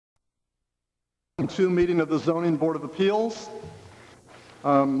Meeting of the Zoning Board of Appeals.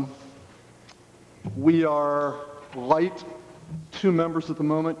 We are light, 2 members at the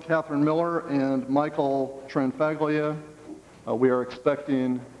moment, Catherine Miller and Michael Tranfaglia. We are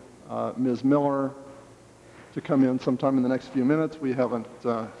expecting Ms. Miller to come in sometime in the next few minutes. We're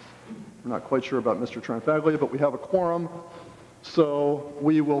not quite sure about Mr. Tranfaglia, but we have a quorum, so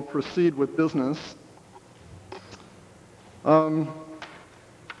we will proceed with business.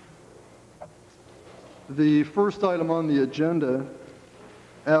 The first item on the agenda,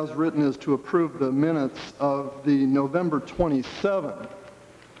 as written, is to approve the minutes of the November 27,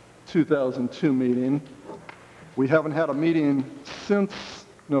 2002 meeting. We haven't had a meeting since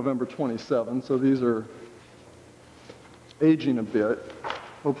November 27, so these are aging a bit.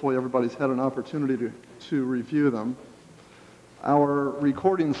 Hopefully everybody's had an opportunity to review them. Our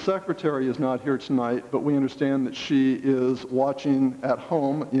recording secretary is not here tonight, but we understand that she is watching at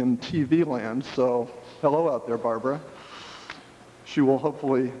home in TV land, so hello out there, Barbara. She will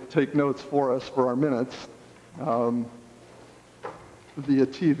hopefully take notes for us for our minutes via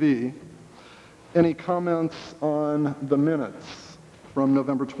TV. Any comments on the minutes from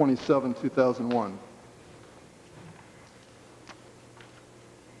November 27, 2001?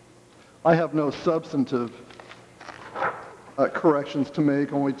 I have no substantive corrections to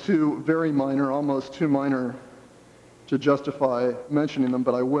make, only 2 very minor, almost too minor to justify mentioning them,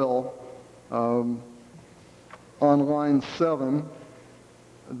 but I will. On line 7,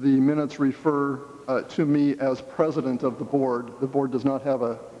 the minutes refer to me as president of the board. The board does not have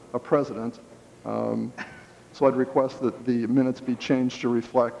a president, so I'd request that the minutes be changed to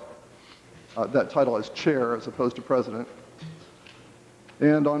reflect that title as chair as opposed to president.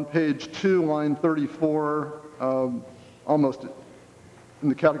 And on page 2, line 34, almost in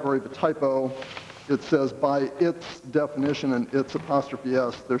the category of a typo, it says by its definition and its apostrophe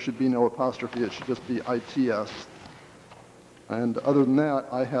S. There should be no apostrophe, it should just be ITS. And other than that,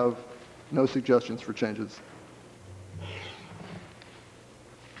 I have no suggestions for changes.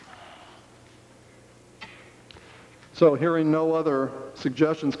 So hearing no other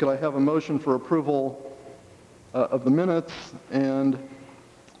suggestions, could I have a motion for approval of the minutes? And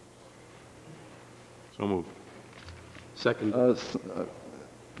so moved. Second.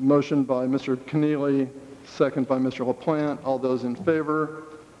 Motion by Mr. Keneally, second by Mr. LaPlante. All those in favor?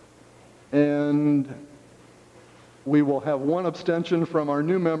 And we will have 1 abstention from our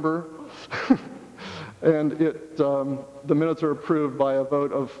new member, and the minutes are approved by a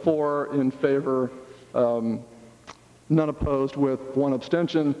vote of 4 in favor, none opposed, with 1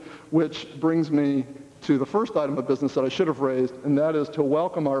 abstention, which brings me to the first item of business that I should have raised, and that is to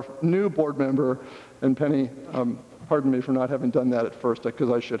welcome our new board member. And Penny, pardon me for not having done that at first,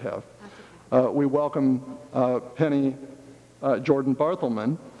 because I should have. We welcome Penny Jordan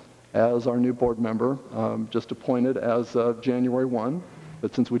Barthelman as our new board member, just appointed as of January 1.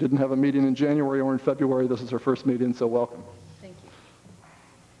 But since we didn't have a meeting in January or in February, this is her first meeting, so welcome. Thank you.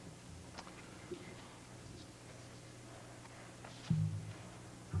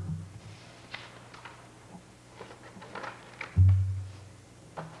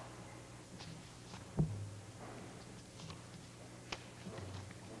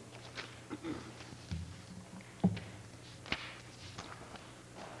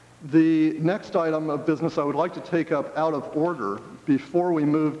 The next item of business I would like to take up out of order before we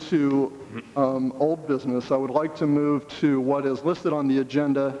move to old business. I would like to move to what is listed on the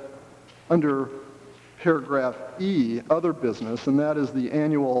agenda under paragraph E, other business, and that is the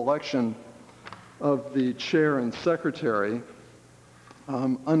annual election of the chair and secretary.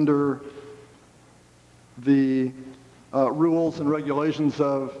 Under the rules and regulations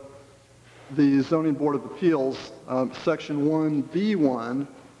of the Zoning Board of Appeals, section 1B1,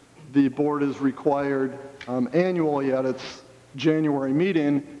 the board is required annually at its January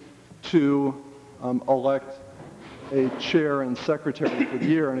meeting to elect a chair and secretary for the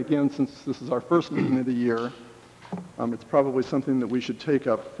year. And again, since this is our first meeting of the year, it's probably something that we should take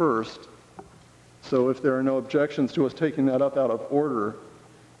up first. So if there are no objections to us taking that up out of order,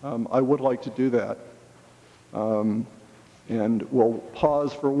 I would like to do that. And we'll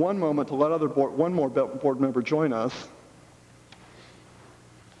pause for 1 moment to let one more board member join us.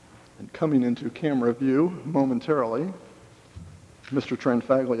 And coming into camera view momentarily, Mr.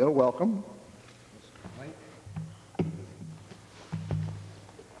 Tranfaglia, welcome.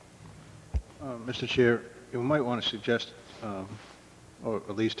 Mr. Chair, you might want to suggest, or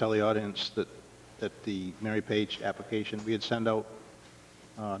at least tell the audience that the Mary Page application, we had sent out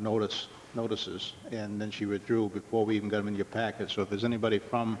notices, and then she withdrew before we even got them in your packet. So if there's anybody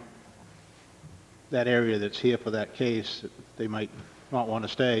from that area that's here for that case, they might not want to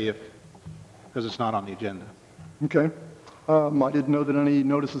stay if because it's not on the agenda. Okay. I didn't know that any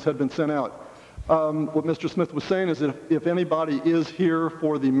notices had been sent out. What Mr. Smith was saying is that if anybody is here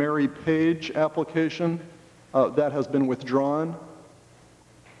for the Mary Page application, that has been withdrawn.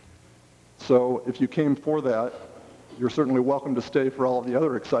 So if you came for that, you're certainly welcome to stay for all of the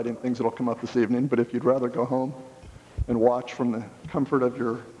other exciting things that will come up this evening, but if you'd rather go home and watch from the comfort of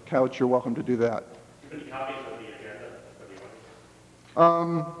your couch, you're welcome to do that. Any copies of the agenda for the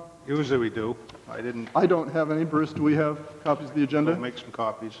audience? Usually we do. I don't have any. Bruce, do we have copies of the agenda? We'll make some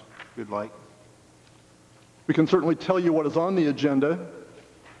copies if you'd like. We can certainly tell you what is on the agenda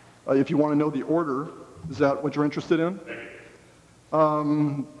if you want to know the order. Is that what you're interested in?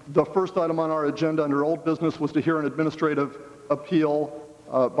 The first item on our agenda under old business was to hear an administrative appeal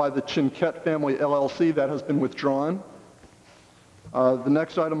by the Chinquette Family LLC. That has been withdrawn. The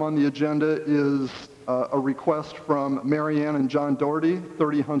next item on the agenda is a request from Mary Ann and John Doherty,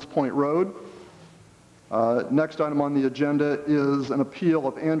 30 Hunts Point Road. Next item on the agenda is an appeal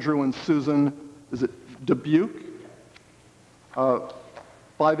of Andrew and Susan, is it Dubuque,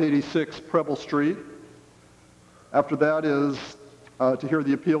 586 Preble Street. After that is to hear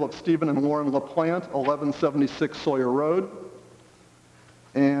the appeal of Stephen and Lauren LaPlante, 1176 Sawyer Road.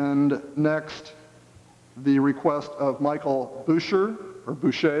 And next, the request of Michael Boucher, or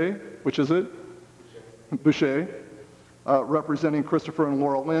Boucher, which is it? Boucher, representing Christopher and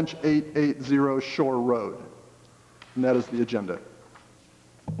Laura Lynch, 880 Shore Road. And that is the agenda.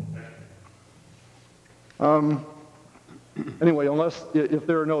 Anyway, if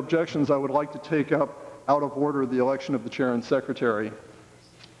there are no objections, I would like to take up out of order the election of the chair and secretary.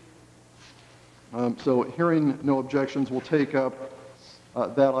 So hearing no objections, we'll take up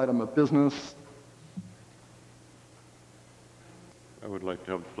that item of business. I would like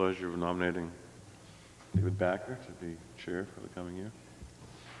to have the pleasure of nominating David Backer to be chair for the coming year.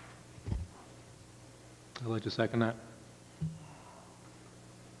 I'd like to second that.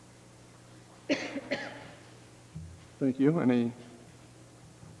 Thank you. Any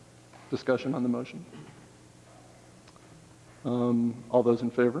discussion on the motion? All those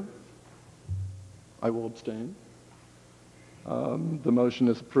in favor? I will abstain. The motion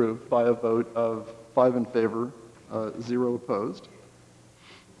is approved by a vote of 5 in favor, 0 opposed.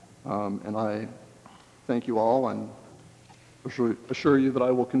 And I thank you all and assure you that I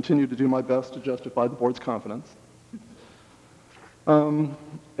will continue to do my best to justify the board's confidence. A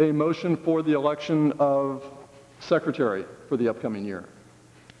motion for the election of secretary for the upcoming year.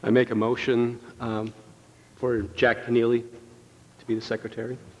 I make a motion for Jack Keneally to be the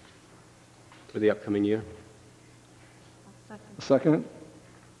secretary for the upcoming year. A second.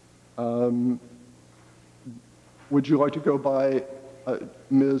 Would you like to go by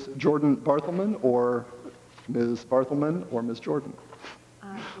Ms. Jordan Barthelman or Ms. Barthelman or Ms. Jordan?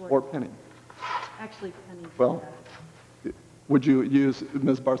 Or Penny? Actually, Penny. Well, would you use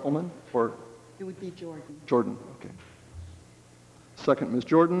Ms. Barthelman or? It would be Jordan. Jordan, okay. Second, Ms.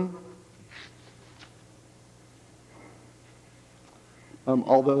 Jordan.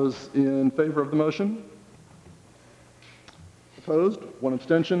 All those in favor of the motion? Opposed? 1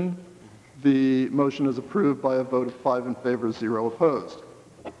 abstention. The motion is approved by a vote of 5 in favor, 0 opposed.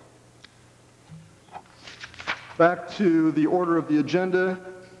 Back to the order of the agenda.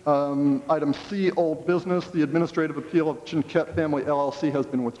 Item C, old business. The administrative appeal of Chinquette Family LLC has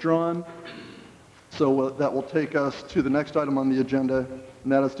been withdrawn. So that will take us to the next item on the agenda,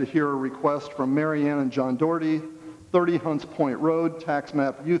 and that is to hear a request from Mary Ann and John Doherty, 30 Hunts Point Road, tax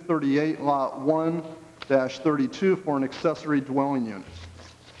map U38, lot 1-32 for an accessory dwelling unit.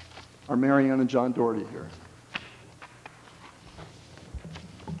 Are Mary Ann and John Doherty here?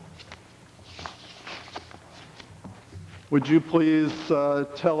 Would you please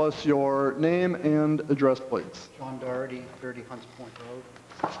tell us your name and address, please? John Doherty, 30 Hunts Point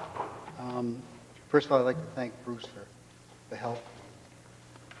Road. First of all, I'd like to thank Bruce for the help.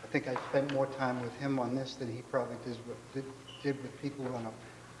 I think I spent more time with him on this than he probably did with people on a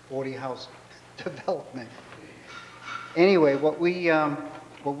 40-house development. Anyway, what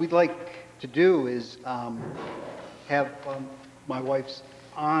we'd like to do is have my wife's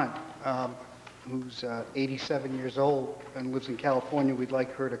aunt, who's 87 years old and lives in California, we'd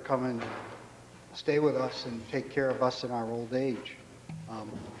like her to come and stay with us and take care of us in our old age.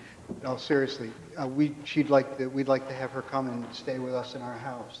 No, seriously, we'd like to have her come and stay with us in our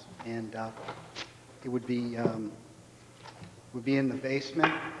house, and it would be in the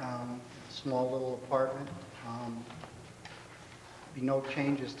basement, small little apartment. Be no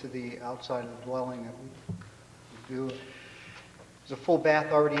changes to the outside of the dwelling that we do. There's a full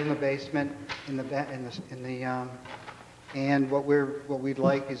bath already in the basement, in the And what we'd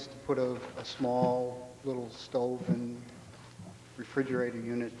like is to put a small little stove and refrigerator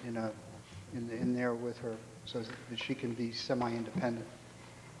unit in there with her, so that she can be semi-independent.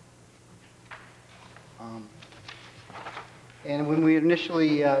 And when we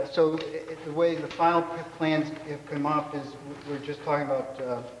initially, the way the final plans have come up is we're just talking about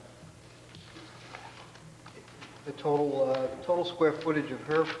the total square footage of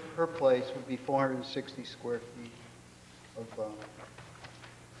her place would be 460 square feet of the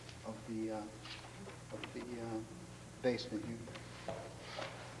basement unit.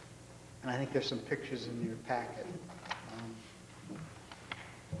 And I think there's some pictures in your packet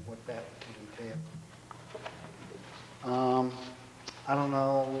of what that would entail. I don't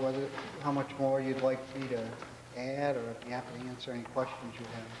know how much more you'd like me to add, or if you happen to answer any questions you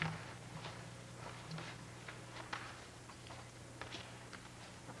have.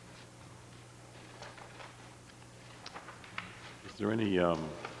 Is there any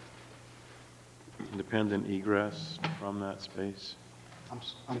independent egress from that space?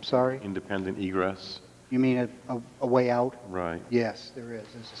 I'm sorry? Independent egress? You mean a way out? Right. Yes, there is.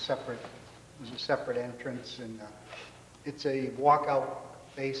 There's a separate entrance, and it's a walkout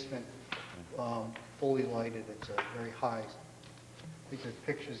basement, fully lighted. It's a very high. I think there's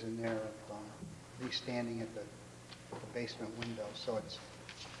pictures in there of me standing at the basement window. So it's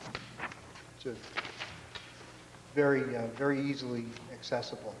a very easily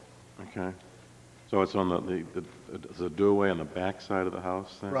accessible. Okay. So it's on the doorway on the back side of the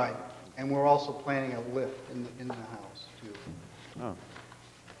house then? Right. And we're also planning a lift in the house too. Oh.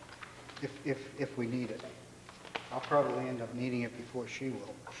 If we need it. I'll probably end up needing it before she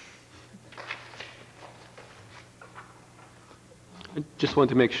will. I just wanted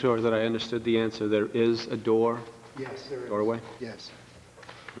to make sure that I understood the answer. There is a door, Yes, there is. doorway? Yes.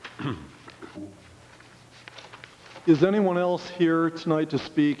 Is anyone else here tonight to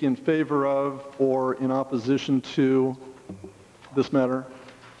speak in favor of or in opposition to this matter?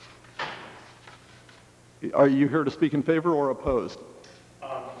 Are you here to speak in favor or opposed?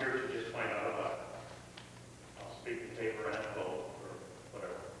 I'm here to just find out about it. I'll speak in favor and vote or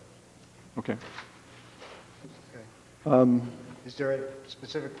whatever. Okay. Okay. Is there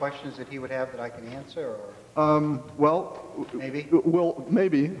specific questions that he would have that I can answer, or? Well, Maybe?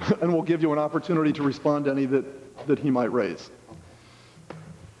 maybe, and we'll give you an opportunity to respond to any that he might raise.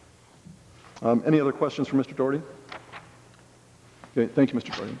 Any other questions for Mr. Doherty? Okay, thank you,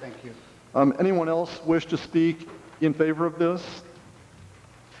 Mr. Doherty. Thank you. Anyone else wish to speak in favor of this?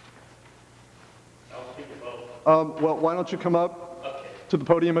 I'll speak about. Well, why don't you come up to the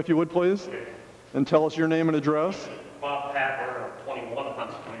podium if you would, please, and tell us your name and address. Bob Packer, 21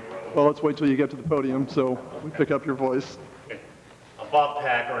 Hunts Point Road. Well, let's wait till you get to the podium so we pick up your voice. Okay. I'm Bob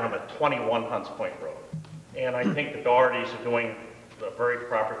Packer, and I'm at 21 Hunts Point Road. And I think the Dohertys are doing the very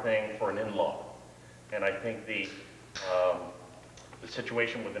proper thing for an in-law. And I think the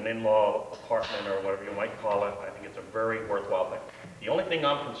situation with an in-law apartment, or whatever you might call it, I think it's a very worthwhile thing. The only thing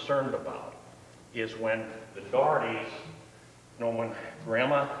I'm concerned about is when the Dohertys, when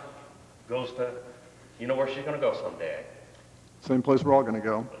Grandma goes to, you know where she's going to go someday. Same place we're all going to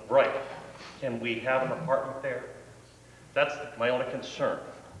go. Right. Can we have an apartment there? That's my only concern.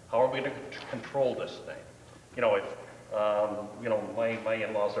 How are we going to control this thing? My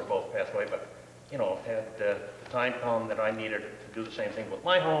in-laws are both passed away, but, had the time come that I needed to do the same thing with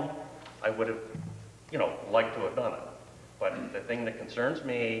my home, I would have, liked to have done it. But the thing that concerns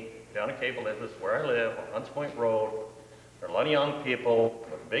me down at Cable is where I live on Hunts Point Road. There are a lot of young people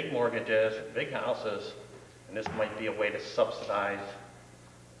with big mortgages, big houses, and this might be a way to subsidize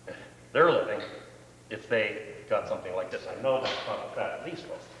their living if they got something like this. I know that's not that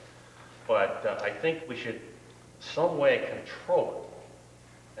legal, but I think we should some way control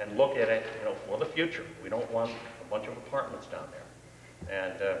it and look at it, for the future. We don't want a bunch of apartments down there,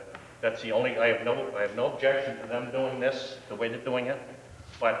 and that's the only. I have no objection to them doing this the way they're doing it,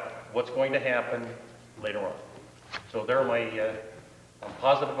 but what's going to happen later on? So there are my. I'm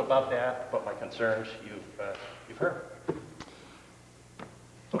positive about that, but my concerns you've heard.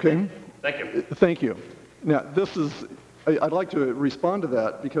 Okay. Thank you. Thank you. Now, I'd like to respond to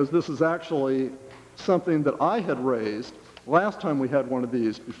that because this is actually something that I had raised last time we had one of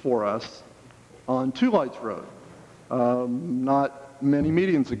these before us on Two Lights Road. Not many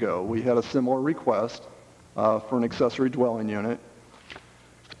meetings ago, we had a similar request for an accessory dwelling unit.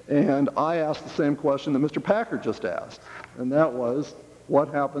 And I asked the same question that Mr. Packer just asked, and that was, what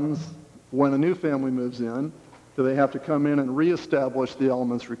happens when a new family moves in? Do they have to come in and reestablish the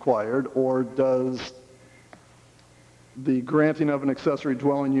elements required, or does the granting of an accessory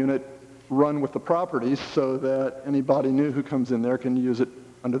dwelling unit run with the property so that anybody new who comes in there can use it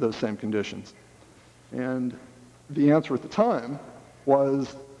under those same conditions. And the answer at the time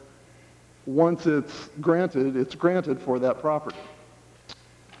was, once it's granted for that property.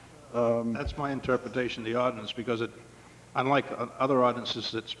 That's my interpretation of the ordinance, because it, unlike other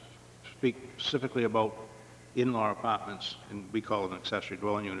ordinances that speak specifically about in-law apartments, and we call it an accessory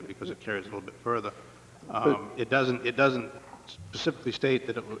dwelling unit because it carries a little bit further, it doesn't specifically state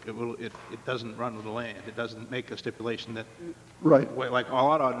that it doesn't run with the land. It doesn't make a stipulation that, Right. like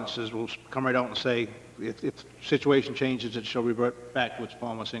all our ordinances will come right out and say, if situation changes, it shall revert back to its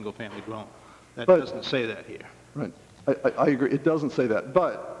former single-family dwelling. That doesn't say that here. Right. I agree. It doesn't say that.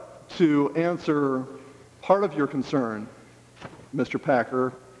 But to answer part of your concern, Mr.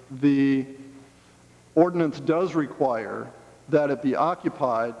 Packer, the ordinance does require that it be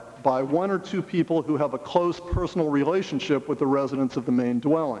occupied by one or two people who have a close personal relationship with the residents of the main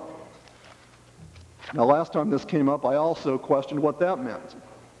dwelling. Now, last time this came up, I also questioned what that meant.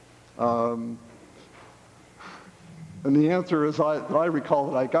 And the answer that I recall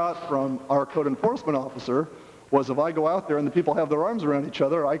that I got from our code enforcement officer was, if I go out there and the people have their arms around each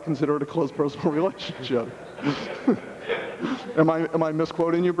other, I consider it a close personal relationship. Am I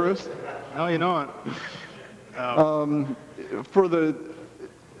misquoting you, Bruce? No, you're not.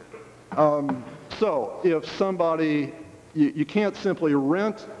 So if somebody, you can't simply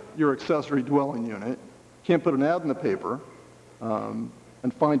rent your accessory dwelling unit, can't put an ad in the paper and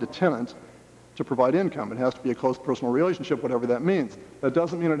find a tenant to provide income. It has to be a close personal relationship, whatever that means. That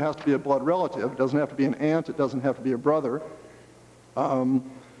doesn't mean it has to be a blood relative. It doesn't have to be an aunt. It doesn't have to be a brother.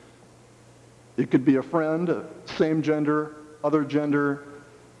 It could be a friend, same gender, other gender.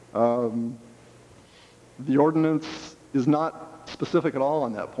 The ordinance is not specific at all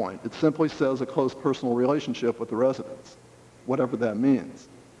on that point. It simply says a close personal relationship with the residents, whatever that means.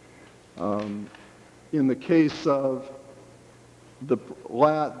 In the case of the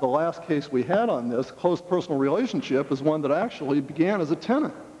last case we had on this, close personal relationship is one that actually began as a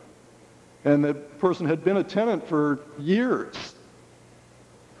tenant. And the person had been a tenant for years,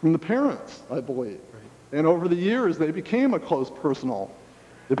 from the parents, I believe. Right. And over the years, they became a close personal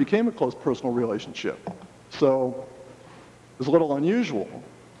relationship. So it was a little unusual.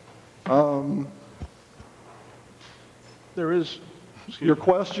 Your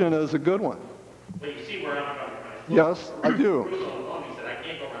question is a good one. Well, you see where I'm coming from. Yes, I do. Bruce on the phone, he said, I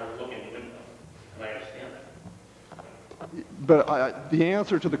can't go around and look in the windows, and I understand that. But the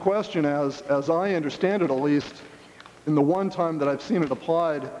answer to the question, as I understand it at least, in the one time that I've seen it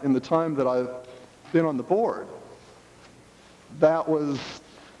applied in the time that I've been on the board, that was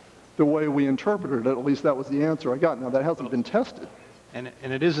the way we interpreted it. At least that was the answer I got. Now, that hasn't been tested. And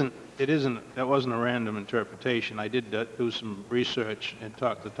that wasn't a random interpretation. I did do some research and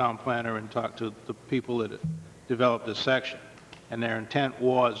talk to the town planner and talk to the people that developed this section. And their intent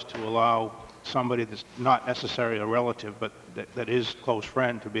was to allow somebody that's not necessarily a relative, but that is a close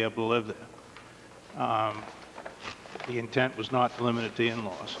friend, to be able to live there. The intent was not to limit it to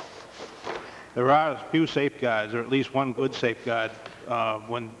in-laws. There are a few safeguards, or at least one good safeguard.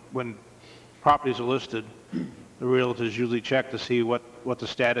 When properties are listed, the realtors usually check to see what the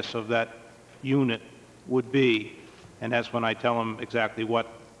status of that unit would be, and that's when I tell them exactly what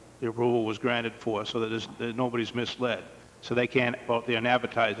the approval was granted for, so that nobody's misled. So they can't go out there and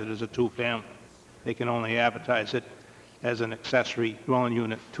advertise it as a two-family. They can only advertise it as an accessory dwelling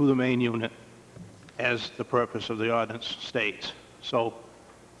unit to the main unit, as the purpose of the ordinance states. So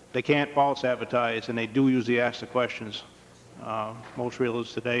they can't false advertise, and they do usually ask the questions. Most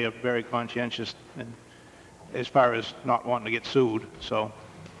realtors today are very conscientious and as far as not wanting to get sued, so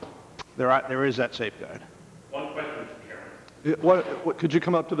there is that safeguard. One question, Mr. Chairman. What, could you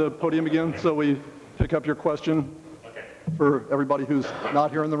come up to the podium again so we pick up your question? Okay. For everybody who's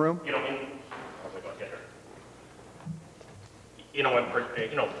not here in the room?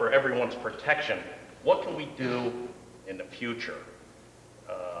 For everyone's protection, what can we do in the future?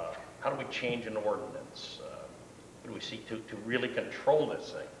 How do we change an ordinance? What do we seek to really control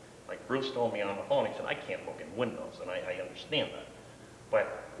this thing? Like Bruce told me on the phone, he said, I can't look in windows, and I understand that.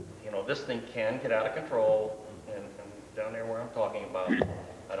 But, this thing can get out of control, and down there where I'm talking about,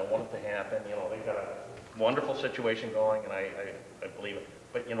 I don't want it to happen. They've got a wonderful situation going, and I believe it.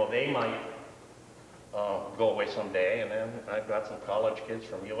 But, they might go away someday, and then I've got some college kids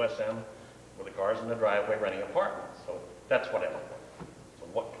from USM with the cars in the driveway renting apartments. So that's what I want. So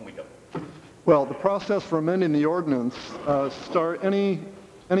what can we do? Well, the process for amending the ordinance,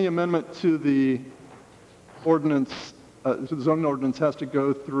 any amendment to the ordinance, to the zoning ordinance, has to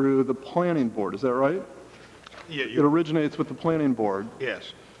go through the planning board. Is that right? Yeah. It originates with the planning board.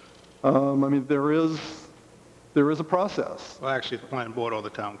 Yes. I mean, there is a process Well, actually, the planning board or the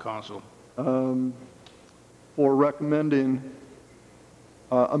town council. for recommending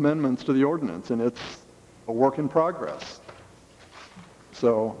amendments to the ordinance, and it's a work in progress.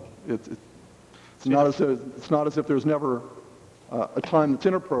 So it's not as if there's never a time that's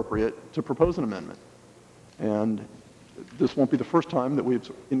inappropriate to propose an amendment. And this won't be the first time that we've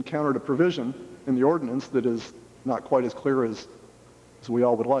encountered a provision in the ordinance that is not quite as clear as we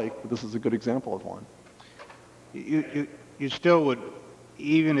all would like, but this is a good example of one. You still would,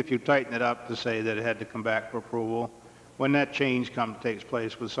 even if you tighten it up to say that it had to come back for approval, when that change takes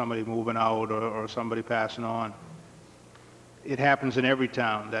place with somebody moving out or somebody passing on, it happens in every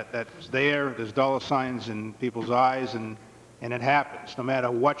town. That's there's dollar signs in people's eyes, and it happens, no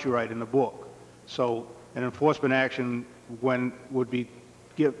matter what you write in the book. So an enforcement action would be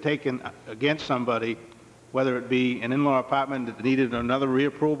taken against somebody, whether it be an in-law apartment that needed another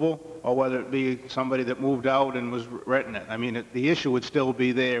reapproval, or whether it be somebody that moved out and was renting it. I mean, the issue would still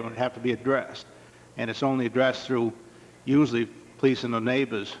be there and would have to be addressed. And it's only addressed through usually pleasing the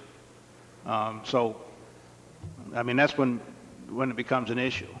neighbors. So, I mean, that's when it becomes an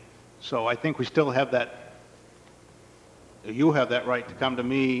issue. So I think we still have that, you have that right to come to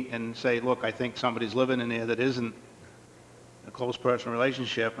me and say, look, I think somebody's living in there that isn't a close personal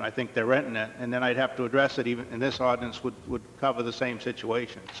relationship, and I think they're renting it, and then I'd have to address it, even, and this ordinance would cover the same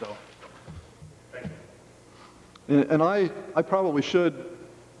situation, so. And I probably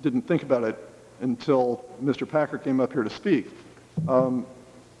didn't think about it until Mr. Packer came up here to speak.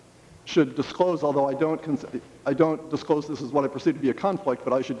 Should disclose, although I don't disclose this as what I perceive to be a conflict,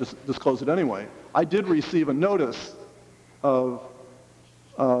 but I should disclose it anyway. I did receive a notice of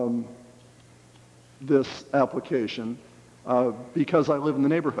this application because I live in the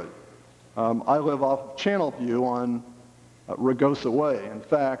neighborhood. I live off Channelview on Ragosa Way. In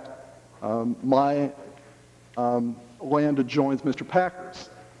fact, my land adjoins Mr. Packer's.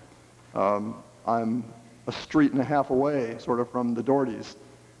 I'm a street and a half away, sort of, from the Dohertys,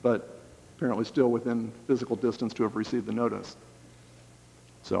 but apparently still within physical distance to have received the notice.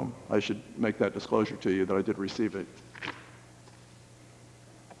 So I should make that disclosure to you that I did receive it.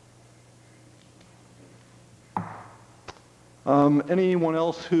 Anyone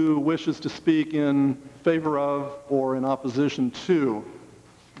else who wishes to speak in favor of or in opposition to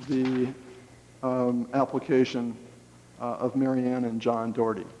the application of Mary Ann and John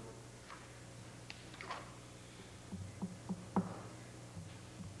Doherty?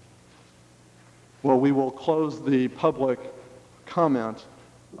 Well, we will close the public comment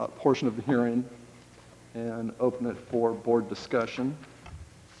portion of the hearing and open it for board discussion.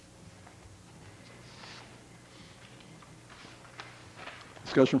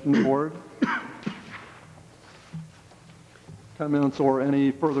 Discussion from the board? Comments or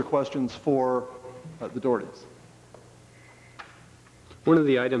any further questions for the Dohertys? One of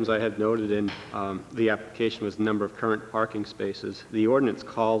the items I had noted in the application was the number of current parking spaces. The ordinance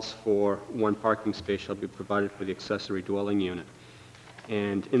calls for one parking space shall be provided for the accessory dwelling unit.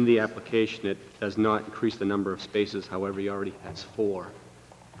 And in the application, it does not increase the number of spaces. However, he already has 4.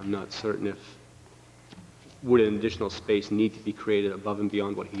 I'm not certain if would an additional space need to be created above and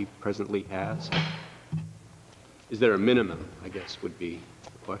beyond what he presently has? Is there a minimum, I guess, would be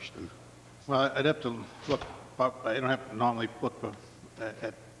the question. Well, I'd have to look up, I don't have to normally look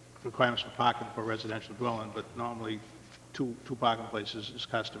at requirements for parking for residential dwelling, but normally two parking places is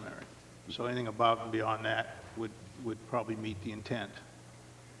customary. So anything above and beyond that would probably meet the intent.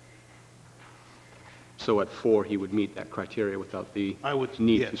 So at 4, he would meet that criteria without the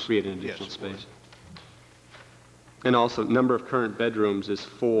need to create an additional space. And also, number of current bedrooms is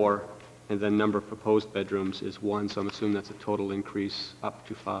 4, and then number of proposed bedrooms is 1, so I'm assuming that's a total increase up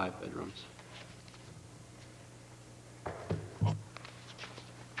to 5 bedrooms.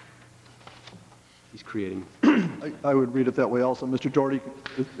 He's creating. I would read it that way also. Mr. Doherty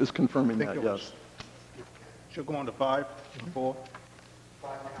is confirming that, yes. Should go on to 5, 4?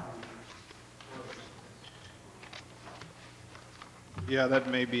 Yeah, that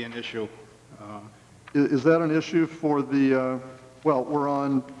may be an issue. Is that an issue for the, well, we're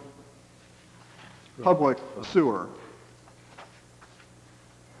on public sewer. Are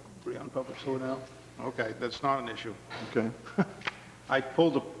we on public sewer now? Okay, that's not an issue. Okay. I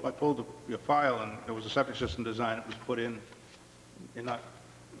pulled your file, and there was a septic system design that was put in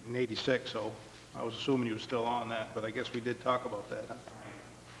 86, so I was assuming you were still on that, but I guess we did talk about that. Huh?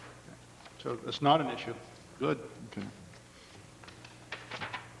 So it's not an issue. Good. Okay.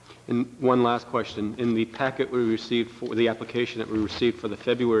 And one last question. In the packet we received for the application that we received for the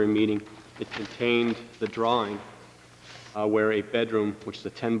February meeting, it contained the drawing where a bedroom, which is a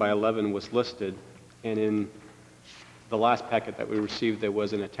 10 by 11, was listed, and in the last packet that we received, there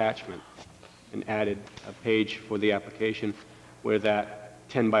was an attachment, an added page for the application where that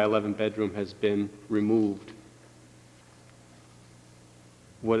 10 by 11 bedroom has been removed.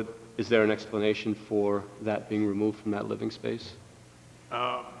 Is there an explanation for that being removed from that living space?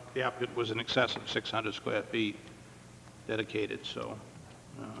 The applicant was in excess of 600 square feet dedicated, so.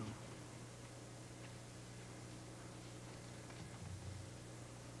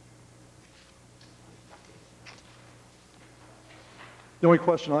 The only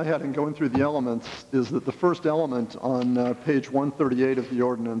question I had in going through the elements is that the first element on page 138 of the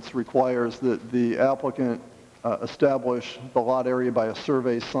ordinance requires that the applicant establish the lot area by a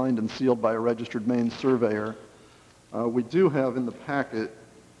survey signed and sealed by a registered Maine surveyor. We do have in the packet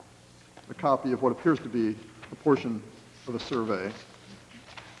a copy of what appears to be a portion of a survey.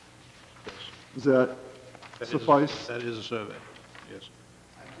 Does that suffice? That is a survey, yes.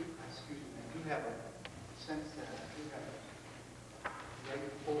 Excuse me, I do have a sense that I do have a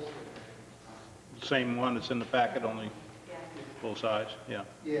right full survey. Same one that's in the packet, only full size, yeah.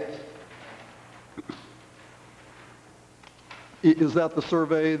 Yes. Is that the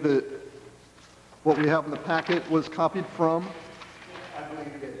survey that what we have in the packet was copied from? I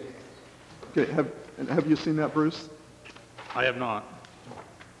believe it is. Okay, have you seen that, Bruce? I have not.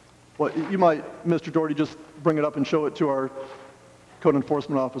 Well, you might, Mr. Doherty, just bring it up and show it to our code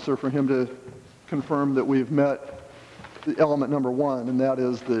enforcement officer for him to confirm that we've met the element number 1, and that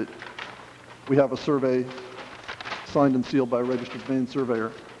is that we have a survey signed and sealed by a registered Maine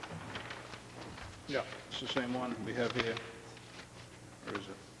surveyor. Yeah, it's the same one we have here. Where is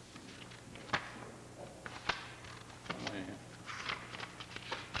it? Somewhere here.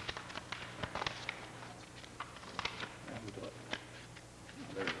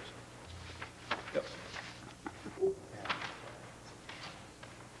 There it is. Yep.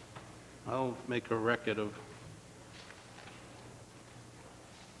 I'll make a record of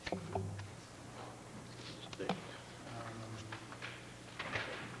this date.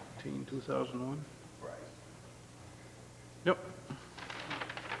 2001? Right. Yep.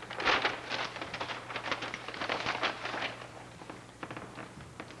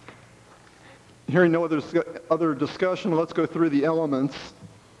 Hearing no other discussion, let's go through the elements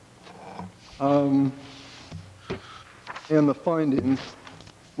and the findings.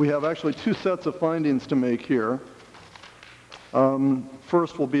 We have actually 2 sets of findings to make here.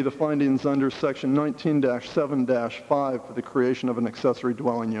 First will be the findings under section 19-7-5 for the creation of an accessory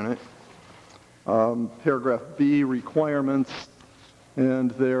dwelling unit. Paragraph B, requirements,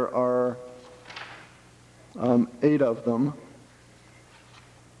 and there are 8 of them.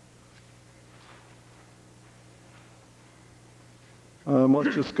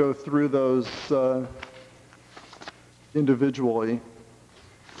 Let's just go through those individually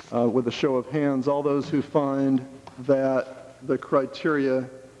with a show of hands. All those who find that the criteria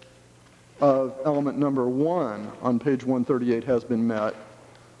of element number 1 on page 138 has been met.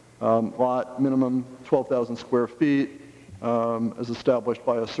 Lot minimum 12,000 square feet, as established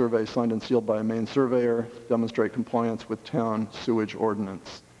by a survey signed and sealed by a Maine surveyor, demonstrate compliance with town sewage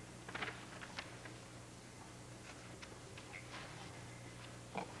ordinance.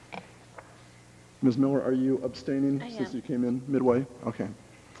 Ms. Miller, are you abstaining since you came in midway? Okay.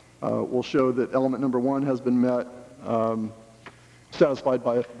 We'll show that element number 1 has been met, satisfied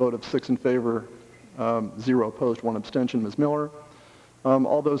by a vote of 6 in favor, 0 opposed, 1 abstention. Ms. Miller.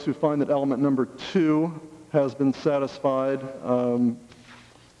 All those who find that element number 2 has been satisfied,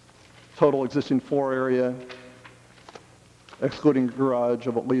 total existing floor area, excluding garage,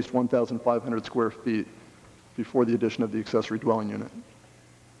 of at least 1,500 square feet before the addition of the accessory dwelling unit.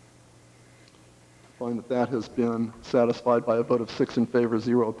 Find that that has been satisfied by a vote of 6 in favor,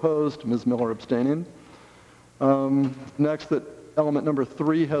 0 opposed. Ms. Miller abstaining. Next, that element number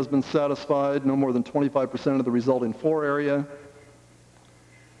 3 has been satisfied, no more than 25% of the resulting floor area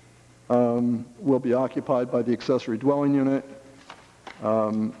will be occupied by the accessory dwelling unit,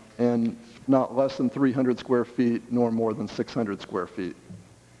 and not less than 300 square feet, nor more than 600 square feet.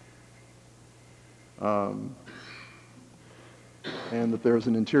 And that there is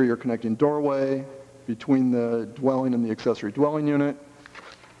an interior connecting doorway between the dwelling and the accessory dwelling unit.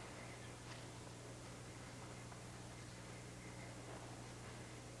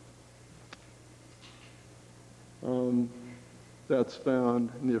 That's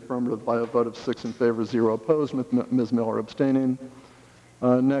found in the affirmative by a vote of 6 in favor, 0 opposed, Ms. Miller abstaining.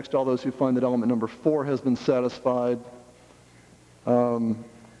 Next, all those who find that element number 4 has been satisfied, the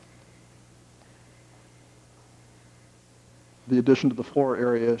addition to the floor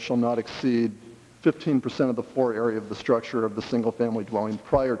area shall not exceed 15% of the floor area of the structure of the single-family dwelling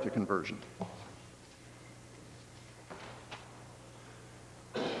prior to conversion.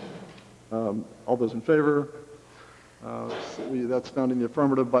 All those in favor? That's found in the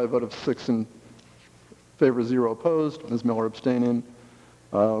affirmative by a vote of 6 in favor, 0 opposed. Ms. Miller abstaining.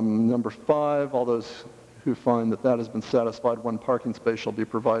 Number 5, all those who find that that has been satisfied, 1 parking space shall be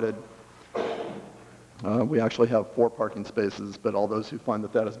provided. We actually have 4 parking spaces, but all those who find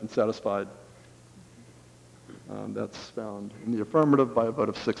that that has been satisfied, that's found in the affirmative by a vote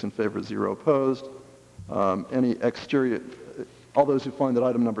of 6 in favor, 0 opposed. Any exterior, all those who find that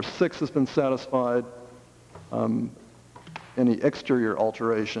item number 6 has been satisfied, any exterior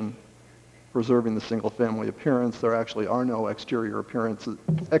alteration preserving the single-family appearance, there actually are no exterior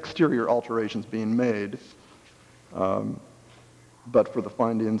alterations being made. But for the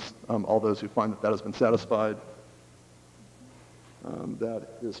findings, all those who find that that has been satisfied, that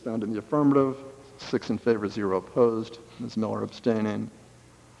is found in the affirmative, 6 in favor, 0 opposed. Ms. Miller abstaining.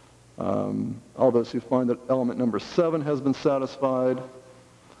 All those who find that element number 7 has been satisfied,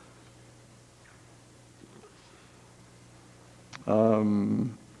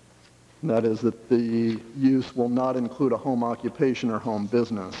 that is that the use will not include a home occupation or home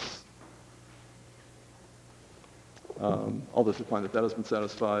business. All those who find that that has been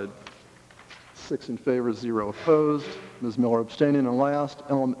satisfied, 6 in favor, 0 opposed. Ms. Miller abstaining. And last,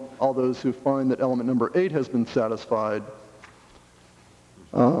 all those who find that element number 8 has been satisfied,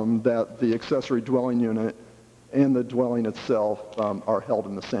 that the accessory dwelling unit and the dwelling itself are held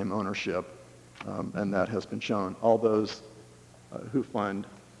in the same ownership, and that has been shown. All those who find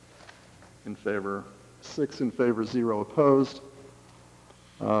in favor, 6 in favor, 0 opposed.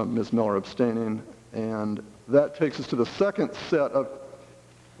 Ms. Miller abstaining. And that takes us to the second set of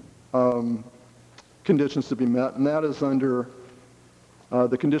conditions to be met, and that is under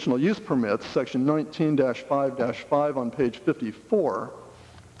the conditional use permits, section 19-5-5 on page 54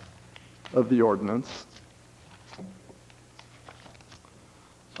 of the ordinance.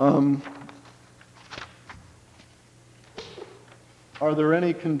 Are there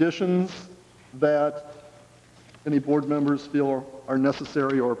any conditions that any board members feel are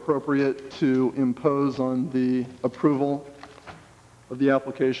necessary or appropriate to impose on the approval of the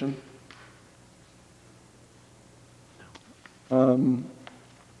application?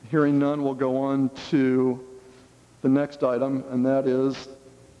 Hearing none, we'll go on to the next item, and that is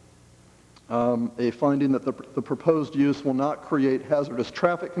a finding that the proposed use will not create hazardous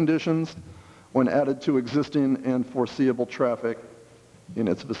traffic conditions when added to existing and foreseeable traffic in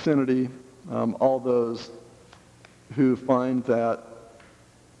its vicinity. All those who find that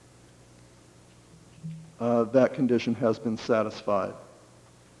that condition has been satisfied.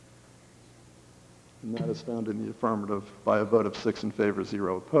 And that is found in the affirmative by a vote of 6 in favor,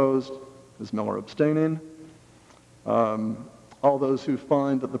 0 opposed. Ms. Miller abstaining. All those who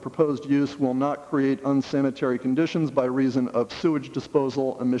find that the proposed use will not create unsanitary conditions by reason of sewage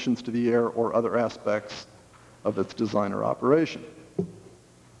disposal, emissions to the air, or other aspects of its design or operation. And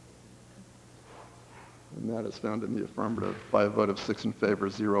that is found in the affirmative by a vote of 6 in favor,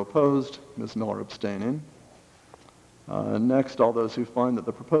 0 opposed. Ms. Miller abstaining. Next, all those who find that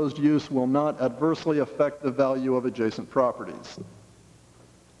the proposed use will not adversely affect the value of adjacent properties.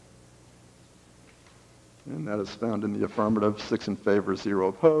 And that is found in the affirmative, 6 in favor, 0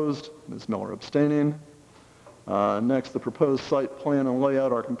 opposed. Ms. Miller abstaining. Next, the proposed site plan and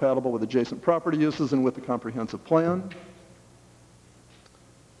layout are compatible with adjacent property uses and with the comprehensive plan.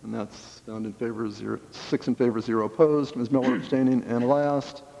 And that's found in favor, 6 in favor, 0 opposed. Ms. Miller abstaining. And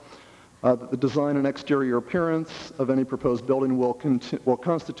last, that the design and exterior appearance of any proposed building will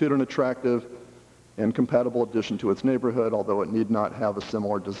constitute an attractive and compatible addition to its neighborhood, although it need not have a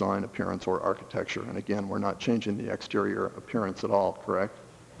similar design, appearance, or architecture. And again, we're not changing the exterior appearance at all, correct?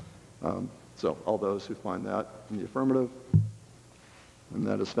 So all those who find that in the affirmative, and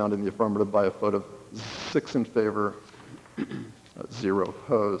that is found in the affirmative by a vote of 6 in favor, 0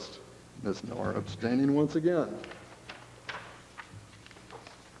 opposed. Ms. Miller abstaining once again.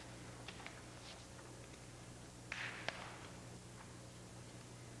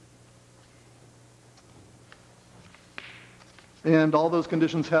 And all those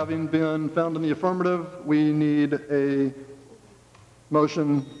conditions having been found in the affirmative, we need a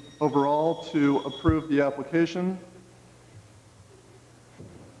motion overall to approve the application.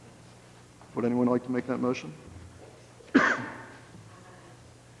 Would anyone like to make that motion?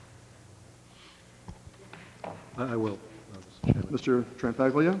 I will, Mr. Chairman. Mr.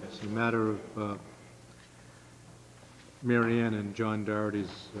 Trentaglia? It's a matter of Mary Ann and John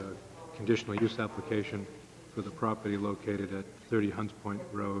Doherty's conditional use application for the property located at 30 Hunts Point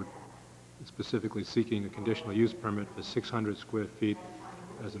Road specifically seeking a conditional use permit for 600 square feet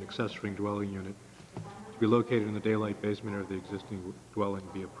as an accessory dwelling unit to be located in the daylight basement of the existing dwelling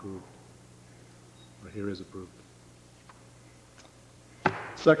be approved. Or here is approved.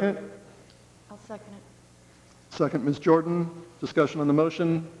 Second? I'll second it. Second, Ms. Jordan. Discussion on the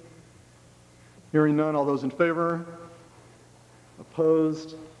motion? Hearing none, all those in favor?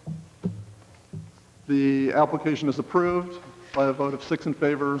 Opposed? The application is approved by a vote of 6 in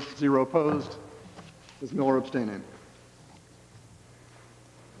favor, 0 opposed. Ms. Miller abstaining.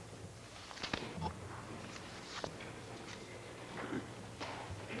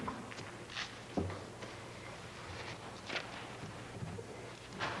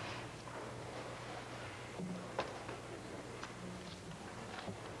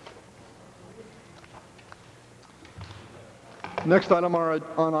 Next item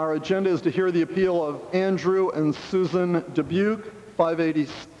on our agenda is to hear the appeal of Andrew and Susan Dubuque,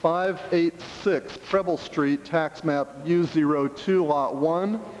 586 Preble Street, tax map U02, lot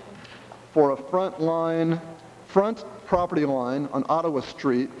 1, for a front property line on Ottawa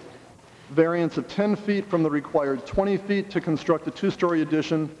Street, variance of 10 feet from the required 20 feet to construct a two-story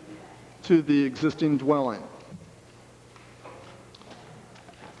addition to the existing dwelling.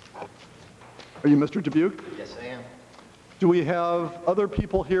 Are you Mr. Dubuque? Yes, I am. Do we have other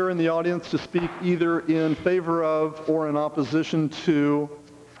people here in the audience to speak either in favor of or in opposition to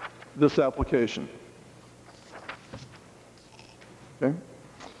this application? Okay.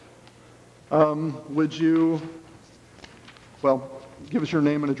 Would you, give us your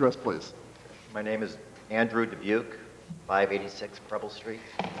name and address, please. My name is Andrew Dubuque, 586 Preble Street.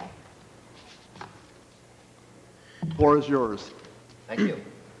 The floor is yours. Thank you.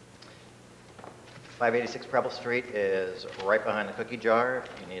 586 Preble Street is right behind the cookie jar.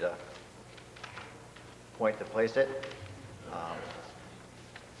 You need a point to place it.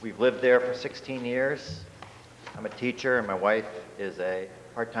 We've lived there for 16 years. I'm a teacher, and my wife is a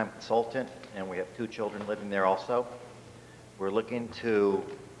part-time consultant, and we have 2 children living there also. We're looking to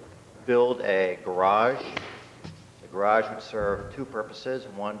build a garage. The garage would serve 2 purposes: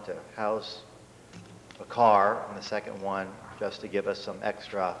 one to house a car, and the second one just to give us some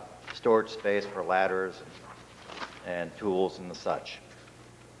extra storage space for ladders and tools and the such.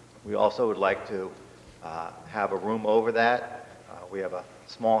 We also would like to have a room over that. We have a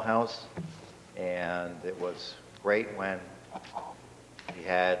small house, and it was great when we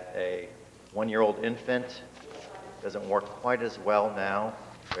had a 1-year-old infant. Doesn't work quite as well now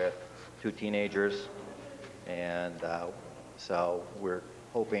with 2 teenagers, and so we're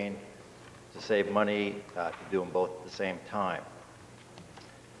hoping to save money to do them both at the same time.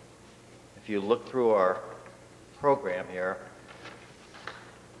 If you look through our program here,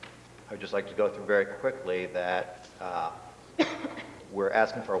 I would just like to go through very quickly that we're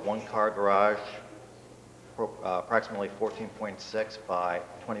asking for a 1-car garage, approximately 14.6 by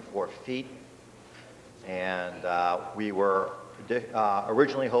 24 feet. And we were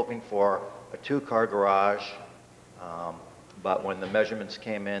originally hoping for a 2-car garage, but when the measurements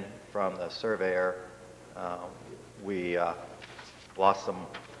came in from the surveyor, we lost some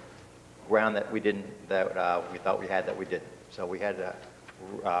ground that we thought we had that we didn't. So we had to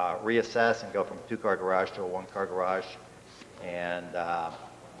reassess and go from a 2-car garage to a 1-car garage. And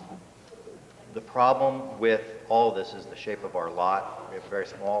the problem with all of this is the shape of our lot. We have a very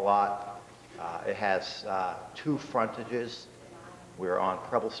small lot. It has 2 frontages. We're on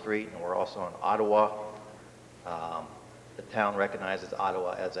Preble Street, and we're also on Ottawa. The town recognizes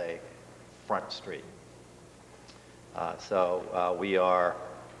Ottawa as a front street. So we are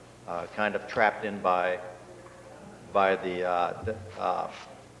kind of trapped in by the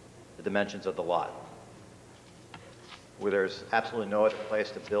dimensions of the lot. Where there's absolutely no other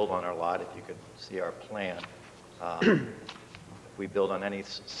place to build on our lot. If you could see our plan, if we build on any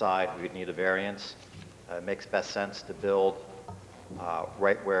side, we would need a variance. It makes best sense to build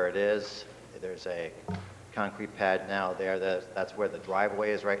right where it is. There's a concrete pad now there. That's where the driveway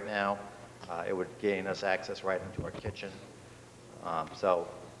is right now. It would gain us access right into our kitchen. So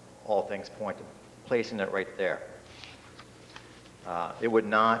all things point to placing it right there. It would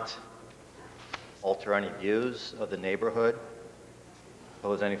not alter any views of the neighborhood,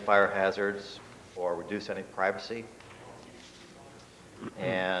 pose any fire hazards, or reduce any privacy.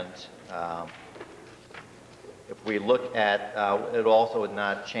 And if we look at, it also would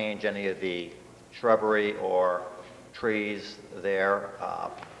not change any of the shrubbery or trees there.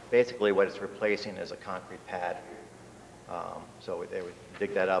 Basically what it's replacing is a concrete pad. So they would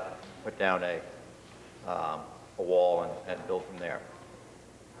dig that up, put down a wall, and build from there.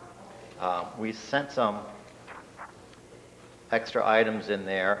 We sent some extra items in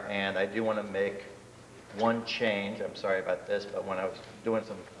there, and I do want to make one change. I'm sorry about this, but when I was doing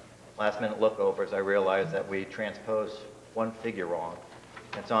some last-minute lookovers, I realized that we transposed one figure wrong.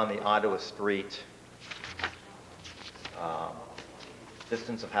 It's on the Ottawa Street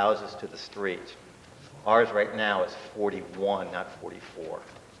distance of houses to the street. Ours right now is 41, not 44.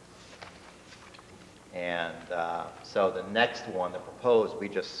 And so the next one, the proposed, we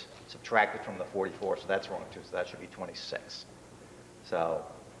just subtracted from the 44, so that's wrong too, so that should be 26. So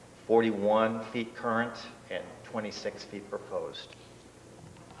 41 feet current and 26 feet proposed.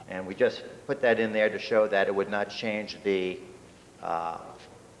 And we just put that in there to show that it would not change the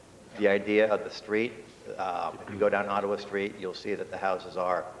idea of the street. If you go down Ottawa Street, you'll see that the houses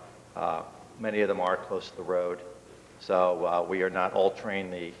are, many of them are close to the road. So we are not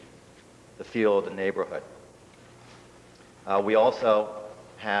altering the feel of the neighborhood. We also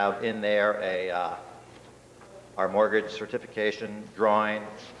have in there our mortgage certification drawing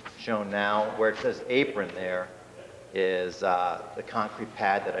shown now. Where it says apron there is the concrete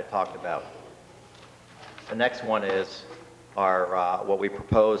pad that I talked about. The next one is our what we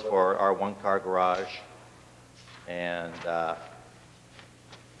propose for our one-car garage. And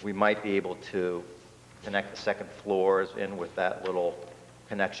we might be able to connect the second floors in with that little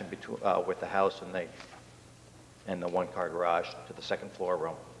connection between, with the house and the one-car garage to the second floor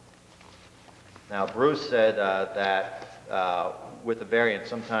room. Now, Bruce said that with the variance,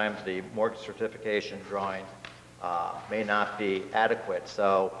 sometimes the mortgage certification drawing may not be adequate.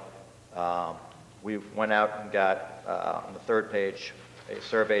 So we went out and got, on the third page, a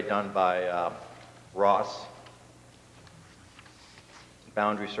survey done by Ross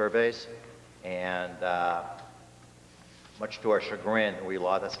Boundary Surveys, and much to our chagrin,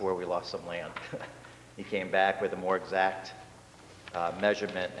 that's where we lost some land. He came back with a more exact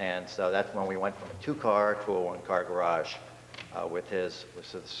measurement, and so that's when we went from a two-car to a one-car garage with his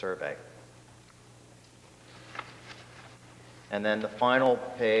survey. And then the final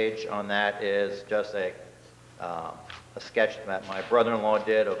page on that is just a sketch that my brother-in-law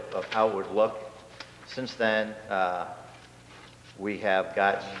did of how it would look. Since then, we have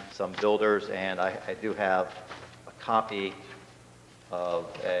gotten some builders, and I do have a copy of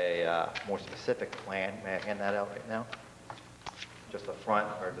a more specific plan. May I hand that out right now? Just the front,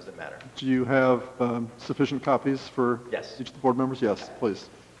 or does it matter? Do you have sufficient copies for Yes. each of the board members? Yes, please.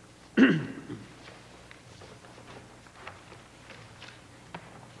 Thank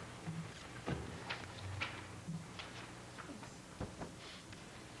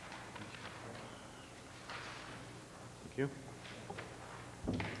you.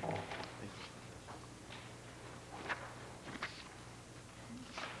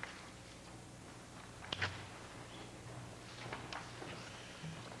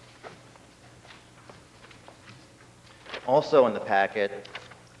 Also in the packet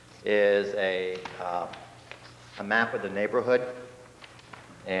is a map of the neighborhood,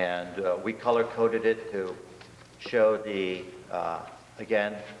 and we color-coded it to show the,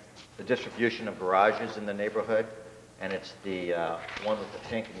 again, the distribution of garages in the neighborhood, and it's the one with the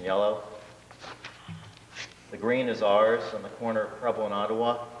pink and yellow. The green is ours on the corner of Preble and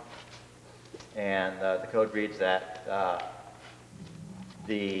Ottawa, and the code reads that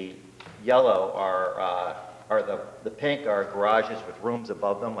the yellow the pink are garages with rooms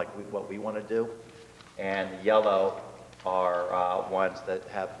above them, like what we want to do, and the yellow are ones that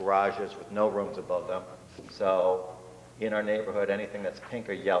have garages with no rooms above them. So in our neighborhood, anything that's pink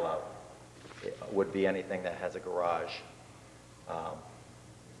or yellow would be anything that has a garage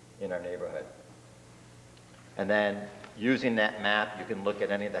in our neighborhood. And then using that map, you can look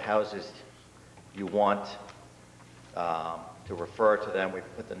at any of the houses you want to refer to them. We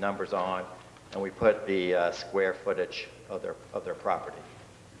put the numbers on, and we put the square footage of their property.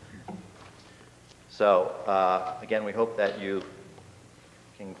 So again, we hope that you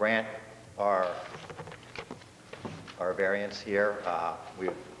can grant our variance here.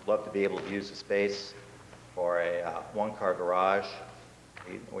 We'd love to be able to use the space for a one-car garage.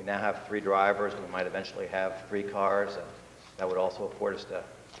 We now have 3 drivers. We might eventually have 3 cars, and that would also afford us to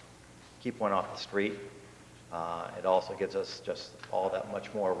keep one off the street. It also gives us just all that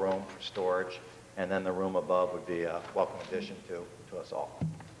much more room for storage, and then the room above would be a welcome addition to us all.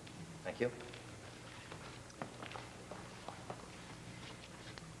 Thank you.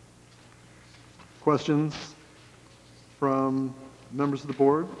 Questions from members of the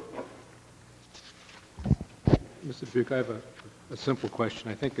board? Mr. Duke, I have a simple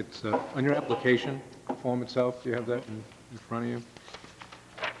question. I think it's on your application form itself. Do you have that in front of you?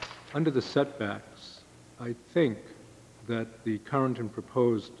 Under the setbacks, I think that the current and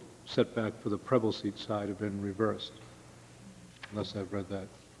proposed setback for the Preble seat side have been reversed. unless I've read that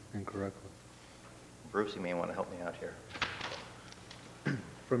incorrectly. Bruce, you may want to help me out here.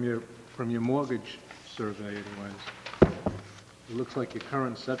 From your mortgage survey anyways, it looks like your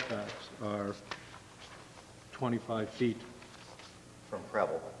current setbacks are 25 feet From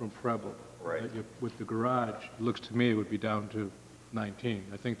Preble. from Preble. Right. With the garage, it looks to me it would be down to 19.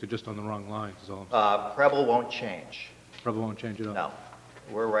 I think they're just on the wrong lines, is all I'm saying. Preble won't change. Preble won't change it up. No,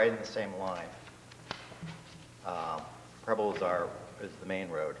 we're right in the same line. Preble is the main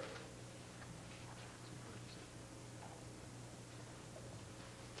road.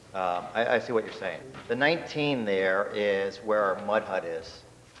 I see what you're saying. The 19 there is where our mud hut is.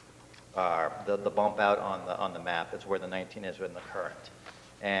 The bump out on the map is where the 19 is in the current.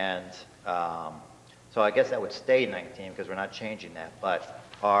 And so I guess that would stay 19 because we're not changing that. But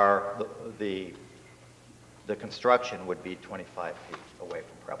the construction would be 25 feet away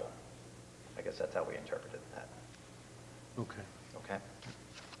from Preble. I guess that's how we interpreted that. Okay, Okay?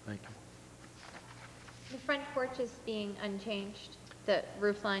 thank you. The front porch is being unchanged. The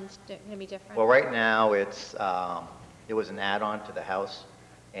roof line's going to be different. Well, right now, it was an add-on to the house,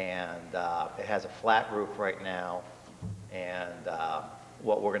 and it has a flat roof right now, and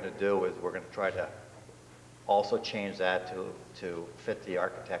what we're going to do is we're going to try to also change that to fit the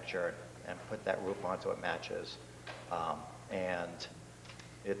architecture and put that roof on so it matches. And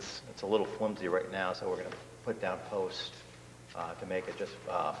it's a little flimsy right now, so we're going to put down posts to make it just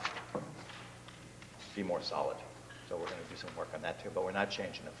be more solid. So we're going to do some work on that too, but we're not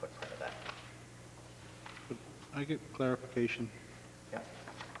changing the footprint of that. Could I get clarification? Yeah.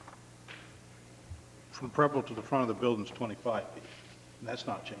 From Preble to the front of the building's 25 feet, and that's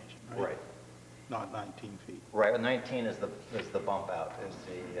not changing, right? Right. Not 19 feet. Right, 19 is the bump out, is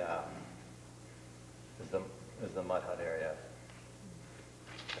the mud hut area.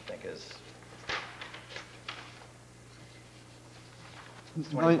 I think is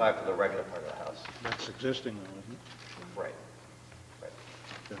 25 for the regular part of the house. That's existing though, isn't it? Right. Right.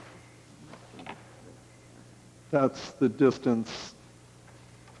 That's the distance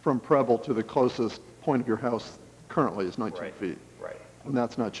from Preble to the closest point of your house currently is 19 Right. feet. Right. And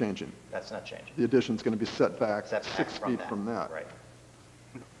that's not changing. That's not changing. The addition's going to be set back Set back 6 feet from that. Right.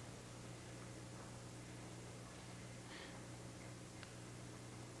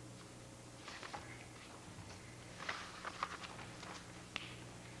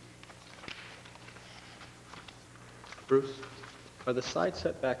 Bruce, are the side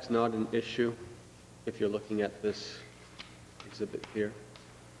setbacks not an issue if you're looking at this exhibit here?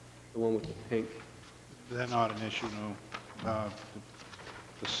 The one with the pink? They're not an issue, no.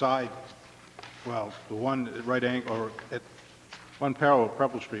 The side, well, the one at right angle, or at one parallel with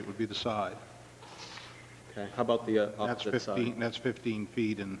Preble Street would be the side. Okay, how about the That's opposite 15, side? that's 15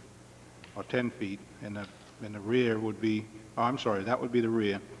 feet or 10 feet, and the rear would be, oh, I'm sorry, that would be the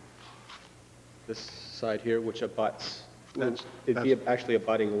rear. This side here, which abuts, That's- it'd be actually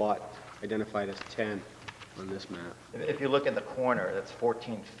abutting lot identified as 10 on this map. If you look in the corner, that's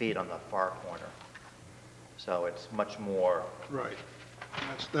 14 feet on the far corner. So it's much more, Right.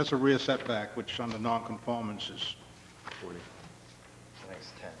 That's a rear setback, which under non-conformance is 20. I think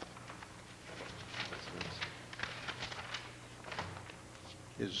it's 10.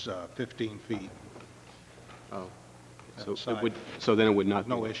 is 15 feet. Oh, At so the side. it would, so then it would not be.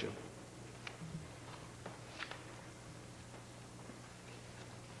 No issue.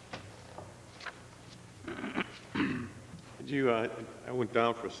 I went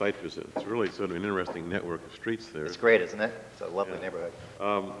down for a site visit. It's really sort of an interesting network of streets there. It's great, isn't it? It's a lovely Yeah. neighborhood.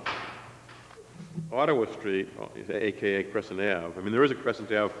 Ottawa Street, AKA Crescent Ave, I mean, there is a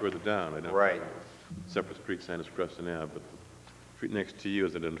Crescent Ave further down. I know. Right. Separate street sign is Crescent Ave, but the street next to you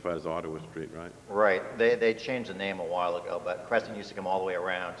is identified as Ottawa Street, right? Right. They changed the name a while ago, but Crescent used to come all the way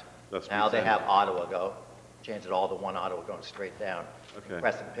around. That's Now they street have sign. Ottawa go, change it all to one Ottawa going straight down. Okay.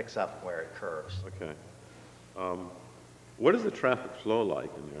 Crescent picks up where it curves. Okay. What is the traffic flow like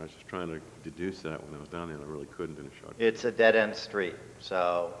in there? I was just trying to deduce that when I was down there, and I really couldn't in a short. It's a dead-end street,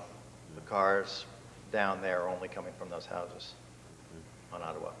 so the cars down there are only coming from those houses on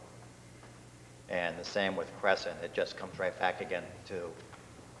Ottawa. And the same with Crescent, it just comes right back again to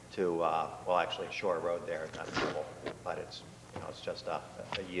well, actually Shore Road there, not Trouble, but it's, it's just a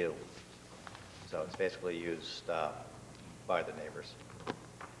U. So it's basically used by the neighbors.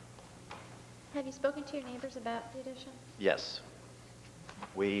 Have you spoken to your neighbors about the addition? Yes.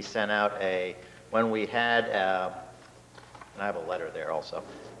 We sent out when we had, and I have a letter there also,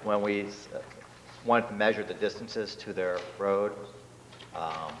 when we wanted to measure the distances to their road,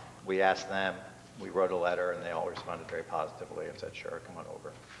 we asked them, we wrote a letter, and they all responded very positively and said, sure, come on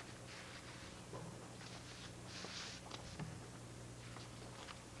over.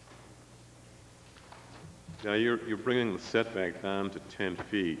 Now, you're bringing the setback down to 10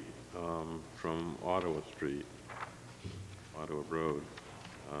 feet from Ottawa Street, Ottawa Road.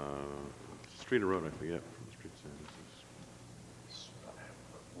 Street or road, I forget, from the street sign.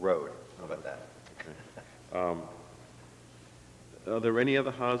 Road, how about that? Okay. Are there any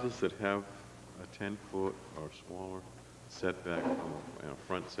other houses that have a 10-foot or smaller setback,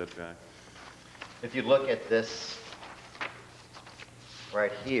 front setback? If you look at this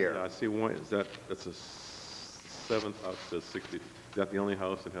right here, Yeah, I see one, that's a seventh house, says 60. Is that the only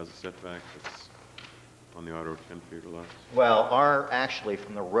house that has a setback that's on the order of 10 feet or less? well, actually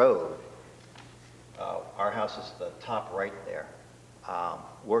from the road, our house is the top right there.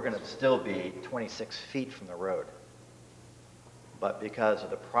 We're going to still be 26 feet from the road. But because of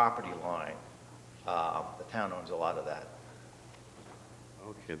the property line, the town owns a lot of that.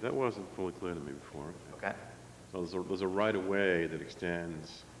 Okay, that wasn't fully clear to me before. Okay? So there's a right-of-way that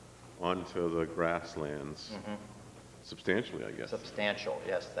extends onto the grasslands substantially, I guess. Substantial,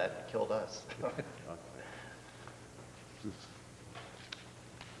 yes, that killed us. Okay.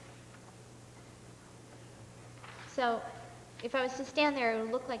 So if I was to stand there, it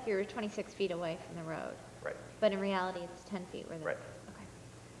would look like you were 26 feet away from the road. Right. But in reality, it's 10 feet where the... Right. Okay.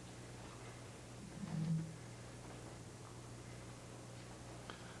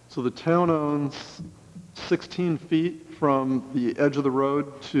 So the town owns 16 feet from the edge of the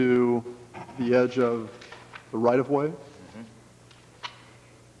road to the edge of the right-of-way?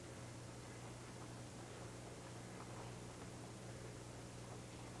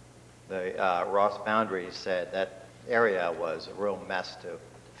 The Ross boundaries said that area was a real mess to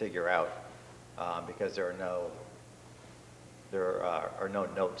figure out because there are no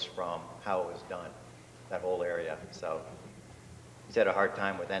notes from how it was done, that whole area. So he's had a hard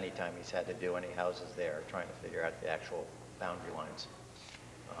time with any time he's had to do any houses there, trying to figure out the actual boundary lines.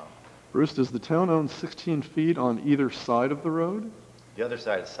 Bruce, does the town own 16 feet on either side of the road? The other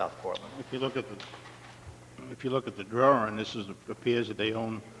side is South Portland. If you look at the drawing, appears that they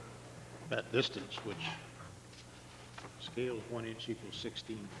own that distance, which scale is 1 inch equals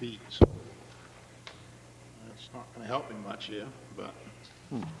 16 feet, so that's not going to help me much here, but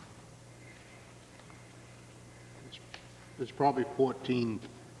it's probably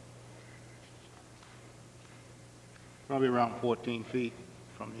around 14 feet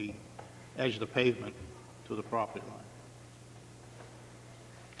from the edge of the pavement to the property line.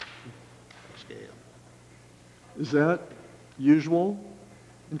 Scale. Is that usual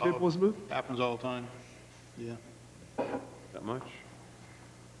in Cape Elizabeth? Happens all the time, yeah. That much?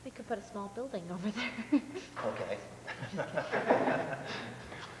 We could put a small building over there. Okay.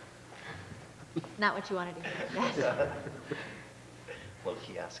 Not what you wanted to hear. Yes. Low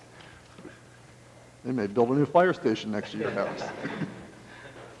kiosk. They may build a new fire station next to your house.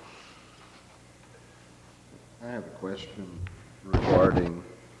 I have a question regarding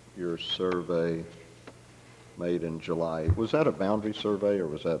your survey made in July. Was that a boundary survey or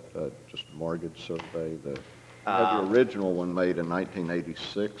was that just a mortgage survey? You had the original one made in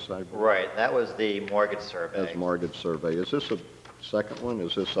 1986, I believe. Right, that was the mortgage survey. As mortgage survey. Is this a second one?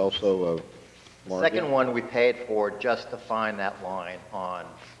 Is this also a mortgage? Second one we paid for just to find that line on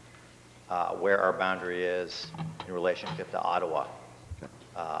where our boundary is in relationship to Ottawa. Okay.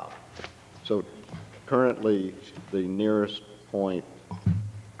 So currently, the nearest point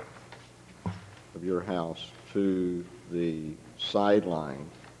of your house to the sideline,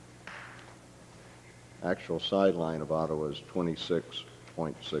 actual sideline of Ottawa is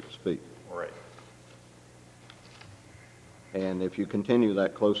 26.6 feet. Right. And if you continue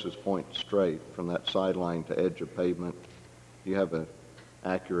that closest point straight from that sideline to edge of pavement, you have an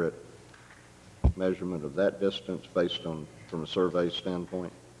accurate measurement of that distance based on, from a survey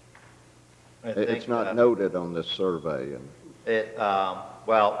standpoint? It's not noted on this survey. And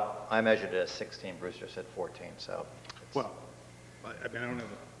Well, I measured it as 16, Brewster said 14, so. Well, I mean, I don't have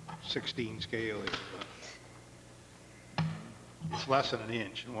a 16 scale here, but it's less than an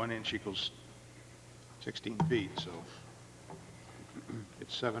inch, and 1 inch equals 16 feet, so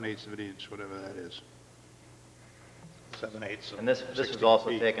it's 7/8 of an inch, whatever that is. 7/8 of And this was 16 also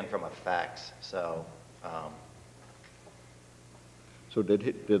feet. taken from a fax, so. so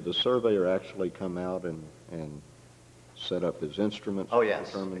did the surveyor actually come out and set up his instruments? Oh, to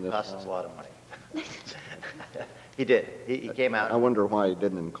yes, determine it this cost us height? a lot of money. He did. He came out. I wonder why he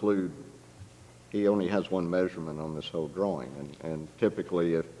didn't include, he only has one measurement on this whole drawing. And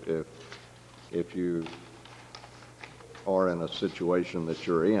typically, if you are in a situation that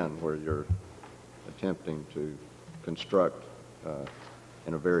you're in where you're attempting to construct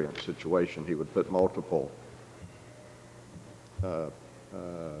in a variant situation, he would put multiple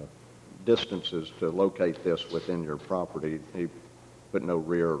distances to locate this within your property. He put no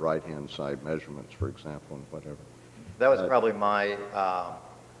rear or right-hand side measurements, for example, and whatever. That was probably my,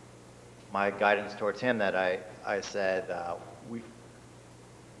 my guidance towards him, that I said,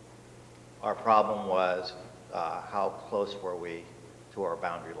 our problem was how close were we to our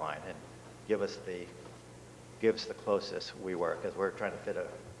boundary line, and give us the closest we were, because we're trying to fit a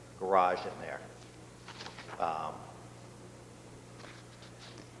garage in there.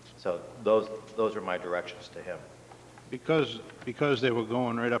 So those are my directions to him. Because they were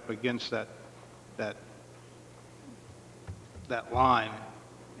going right up against that line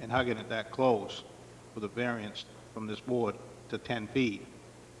and hugging it that close with a variance from this board to 10 feet,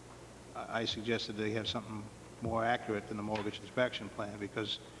 I suggested they have something more accurate than the mortgage inspection plan,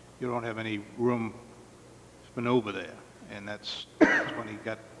 because you don't have any room to maneuver there. And that's when he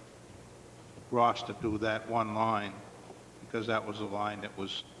got Ross to do that one line, because that was the line that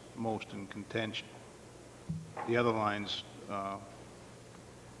was most in contention. The other lines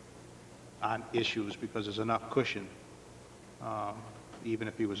aren't issues because there's enough cushion. Even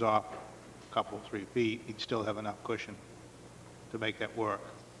if he was off a couple, 3 feet, he'd still have enough cushion to make that work.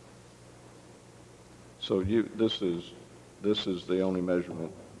 So this is the only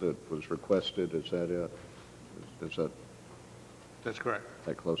measurement that was requested, is that it? Is that That's correct.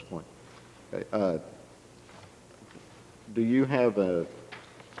 that close point? Okay. Do you have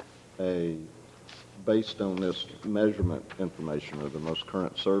based on this measurement information or the most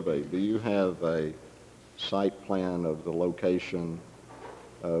current survey, do you have a site plan of the location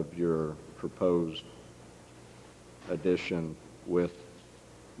of your proposed addition with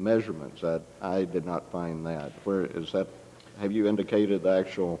measurements? I did not find that. Where is that? Have you indicated the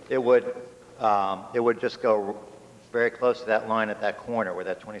actual? It would just go very close to that line at that corner where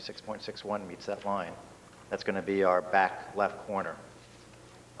that 26.61 meets that line. That's going to be our back left corner.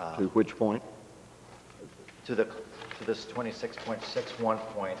 To which point? To this 26.61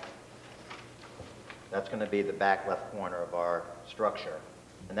 point. That's going to be the back left corner of our structure.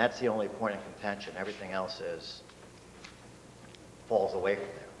 And that's the only point of contention. Everything else falls away from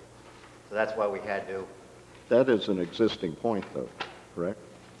there. So that's why we had to. That is an existing point, though, correct?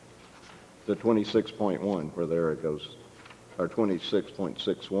 The 26.1, where there it goes, or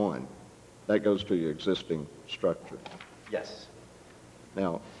 26.61, that goes to your existing structure. Yes.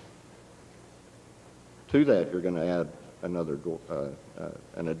 Now, to that, you're going to add another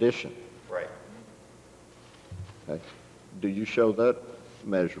an addition. Right. Okay. Do you show that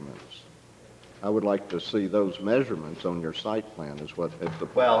measurements? I would like to see those measurements on your site plan. Is what if the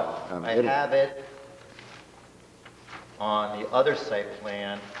well, I have it on the other site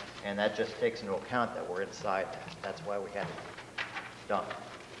plan, and that just takes into account that we're inside that. That's why we had it done.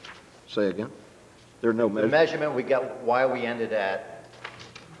 Say again? There are no The measurement we got, why we ended at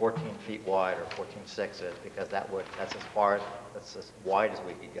 14 feet wide or 14.6 is because that's as wide as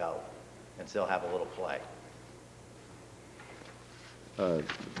we could go and still have a little play.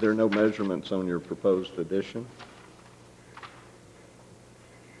 There are no measurements on your proposed addition?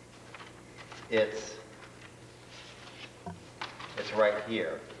 It's right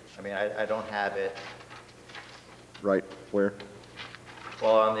here. I mean, I don't have it. Right where?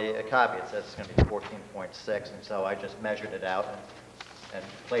 Well, on the copy, it says it's going to be 14.6, and so I just measured it out and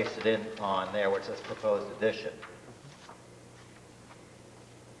placed it in on there where it says proposed addition.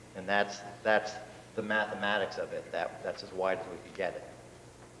 And that's the mathematics of it. That's as wide as we could get it.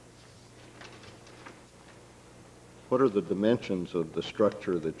 What are the dimensions of the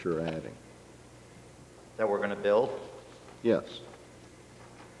structure that you're adding? That we're going to build? Yes.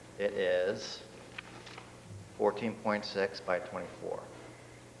 It is 14.6 by 24.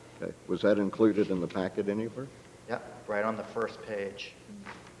 Okay. Was that included in the packet anywhere? Yep, right on the first page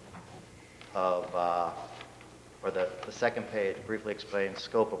of, or the second page briefly explains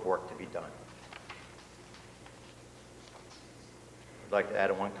scope of work to be done. We'd like to add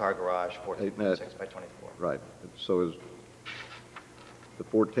a one-car garage, 14.6 by 24. Right. So is the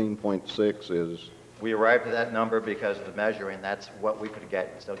 14.6 is? We arrived at that number because of the measuring. That's what we could get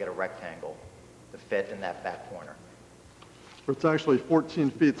and still get a rectangle to fit in that back corner. It's actually 14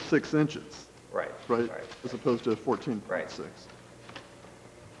 feet 6 inches, Right. right? As opposed to 14.6. Right.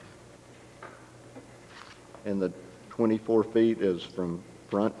 And the 24 feet is from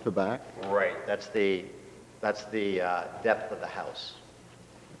front to back? Right. That's the depth of the house.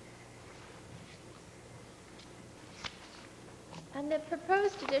 On the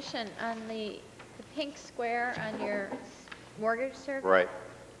proposed addition on the pink square on your mortgage survey? Right.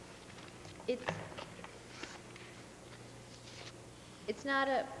 It's not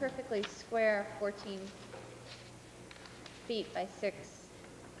a perfectly square 14 feet by 6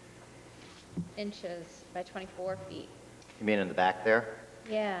 inches by 24 feet. You mean in the back there?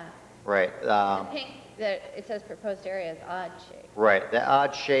 Yeah. Right. The pink, it says proposed area is odd shape. Right. The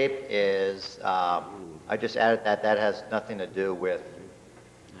odd shape is, I just added that. That has nothing to do with,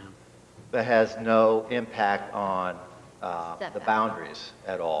 that has no impact on the Setback. boundaries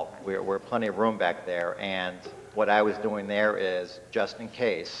at all. We're plenty of room back there, and what I was doing there is, just in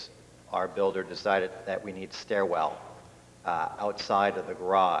case our builder decided that we need stairwell outside of the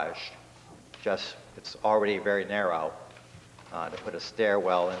garage, it's already very narrow, to put a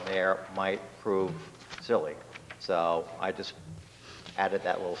stairwell in there might prove silly. So I just added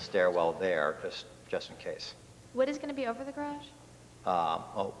that little stairwell there, just in case. What is going to be over the garage?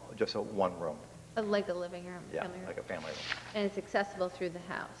 Just one room. Like a living room? Yeah, family room? like a family room. And it's accessible through the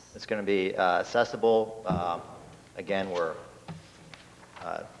house? It's going to be accessible. Again, we're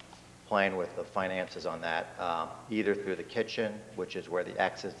playing with the finances on that, either through the kitchen, which is where the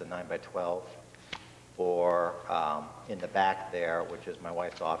X is, the 9 by 12, or in the back there, which is my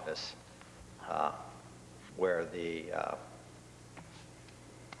wife's office, where it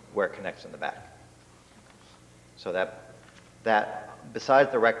connects in the back. So that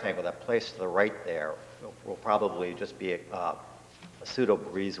besides the rectangle, that place to the right there will probably just be a pseudo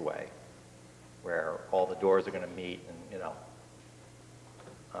breezeway, where all the doors are going to meet, and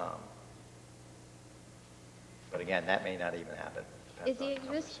but again, that may not even happen. Is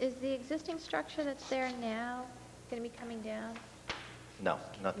the existing structure that's there now going to be coming down? No,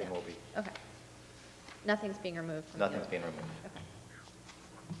 nothing No. will be. Okay. Nothing's being removed from the Nothing's being removed.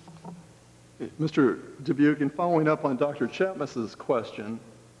 Okay. Mr. Dubuque, in following up on Dr. Chapmas's question,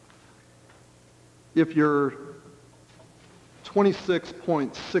 if you're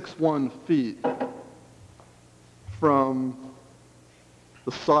 26.61 feet from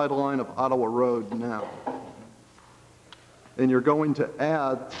the sideline of Ottawa Road now, and you're going to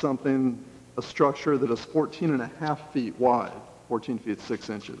add something, a structure that is 14 and a half feet wide, 14 feet 6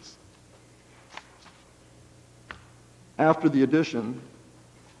 inches. After the addition,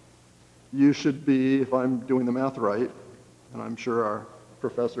 you should be, if I'm doing the math right, and I'm sure our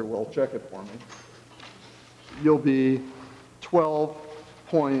professor will check it for me, you'll be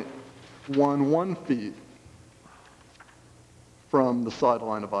 12.11 feet from the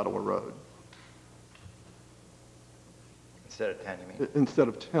sideline of Ottawa Road. Instead of 10, you mean? Instead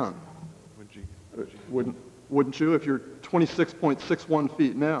of 10. Wouldn't you? If you're 26.61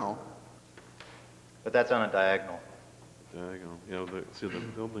 feet now, But that's on a diagonal. Diagonal, see, the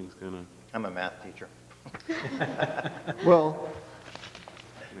building's gonna I'm a math teacher. well,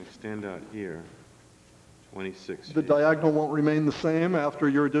 stand out here, 26 the feet. diagonal won't remain the same after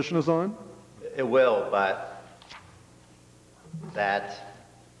your addition is on? It will, but that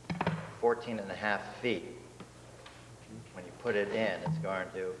 14 and a half feet, when you put it in, it's going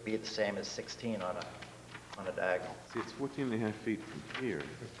to be the same as 16 on a diagonal. See, it's 14 and a half feet from here,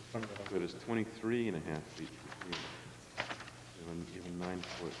 but it's 23 and a half feet from here. You have a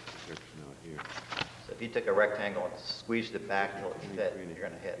 9-foot section out here. So if you took a rectangle and squeezed it back till it 23 fit, and a you're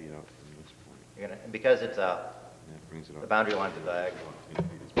going to half hit. feet out from this point. You're going to, because it's And that brings it the up. boundary line's a diagonal. 14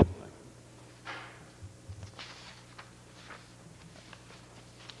 feet is like.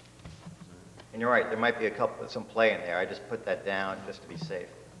 And you're right, there might be some play in there. I just put that down just to be safe.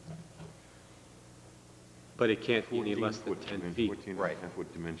 But it can't be any less than 14-foot 10 dimension, feet. 14 and Right. a half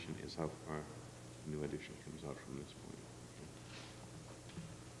foot dimension is how far the new addition comes out from this point.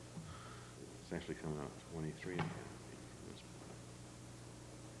 It's actually coming out 23 and a half feet from this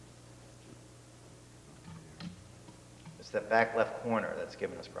point. It's that back left corner that's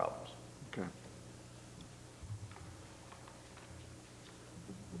giving us problems. Okay.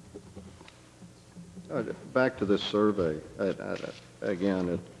 Back to this survey,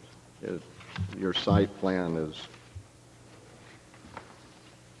 again, your site plan is,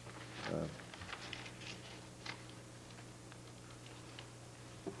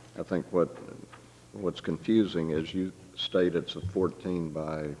 I think what's confusing is you state it's a 14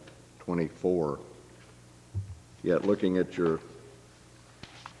 by 24, yet looking at your,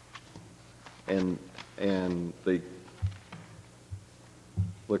 and the,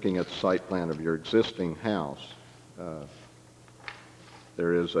 looking at the site plan of your existing house,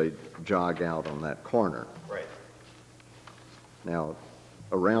 there is a jog out on that corner. Right. Now,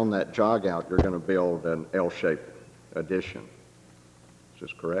 around that jog out, you're going to build an L-shaped addition. Is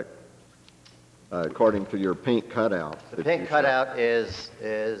this correct? According to your pink cutout. The that pink you showed. cutout is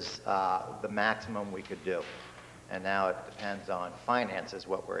the maximum we could do. And now it depends on finances,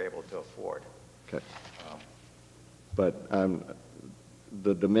 what we're able to afford. Okay. But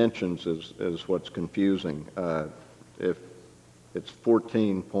the dimensions is what's confusing. If it's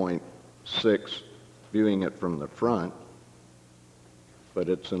 14.61 6 viewing it from the front, but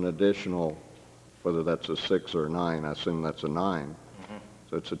it's an additional, whether that's a 6 or a 9, I assume that's a 9.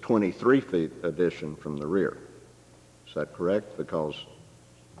 So it's a 23 feet addition from the rear. Is that correct? Because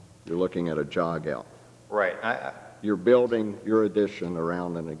you're looking at a jog out. Right. You're building your addition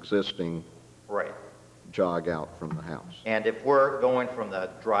around an existing Right. jog out from the house. And if we're going from the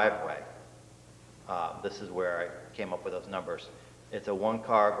driveway, this is where I came up with those numbers. It's a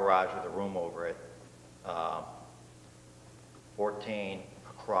one-car garage with a room over it, 14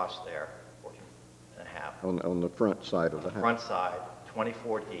 across there, 14 and a half. On the front side of the house. Front side,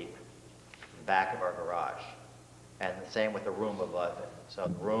 24 deep, back of our garage. And the same with the room above it. So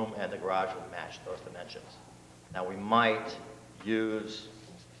the room and the garage would match those dimensions. Now, we might use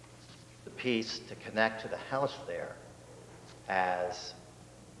the piece to connect to the house there as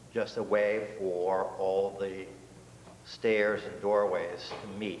just a way for all the stairs and doorways to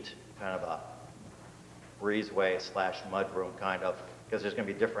meet, kind of a breezeway slash mudroom kind of, because there's going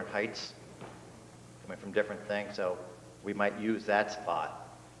to be different heights coming from different things. So we might use that spot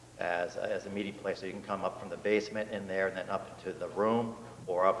as a meeting place, so you can come up from the basement in there and then up into the room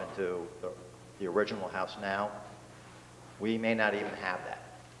or up into the original house now. We may not even have that.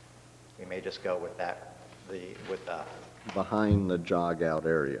 We may just go with that, with the... Behind the jog out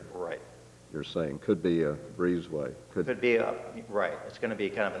area. Right. You're saying could be a breezeway. Could be a, right. It's going to be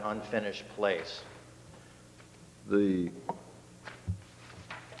kind of an unfinished place. The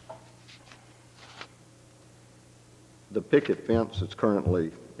picket fence that's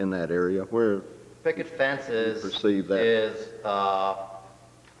currently in that area, where Picket fence is, perceive that?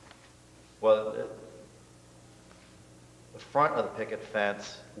 Well, the front of the picket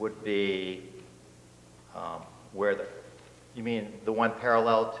fence would be where you mean the one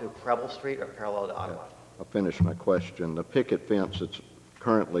parallel to Preble Street or parallel to Ottawa? I'll finish my question. The picket fence that's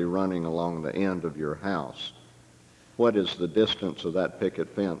currently running along the end of your house, what is the distance of that picket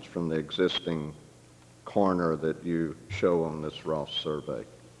fence from the existing corner that you show on this Ross survey?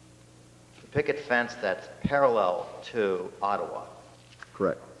 The picket fence that's parallel to Ottawa.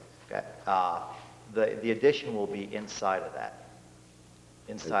 Correct. Okay. The addition will be inside of that,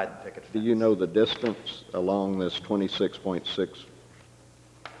 inside the picket fence. Do you know the distance along this 26.6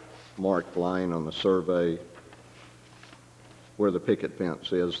 marked line on the survey where the picket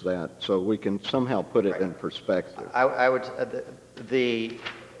fence is, that, so we can somehow put it in perspective? I would,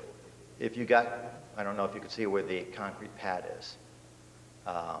 if you got, I don't know if you can see where the concrete pad is.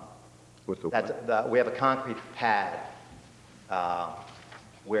 With the We have a concrete pad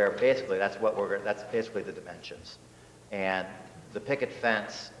where basically that's basically the dimensions. And the picket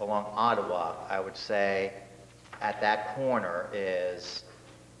fence along Ottawa, I would say at that corner is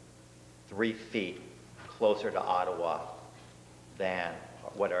 3 feet closer to Ottawa than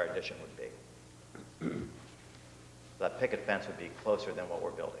what our addition would be. That picket fence would be closer than what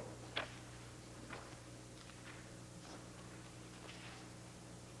we're building.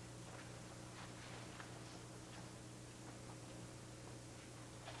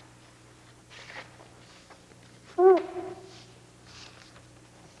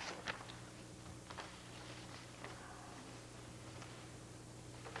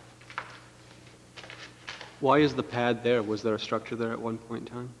 Why is the pad there? Was there a structure there at one point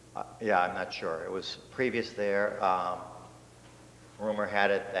in time? Yeah, I'm not sure. It was previous there. Rumor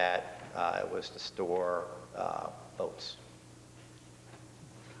had it that it was to store boats.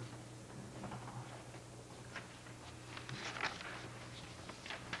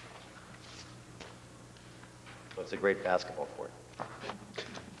 So it's a great basketball court.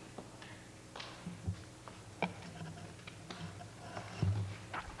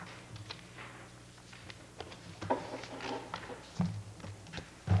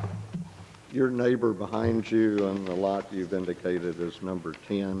 Your neighbor behind you on the lot you've indicated as number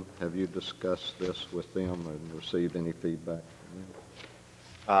 10, have you discussed this with them and received any feedback from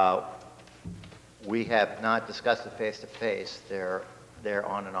them? We have not discussed it face to face. They're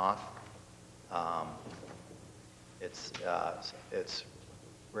on and off. It's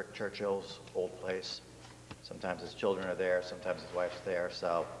Rick Churchill's old place. Sometimes his children are there, sometimes his wife's there.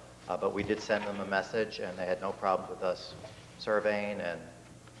 So, but we did send them a message, and they had no problems with us surveying. And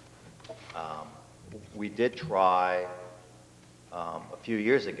we did try a few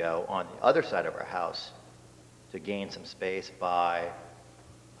years ago on the other side of our house to gain some space by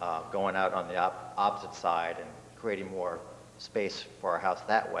going out on the opposite side and creating more space for our house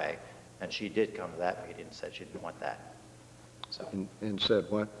that way. And she did come to that meeting and said she didn't want that. So And said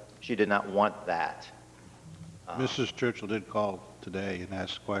what? she did not want that. Mrs. Churchill did call today and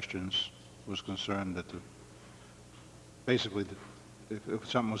ask questions, was concerned that basically if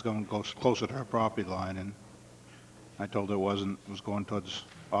something was going to go closer to her property line, and I told her it wasn't, it was going towards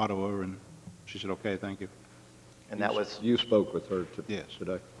Ottawa, and she said, okay, thank you. And that was, You spoke with her Yes.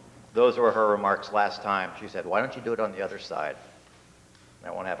 today? those were her remarks last time. She said, why don't you do it on the other side?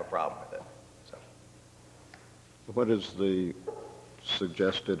 And I won't have a problem with it, so. What is the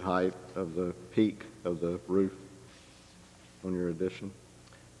suggested height of the peak of the roof on your addition?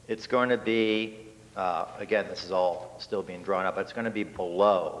 It's going to be, again, this is all still being drawn up, but it's going to be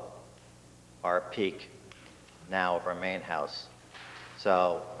below our peak now of our main house.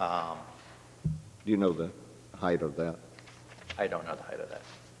 So Do you know the height of that? I don't know the height of that.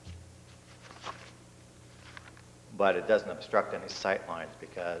 But it doesn't obstruct any sight lines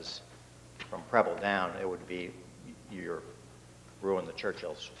because from Preble down, it would be, you're ruin the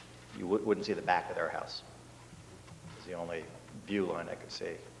Churchills. You wouldn't see the back of their house. It's the only view line I could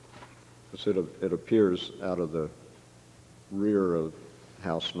see. Because it appears out of the rear of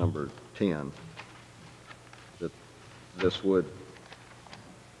house number 10 that this would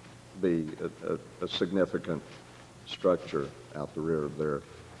be a significant structure out the rear of their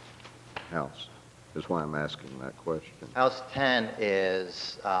house, is why I'm asking that question. House 10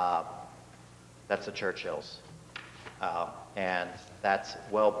 is, that's the Churchills. And that's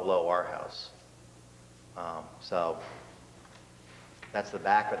well below our house. So that's the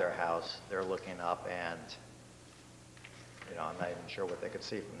back of their house. They're looking up and, you know, I'm not even sure what they could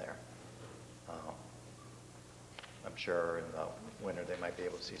see from there. I'm sure in the winter they might be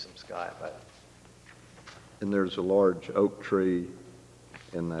able to see some sky, but. And there's a large oak tree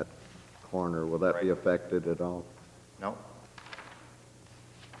in that corner. Will that be Right. affected at all? No?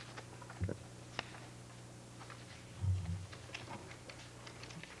 Okay.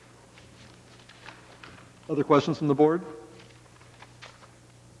 Other questions from the board?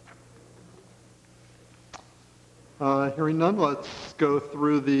 Hearing none, let's go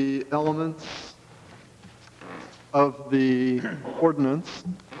through the elements of the ordinance.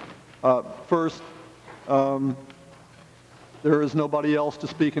 First, there is nobody else to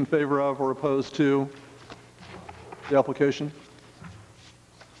speak in favor of or opposed to the application?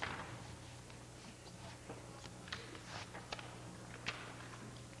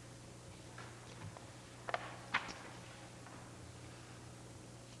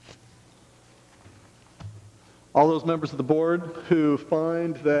 All those members of the board who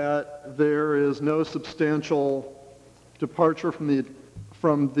find that there is no substantial departure from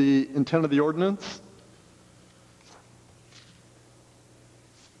the intent of the ordinance,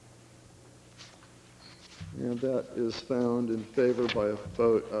 and that is found in favor by a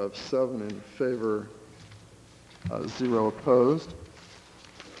vote of 7 in favor, 0 opposed.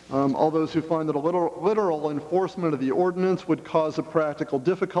 All those who find that a literal enforcement of the ordinance would cause a practical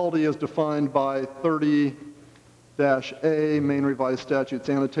difficulty as defined by 30-A, Maine Revised Statutes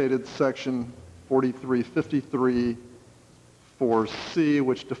Annotated, Section 4353, 4C,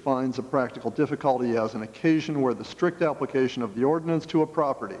 which defines a practical difficulty as an occasion where the strict application of the ordinance to a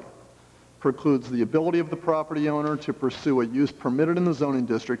property precludes the ability of the property owner to pursue a use permitted in the zoning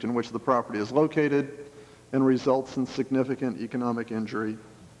district in which the property is located and results in significant economic injury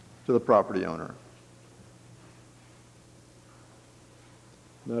to the property owner.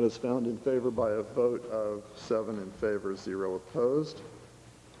 That is found in favor by a vote of 7 in favor, 0 opposed.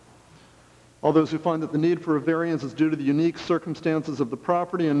 All those who find that the need for a variance is due to the unique circumstances of the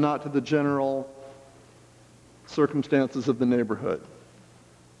property and not to the general circumstances of the neighborhood.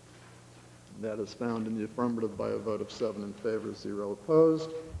 That is found in the affirmative by a vote of 7 in favor, 0 opposed.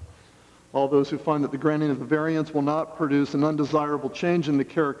 All those who find that the granting of the variance will not produce an undesirable change in the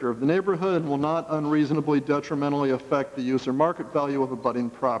character of the neighborhood and will not unreasonably detrimentally affect the use or market value of abutting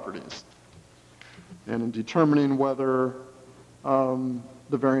properties. And in determining whether the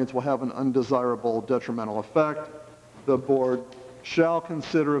variance will have an undesirable detrimental effect, the board shall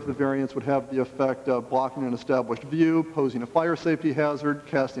consider if the variance would have the effect of blocking an established view, posing a fire safety hazard,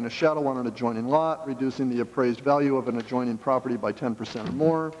 casting a shadow on an adjoining lot, reducing the appraised value of an adjoining property by 10% or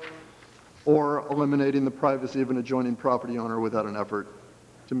more, or eliminating the privacy of an adjoining property owner without an effort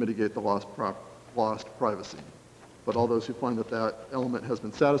to mitigate the lost privacy. But all those who find that that element has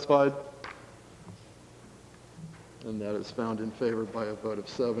been satisfied, and that is found in favor by a vote of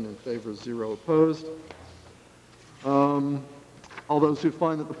 7 in favor, 0 opposed. All those who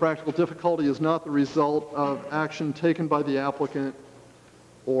find that the practical difficulty is not the result of action taken by the applicant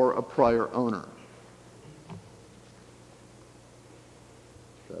or a prior owner.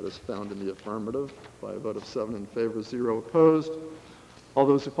 That is found in the affirmative by a vote of 7 in favor, 0 opposed. All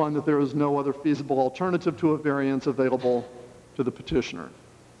those who find that there is no other feasible alternative to a variance available to the petitioner.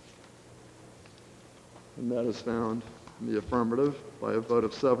 And that is found in the affirmative by a vote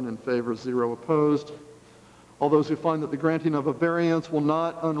of 7 in favor, 0 opposed. All those who find that the granting of a variance will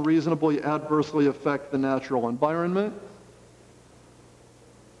not unreasonably adversely affect the natural environment,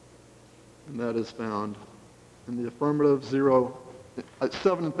 and that is found in the affirmative,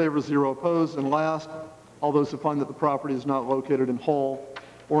 7 in favor, 0 opposed. And last, all those who find that the property is not located in whole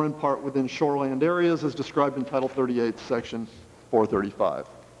or in part within shoreland areas as described in Title 38, Section 435.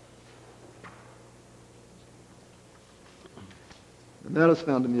 And that is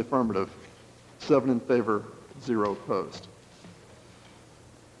found in the affirmative, 7 in favor, 0 opposed.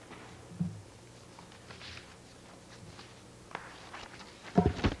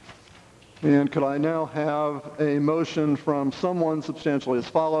 And could I now have a motion from someone substantially as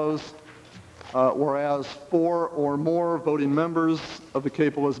follows? Whereas 4 or more voting members of the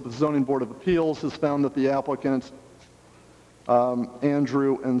Cape Elizabeth Zoning Board of Appeals has found that the applicants,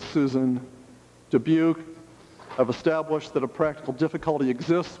 Andrew and Susan Dubuque, have established that a practical difficulty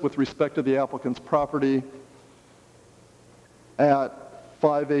exists with respect to the applicant's property at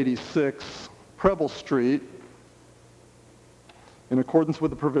 586 Preble Street in accordance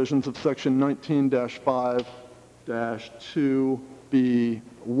with the provisions of Section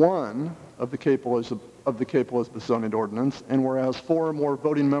 19-5-2B1 of the Cape Elizabeth Zoning Ordinance, and whereas 4 or more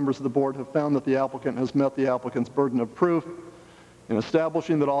voting members of the board have found that the applicant has met the applicant's burden of proof in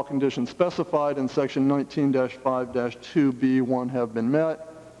establishing that all conditions specified in Section 19-5-2B1 have been met,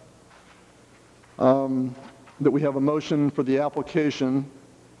 that we have a motion for the application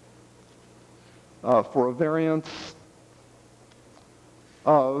for a variance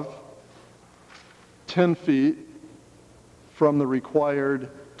of 10 feet from the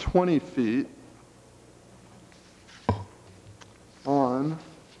required 20 feet on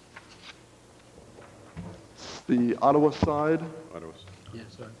the Ottawa side.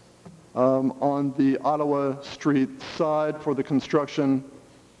 Yes, sir. On the Ottawa Street side for the construction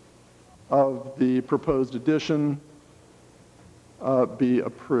of the proposed addition be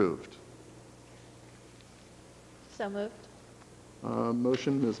approved. So moved.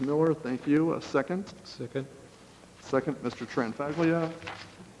 Motion, Ms. Miller, thank you. A second? Second. Second, Mr. Tranfaglia.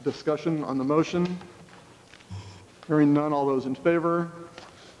 Discussion on the motion? Hearing none, all those in favor?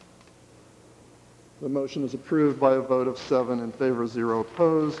 The motion is approved by a vote of 7 in favor, 0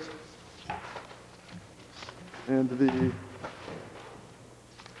 opposed. And the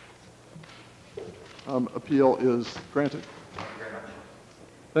appeal is granted. Thank you very much.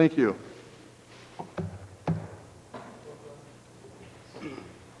 Thank you.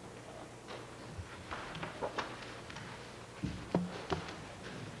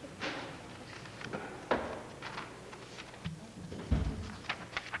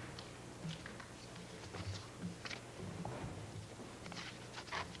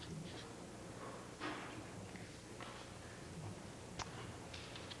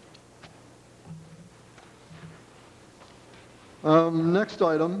 Next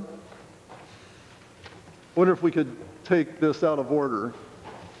item, wonder if we could take this out of order.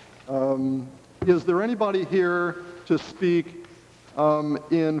 Is there anybody here to speak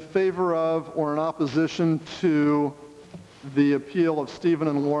in favor of or in opposition to the appeal of Stephen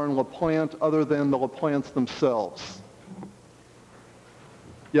and Lauren LaPlante other than the LaPlantes themselves?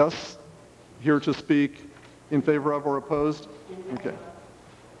 Yes? Here to speak in favor of or opposed? Okay.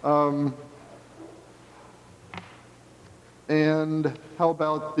 And how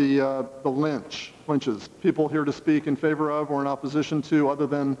about the Lynches? People here to speak in favor of or in opposition to other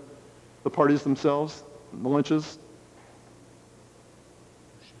than the parties themselves, the Lynches?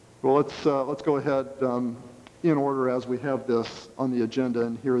 Well, let's go ahead in order as we have this on the agenda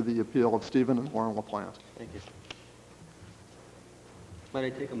and hear the appeal of Stephen and Lauren LaPlante. Thank you. Might I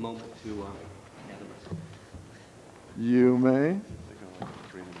take a moment to You may.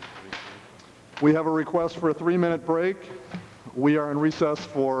 We have a request for a 3-minute break. We are in recess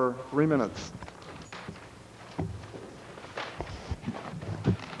for 3 minutes.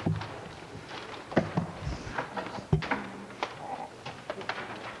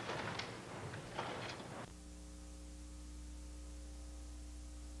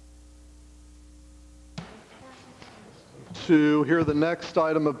 To hear the next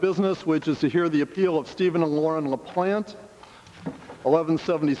item of business, which is to hear the appeal of Stephen and Lauren LaPlante,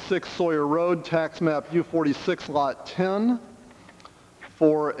 1176 Sawyer Road, tax map U46, lot 10,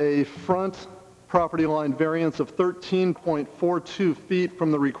 for a front property line variance of 13.42 feet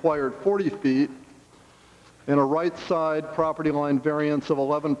from the required 40 feet, and a right side property line variance of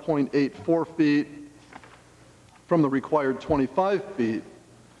 11.84 feet from the required 25 feet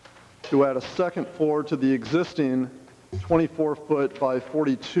to add a second floor to the existing 24-foot by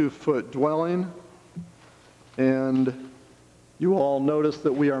 42-foot dwelling and You all notice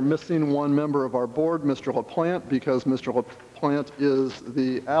that we are missing one member of our board, Mr. LaPlante, because Mr. LaPlante is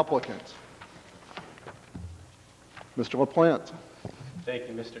the applicant. Mr. LaPlante. Thank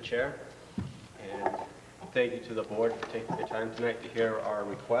you, Mr. Chair, and thank you to the board for taking the time tonight to hear our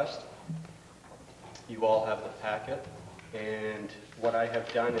request. You all have the packet, and what I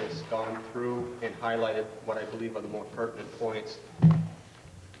have done is gone through and highlighted what I believe are the more pertinent points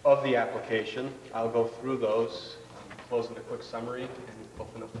of the application. I'll go through those, close with a quick summary, and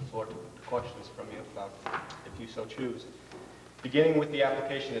open up the floor to questions from you if you so choose. Beginning with the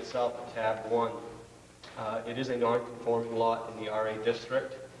application itself, tab 1. It is a non-conforming lot in the RA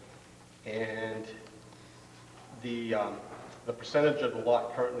district, and the percentage of the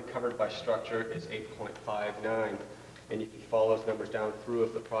lot currently covered by structure is 8.59, and if you follow those numbers down through,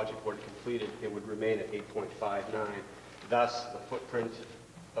 if the project were completed, it would remain at 8.59. Thus, the footprint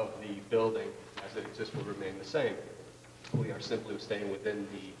of the building as it exists will remain the same. We are simply staying within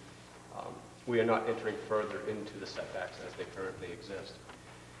the, we are not entering further into the setbacks as they currently exist.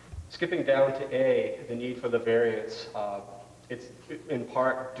 Skipping down to A, the need for the variance, it's in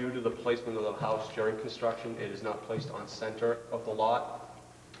part due to the placement of the house during construction. It is not placed on center of the lot.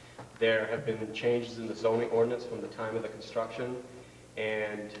 There have been changes in the zoning ordinance from the time of the construction,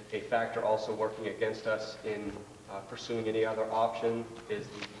 and a factor also working against us in pursuing any other option is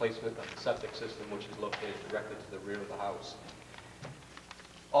the placement of the septic system, which is located directly to the rear of the house.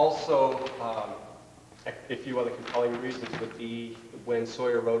 Also, a few other compelling reasons would be when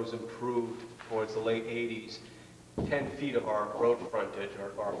Sawyer Road was improved towards the late 80s, 10 feet of our road frontage,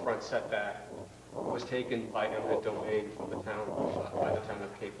 or our front setback, was taken by eminent domain from the town, by the town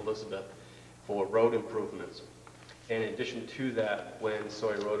of Cape Elizabeth for road improvements. And in addition to that, when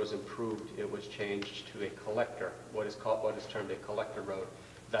Sawyer Road was improved, it was changed to a collector, what is termed a collector road,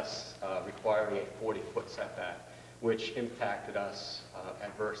 thus requiring a 40-foot setback, which impacted us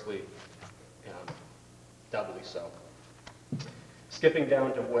adversely, doubly so. Skipping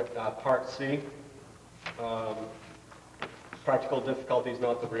down to what Part C, practical difficulty is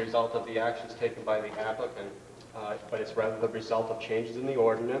not the result of the actions taken by the applicant, but it's rather the result of changes in the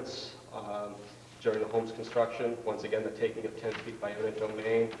ordinance during the home's construction. Once again, the taking of 10 feet by eminent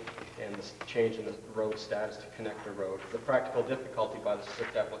domain and the change in the road status to connector road. The practical difficulty by the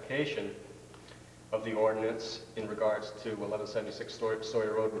strict application of the ordinance in regards to 1176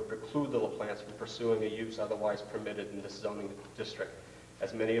 Sawyer Road would preclude the LaPlantes from pursuing a use otherwise permitted in this zoning district,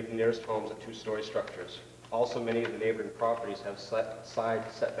 as many of the nearest homes are two-story structures. Also, many of the neighboring properties have side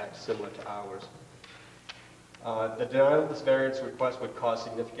setbacks similar to ours. The denial of this variance request would cause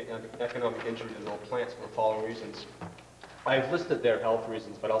significant economic injury to the LaPlantes for the following reasons. I've listed their health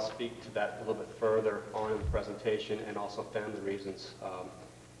reasons, but I'll speak to that a little bit further on in the presentation, and also family reasons.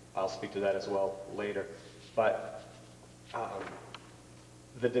 I'll speak to that as well later. But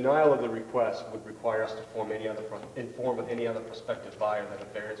the denial of the request would require us to inform of any other prospective buyer that a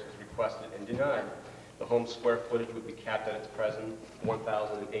variance was requested and denied. The home square footage would be capped at its present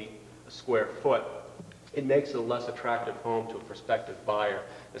 1,008 square foot. It makes it a less attractive home to a prospective buyer,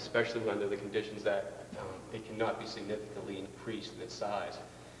 especially under the conditions that it cannot be significantly increased in its size.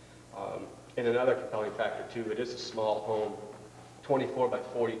 And another compelling factor too, it is a small home, 24 by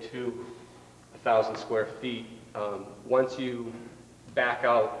 42, 1,000 square feet. Once you back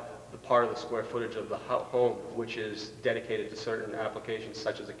out the part of the square footage of the home which is dedicated to certain applications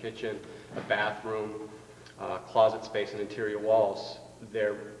such as a kitchen, a bathroom, closet space, and interior walls,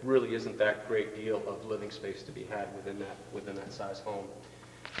 there really isn't that great deal of living space to be had within that size home.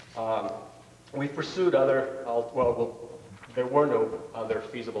 We pursued other, there were no other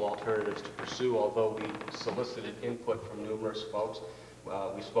feasible alternatives to pursue, although we solicited input from numerous folks.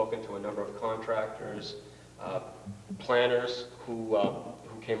 We've spoken to a number of contractors, planners who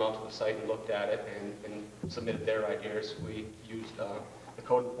came out to the site and looked at it and submitted their ideas. We used the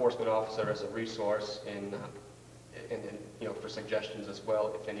code enforcement officer as a resource and for suggestions as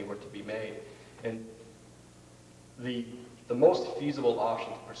well, if any were to be made. And the most feasible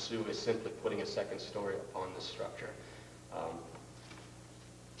option to pursue is simply putting a second story upon this structure.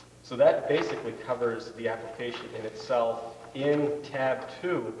 So that basically covers the application in itself. In tab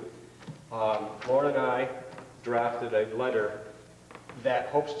 2, Lauren and I drafted a letter that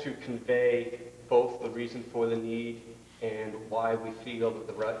hopes to convey both the reason for the need and why we feel that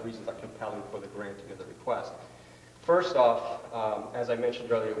the reasons are compelling for the granting of the request. First off, as I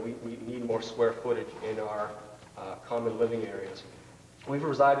mentioned earlier, we need more square footage in our common living areas. We've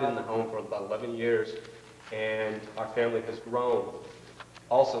resided in the home for about 11 years, and our family has grown.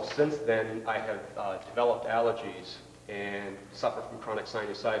 Also, since then, I have developed allergies and suffer from chronic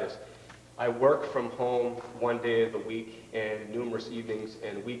sinusitis. I work from home one day of the week and numerous evenings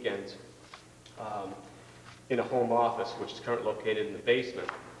and weekends in a home office, which is currently located in the basement.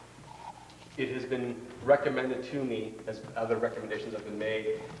 It has been recommended to me, as other recommendations have been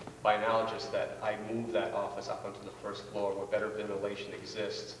made by analogists, that I move that office up onto the first floor where better ventilation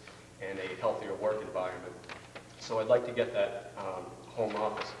exists and a healthier work environment. So I'd like to get that home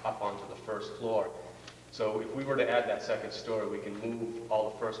office up onto the first floor. So if we were to add that second story, we can move all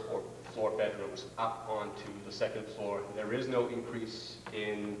the first floor bedrooms up onto the second floor. There is no increase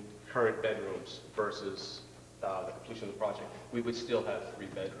in current bedrooms versus the completion of the project. We would still have 3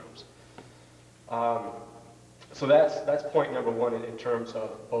 bedrooms. So that's point number one in terms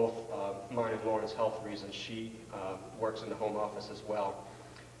of both mine and Lauren's health reasons. She works in the home office as well.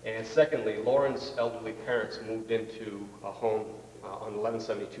 And secondly, Lauren's elderly parents moved into a home on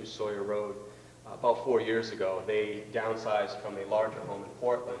 1172 Sawyer Road about 4 years ago. They downsized from a larger home in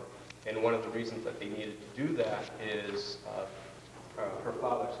Portland, and one of the reasons that they needed to do that is her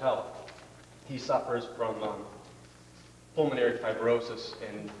father's health. He suffers from pulmonary fibrosis,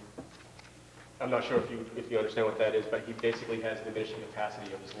 and I'm not sure if you understand what that is, but he basically has diminishing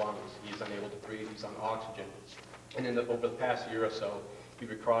capacity of his lungs. He's unable to breathe, he's on oxygen. And over the past year or so, he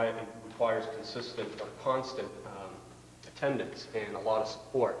requires consistent or constant attendance and a lot of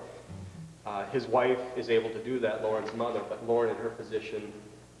support. His wife is able to do that, Lauren's mother, but Lauren in her position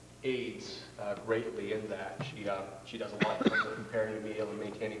aids greatly in that. She does a lot of preparing the meal and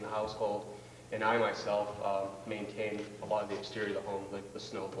maintaining the household. And I myself maintain a lot of the exterior of the home, like the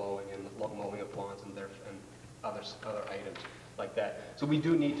snow blowing and the mowing of lawns and other items like that. So we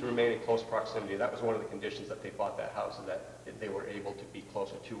do need to remain in close proximity. That was one of the conditions that they bought that house, is that they were able to be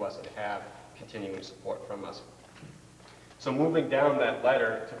closer to us and have continuing support from us. So moving down that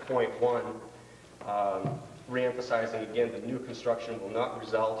letter to point 1, reemphasizing again, the new construction will not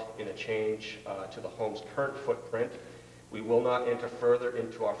result in a change to the home's current footprint. We will not enter further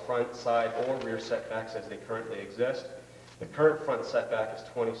into our front, side, or rear setbacks as they currently exist. The current front setback is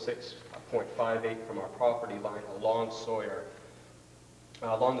 26.58 from our property line along the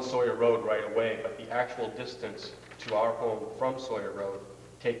Sawyer Road right away, but the actual distance to our home from Sawyer Road,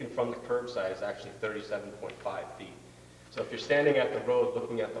 taken from the curbside, is actually 37.5 feet. So if you're standing at the road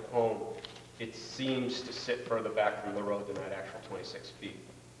looking at the home, it seems to sit further back from the road than that actual 26 feet.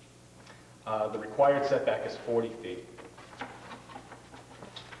 The required setback is 40 feet.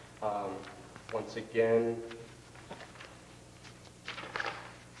 Once again,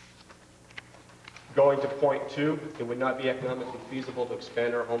 going to point 2, it would not be economically feasible to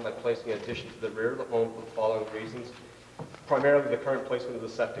expand our home by placing an addition to the rear of the home for the following reasons. Primarily the current placement of the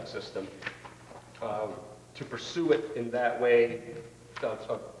septic system. To pursue it in that way,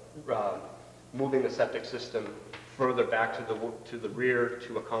 moving the septic system further back to the rear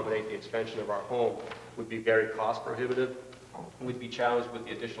to accommodate the expansion of our home would be very cost prohibitive. We'd be challenged with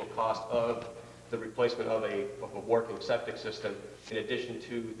the additional cost of the replacement of a working septic system, in addition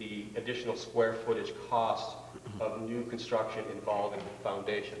to the additional square footage cost of new construction involving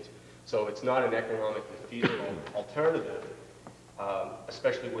foundations. So it's not an economically feasible alternative,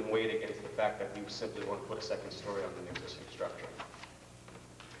 especially when weighed against the fact that we simply want to put a second story on an existing structure.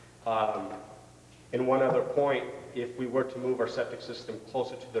 And one other point, if we were to move our septic system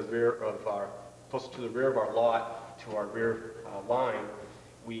closer to the rear of our lot, to our rear line,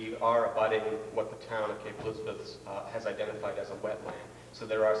 we are abutting what the town of Cape Elizabeth has identified as a wetland. So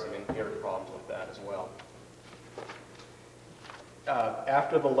there are some inherent problems with that as well.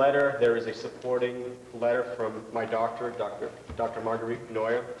 After the letter, there is a supporting letter from my doctor, Dr. Marguerite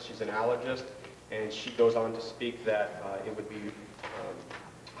Noyer. She's an allergist, and she goes on to speak that it would be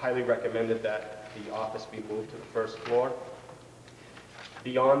highly recommended that the office be moved to the first floor.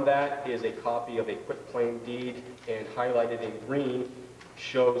 Beyond that is a copy of a quitclaim deed, and highlighted in green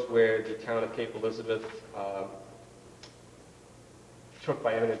shows where the town of Cape Elizabeth took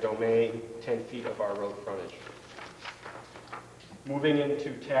by eminent domain 10 feet of our road frontage. Moving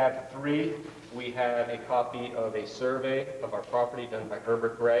into tab 3, we have a copy of a survey of our property done by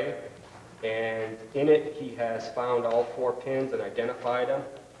Herbert Gray, and in it he has found all 4 pins and identified them,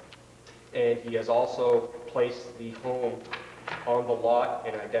 and he has also placed the home on the lot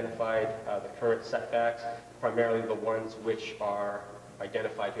and identified the current setbacks, primarily the ones which are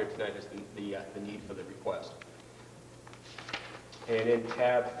identified here tonight as the need for the request. And in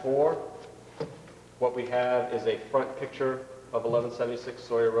tab 4, what we have is a front picture of 1176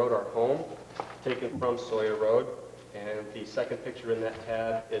 Sawyer Road, our home, taken from Sawyer Road, and the second picture in that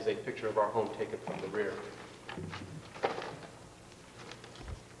tab is a picture of our home taken from the rear.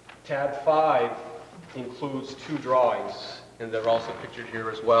 Tab 5 includes 2 drawings, and they're also pictured here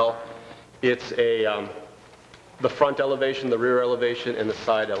as well. It's the front elevation, the rear elevation, and the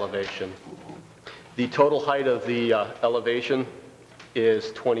side elevation. The total height of the elevation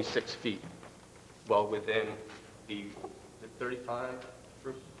is 26 feet, well within the 35,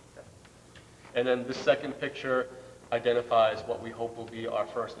 Bruce? Okay. And then the second picture identifies what we hope will be our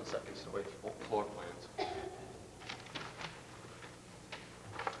first and second story floor plans.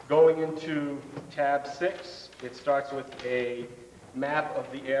 Going into tab 6, it starts with a map of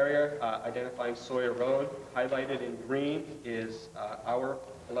the area identifying Sawyer Road. Highlighted in green is our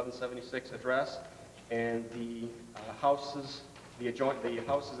 1176 address, and the houses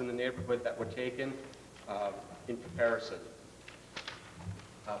in the neighborhood that were taken in comparison.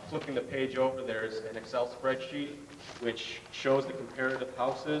 Flipping the page over, there's an Excel spreadsheet which shows the comparative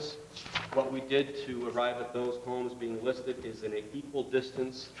houses. What we did to arrive at those homes being listed is in an equal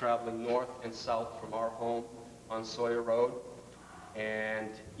distance traveling north and south from our home on Sawyer Road. And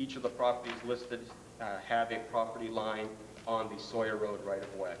each of the properties listed have a property line on the Sawyer Road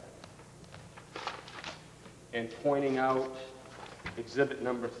right-of-way. And pointing out exhibit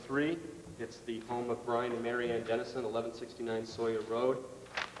number 3, it's the home of Brian and Mary Ann Dennison, 1169 Sawyer Road.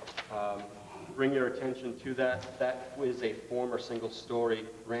 Bring your attention to that. That was a former single-story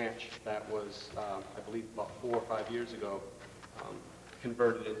ranch that was, I believe, about 4 or 5 years ago,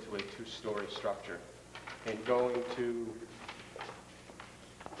 converted into a 2-story structure. And going to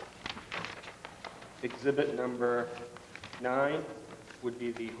exhibit number 9 would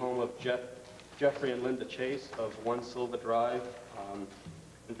be the home of Jeffrey and Linda Chase of 1 Silver Drive.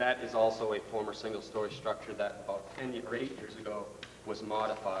 That is also a former single-story structure that about 10 or 8 years ago was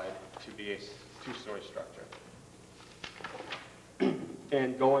modified to be a 2-story structure.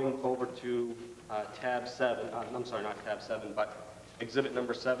 And going over to tab 7, I'm sorry, not tab 7, but exhibit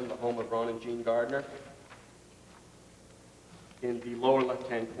number 7, the home of Ron and Jean Gardner. In the lower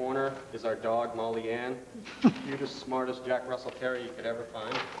left-hand corner is our dog, Molly Ann, cutest, smartest Jack Russell Terrier you could ever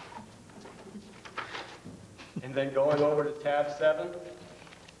find. And then going over to tab 7,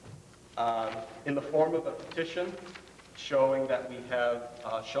 in the form of a petition showing that we have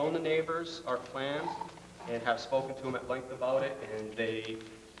shown the neighbors our plans and have spoken to them at length about it, and they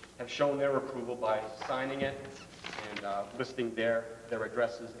have shown their approval by signing it and listing their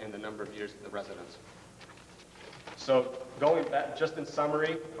addresses and the number of years of the residence. So going back, just in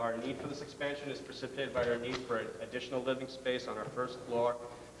summary, our need for this expansion is precipitated by our need for additional living space on our first floor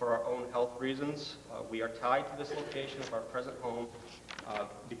for our own health reasons. We are tied to this location of our present home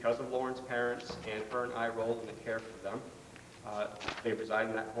because of Lauren's parents and her and I role in the care for them. They reside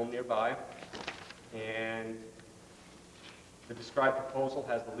in that home nearby, and the described proposal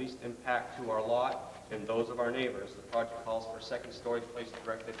has the least impact to our lot and those of our neighbors. The project calls for a second story placed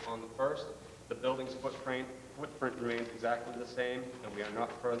directly on the first. The building's footprint remains exactly the same, and we are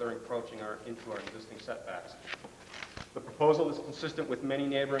not further encroaching into our existing setbacks. The proposal is consistent with many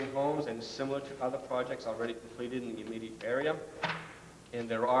neighboring homes and is similar to other projects already completed in the immediate area, and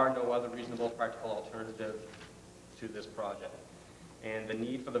there are no other reasonable practical alternative to this project. And the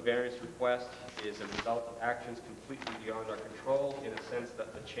need for the variance request is a result of actions completely beyond our control, in a sense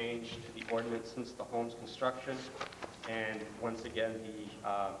that the change to the ordinance since the home's construction, and once again the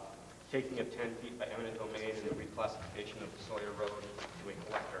taking of 10 feet by eminent domain and the reclassification of the Sawyer Road to a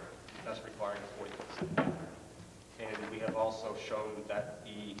collector, thus requiring a 40-foot setback. And we have also shown that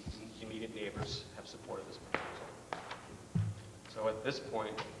the immediate neighbors have supported this proposal. So at this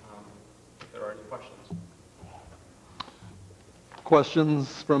point, if there are any questions.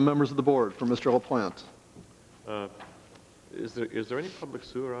 Questions from members of the board for Mr. LaPlante? Is there any public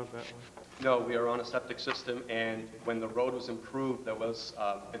sewer out that way? No, we are on a septic system, and when the road was improved, there was,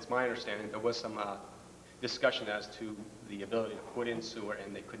 it's my understanding, there was some discussion as to the ability to put in sewer,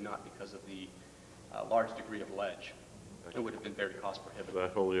 and they could not because of the large degree of ledge. It would have been very cost prohibitive.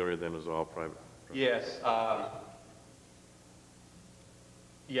 That whole area then is all private? Yes.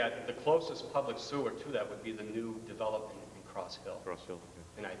 Yeah, the closest public sewer to that would be the new development in Cross Hill. Cross Hill, okay.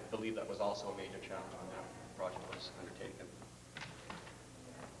 And I believe that was also a major challenge when that project was undertaken.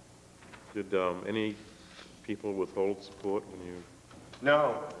 Did any people withhold support when you...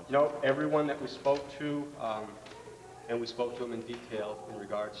 No, everyone that we spoke to, and we spoke to them in detail in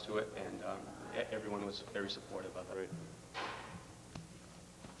regards to it, and everyone was very supportive of it. Great.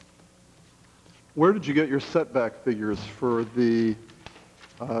 Where did you get your setback figures for the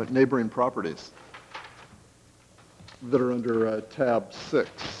neighboring properties that are under tab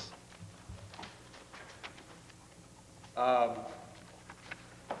 6?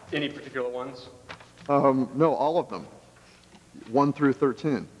 Any particular ones? No, all of them, 1 through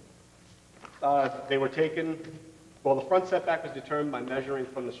 13. They were taken, well, the front setback was determined by measuring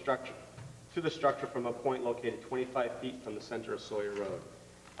from the structure. to the structure from a point located 25 feet from the center of Sawyer Road.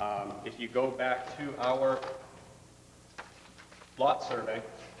 If you go back to our lot survey,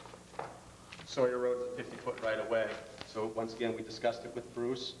 Sawyer Road's a 50-foot right-of-way. So once again, we discussed it with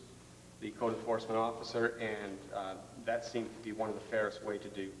Bruce, the code enforcement officer, and that seemed to be one of the fairest way to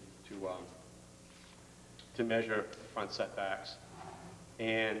measure front setbacks.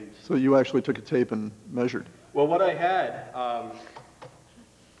 And So you actually took a tape and measured? well, what I had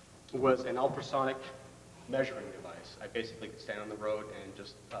was an ultrasonic measuring device. I basically could stand on the road and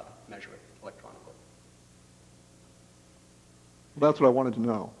just measure it electronically. That's what I wanted to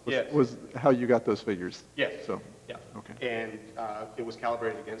know. Yes. Was how you got those figures? Yes. So, Yeah. okay. And it was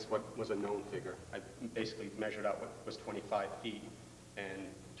calibrated against what was a known figure. I basically measured out what was 25 feet and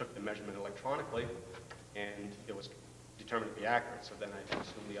took the measurement electronically, and it was determined to be accurate. So then I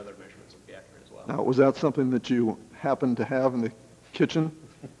assumed the other measurements would be accurate as well. Now, was that something that you happened to have in the kitchen?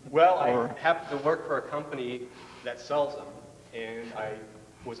 Well, Or- I happen to work for a company that sells them, and I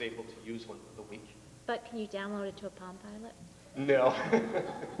was able to use one for the week. But can you download it to a Palm Pilot? No,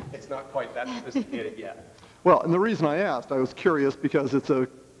 it's not quite that sophisticated yet. Well, and the reason I asked, I was curious because it's an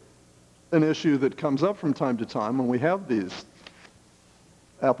issue that comes up from time to time when we have these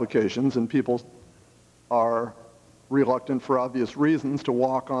applications and people are reluctant for obvious reasons to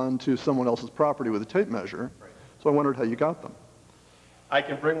walk onto someone else's property with a tape measure. Right. So I wondered how you got them. I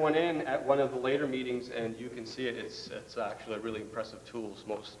can bring one in at one of the later meetings, and you can see it. It's actually a really impressive tool.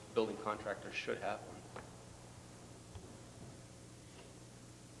 Most building contractors should have one.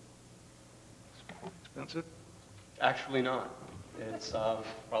 Expensive? Actually not. It's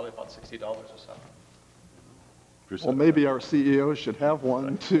probably about $60 or so. Bruce, Well, maybe our CEO should have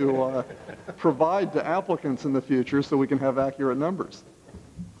one to provide to applicants in the future so we can have accurate numbers.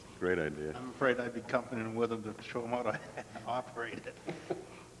 great idea. I'm afraid I'd be accompanying with them to show them how to operate it.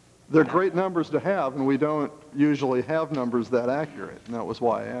 They're great numbers to have, and we don't usually have numbers that accurate, and that was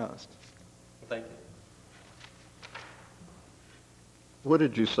why I asked. Thank you. What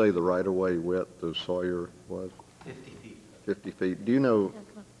did you say the right-of-way width of Sawyer was? 50 feet. 50 feet. Do you know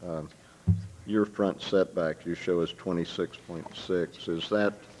your front setback you show as 26.6? Is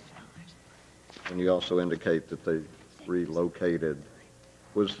that, and you also indicate that they relocated,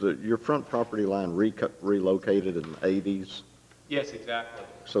 was your front property line relocated in the 80s? Yes, exactly.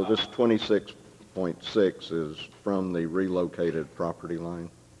 So this 26.6 is from the relocated property line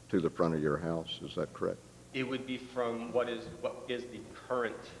to the front of your house, is that correct? It would be from what is the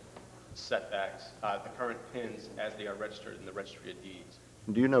current setbacks, the current pins as they are registered in the registry of deeds.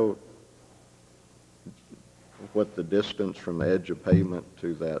 Do you know what the distance from the edge of pavement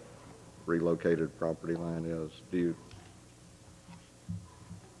to that relocated property line is? Do you?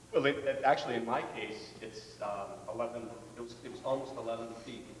 Well, actually, in my case, it's 11. It was almost 11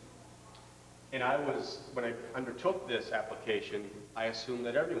 feet. And when I undertook this application, I assumed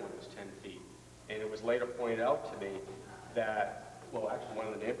that everyone was 10 feet. And it was later pointed out to me that, well, actually, one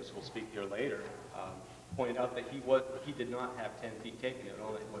of the neighbors who will speak here later pointed out that he did not have 10 feet taken. It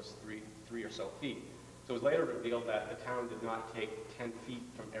only was three or so feet. So it was later revealed that the town did not take 10 feet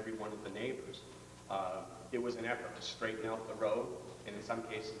from every one of the neighbors. It was an effort to straighten out the road, and in some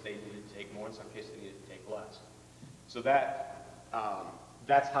cases they needed to take more, in some cases they needed to take less. So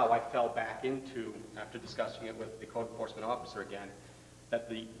that's how I fell back into, after discussing it with the code enforcement officer again, that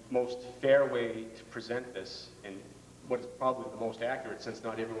the most fair way to present this, and what is probably the most accurate, since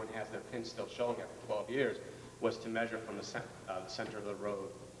not everyone has their pins still showing after 12 years, was to measure from the center of the road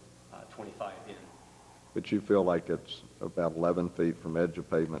 25 in. But you feel like it's about 11 feet from edge of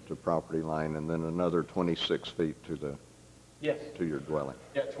pavement to property line, and then another 26 feet to Yes. to your dwelling.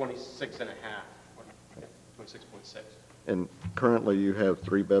 Yeah, 26 and a half, or, yeah, 26.6. And currently you have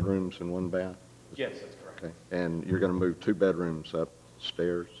 3 bedrooms and 1 bath? Yes, that's correct. Okay. And you're going to move 2 bedrooms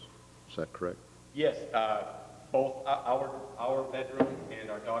upstairs, is that correct? Yes, both our bedroom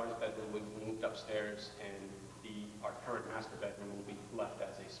and our daughter's bedroom will be moved upstairs, and our current master bedroom will be left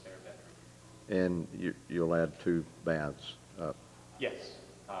as a spare bedroom. And you'll add 2 baths up. Yes.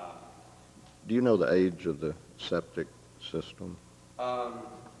 Do you know the age of the septic system?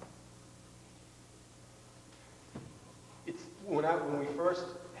 It's when we first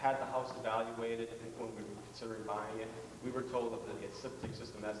had the house evaluated, and when we were considering buying it, we were told that the septic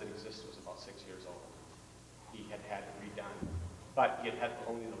system as it exists was about 6 years old. He had had it redone, but he had had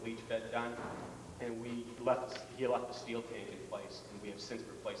only the leach bed done, and he left the steel tank in place, and we have since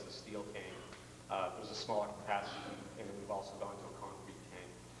replaced the steel tank. It was a smaller capacity, and we've also gone to a concrete tank,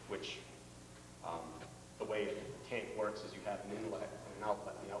 which the way a tank works is you have an inlet and an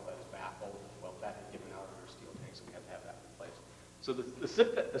outlet, and the outlet is baffled. Well, that had given out in our steel tank, so we had to have that replaced. So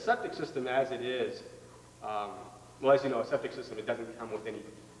the septic system as it is, well, as you know, a septic system, it doesn't come with any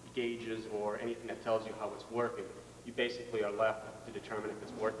gauges or anything that tells you how it's working. You basically are left to determine if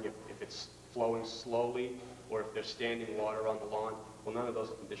it's working, if it's flowing slowly, or if there's standing water on the lawn. Well, none of those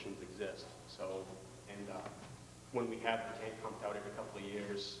conditions exist. So, and when we have the tank pumped out every couple of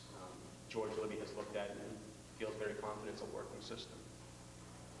years, George Libby has looked at it and feels very confident it's a working system.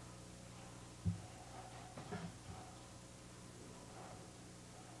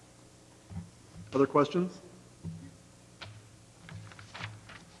 Other questions?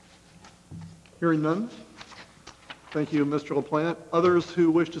 Hearing none. Thank you, Mr. LaPlante. Others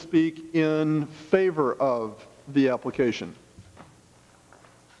who wish to speak in favor of the application?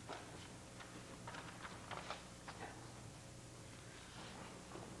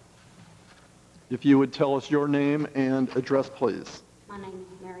 If you would tell us your name and address, please. My name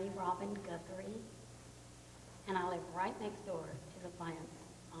is Mary Robin Guthrie, and I live right next door to the plants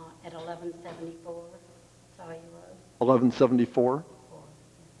at 1174 Sawyer Road. 1174.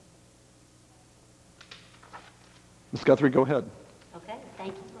 Ms. Guthrie, go ahead. Okay,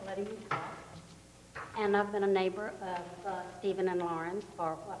 thank you for letting me talk. And I've been a neighbor of Stephen and Lauren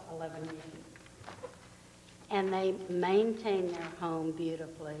for, 11 years. And they maintain their home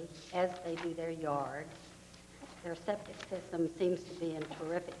beautifully as they do their yard. Their septic system seems to be in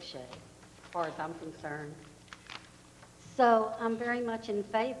terrific shape, as far as I'm concerned. So I'm very much in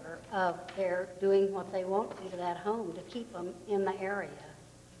favor of their doing what they want to that home to keep them in the area.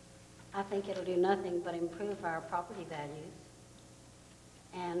 I think it'll do nothing but improve our property values.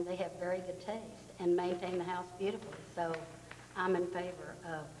 And they have very good taste and maintain the house beautifully. So I'm in favor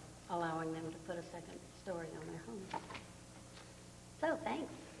of allowing them to put a second story on their home. So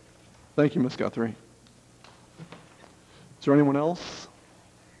thanks. Thank you, Ms. Guthrie. Is there anyone else?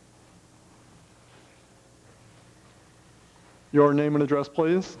 Your name and address,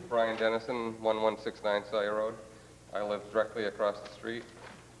 please. Brian Dennison, 1169 Sawyer Road. I live directly across the street,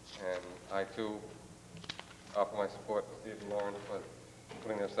 and I too offer my support to Steve and Lauren for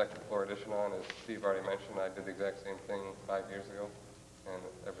putting their second floor addition on. As Steve already mentioned, I did the exact same thing 5 years ago, and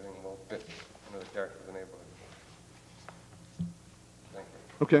everything will fit into the character of the neighborhood. Thank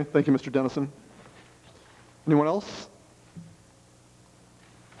you. Okay, thank you, Mr. Dennison. Anyone else?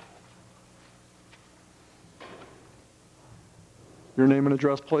 Your name and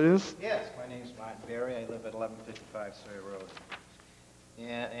address, please. Yes, my name is Martin Berry. I live at 1155 Sawyer Road.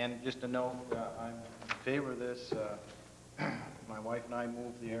 And just to note, I'm in favor of this. My wife and I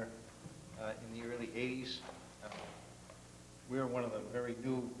moved there in the early 80s. We were one of the very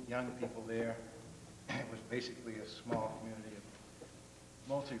new young people there. It was basically a small community of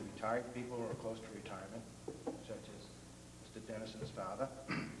mostly retired people who were close to retirement, such as Mr. Dennison's father.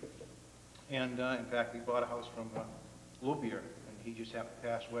 And in fact, we bought a house from Bluebeer, and he just happened to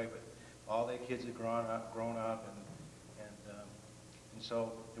pass away, but all their kids had grown up, and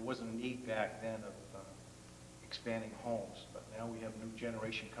so there wasn't a need back then of expanding homes. But now we have a new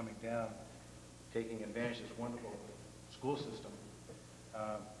generation coming down, taking advantage of this wonderful school system.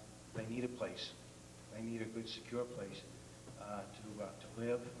 They need a place. They need a good, secure place to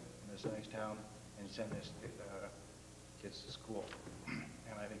live in this nice town and send their kids to school.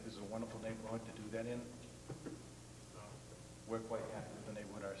 And I think this is a wonderful neighborhood to do that in. We're quite happy with the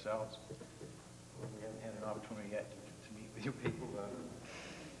neighborhood ourselves. We haven't had an opportunity yet to meet with you people.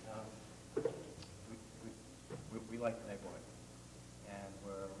 We like the neighborhood, and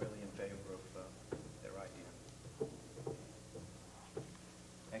we're really in favor of their idea.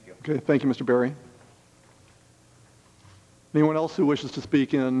 Thank you. Okay, thank you, Mr. Berry. Anyone else who wishes to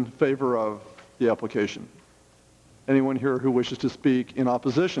speak in favor of the application? Anyone here who wishes to speak in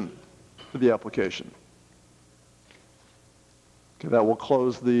opposition to the application? Okay, that will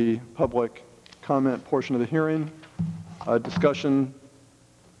close the public comment portion of the hearing. Discussion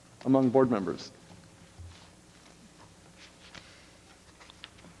among board members.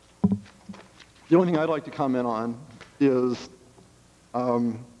 The only thing I'd like to comment on is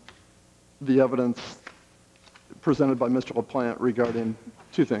the evidence presented by Mr. LaPlante regarding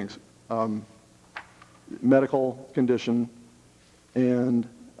two things, medical condition and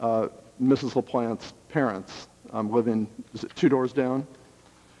Mrs. LaPlante's parents living, is it 2 doors down?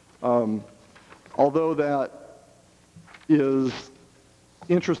 Although that is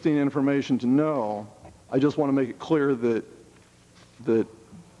interesting information to know, I just want to make it clear that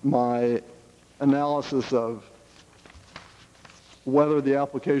my analysis of whether the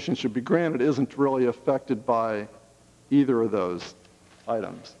application should be granted isn't really affected by either of those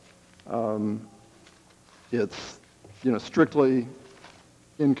items. It's, strictly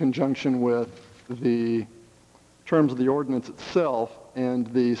in conjunction with the terms of the ordinance itself and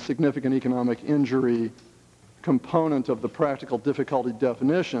the significant economic injury component of the practical difficulty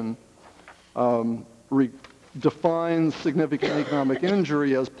definition defines significant economic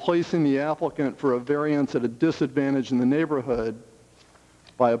injury as placing the applicant for a variance at a disadvantage in the neighborhood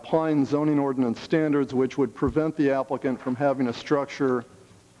by applying zoning ordinance standards which would prevent the applicant from having a structure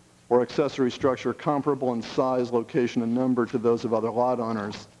or accessory structure comparable in size, location, and number to those of other lot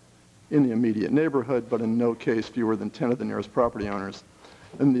owners in the immediate neighborhood, but in no case fewer than 10 of the nearest property owners.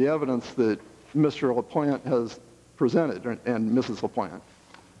 And the evidence that Mr. LaPlante has presented, and Mrs. LaPlante,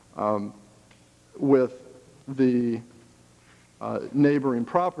 with the neighboring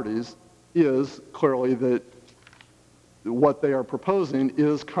properties is clearly that what they are proposing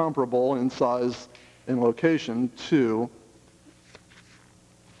is comparable in size and location to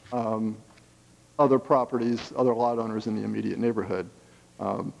other properties, other lot owners in the immediate neighborhood.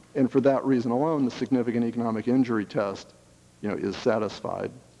 And for that reason alone, the significant economic injury test, is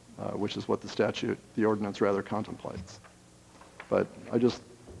satisfied, which is what the statute, the ordinance rather contemplates. But I just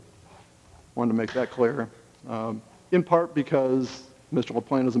wanted to make that clear, in part because Mr.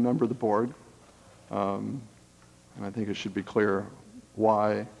 LaPlante is a member of the board, and I think it should be clear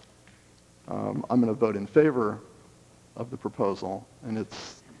why I'm going to vote in favor of the proposal, and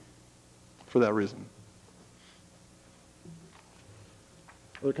it's for that reason.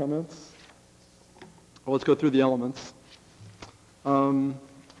 Other comments? Well, let's go through the elements.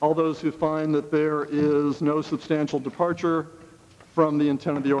 All those who find that there is no substantial departure from the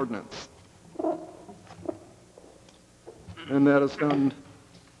intent of the ordinance. And that is found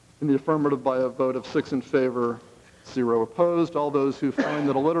in the affirmative by a vote of 6 in favor, 0 opposed. All those who find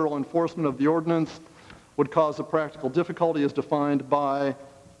that a literal enforcement of the ordinance would cause a practical difficulty as defined by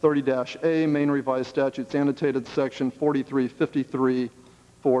 30-A, Maine Revised Statutes Annotated Section 4353,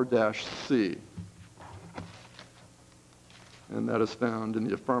 4-C. And that is found in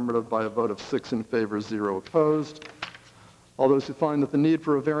the affirmative by a vote of 6 in favor, 0 opposed. All those who find that the need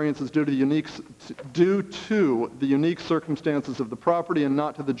for a variance is due to the unique circumstances of the property and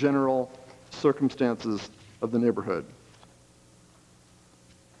not to the general circumstances of the neighborhood.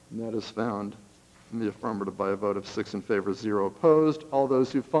 And that is found in the affirmative by a vote of 6 in favor, 0 opposed. All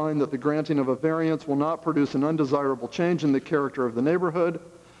those who find that the granting of a variance will not produce an undesirable change in the character of the neighborhood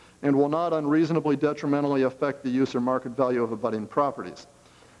and will not unreasonably detrimentally affect the use or market value of abutting properties.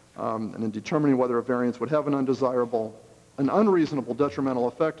 And in determining whether a variance would have an unreasonable detrimental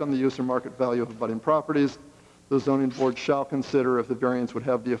effect on the use or market value of abutting properties, the zoning board shall consider if the variance would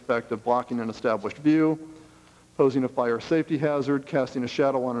have the effect of blocking an established view, posing a fire safety hazard, casting a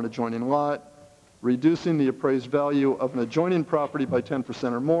shadow on an adjoining lot, reducing the appraised value of an adjoining property by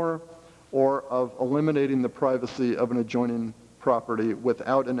 10% or more, or of eliminating the privacy of an adjoining property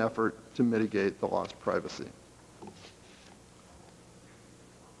without an effort to mitigate the lost privacy.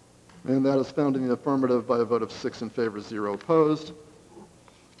 And that is found in the affirmative by a vote of 6 in favor, 0 opposed.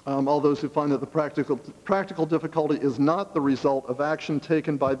 All those who find that the practical difficulty is not the result of action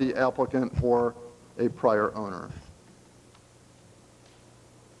taken by the applicant or a prior owner.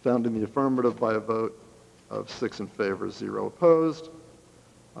 Found in the affirmative by a vote of 6 in favor, 0 opposed.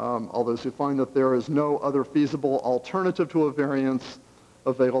 All those who find that there is no other feasible alternative to a variance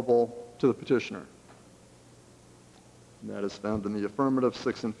available to the petitioner. And that is found in the affirmative,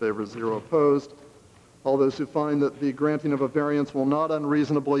 6 in favor, 0 opposed. All those who find that the granting of a variance will not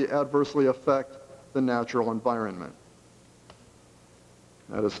unreasonably adversely affect the natural environment.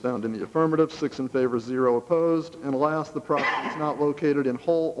 That is found in the affirmative, 6 in favor, 0 opposed. And last, the property is not located in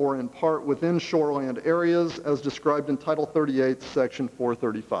whole or in part within shoreland areas as described in Title 38, Section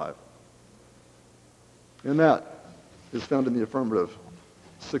 435. And that is found in the affirmative,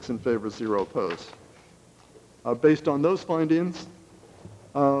 6 in favor, 0 opposed. Based on those findings,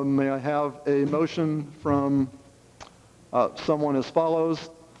 may I have a motion from someone as follows?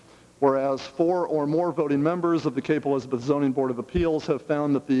 Whereas 4 or more voting members of the Cape Elizabeth Zoning Board of Appeals have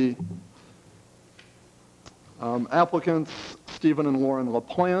found that the applicants, Stephen and Lauren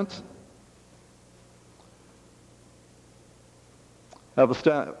LaPlante, have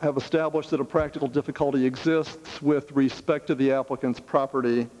established that a practical difficulty exists with respect to the applicant's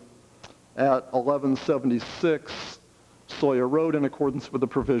property at 1176 Sawyer Road in accordance with the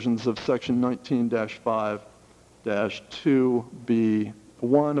provisions of Section 19-5-2B1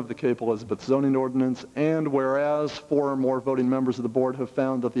 of the Cape Elizabeth Zoning Ordinance, and whereas 4 or more voting members of the board have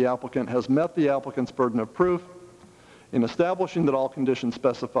found that the applicant has met the applicant's burden of proof in establishing that all conditions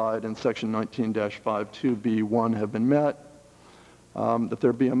specified in Section 19-5-2B1 have been met, that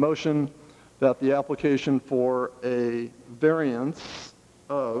there be a motion that the application for a variance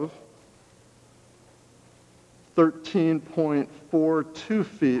of 13.42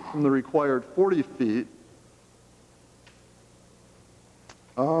 feet from the required 40 feet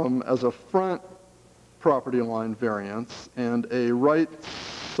as a front property line variance, and a right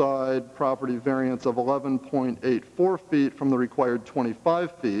side property variance of 11.84 feet from the required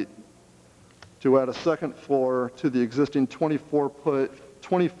 25 feet to add a second floor to the existing 24-foot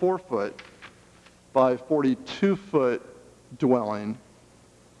by 42-foot dwelling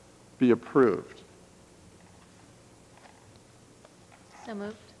be approved. So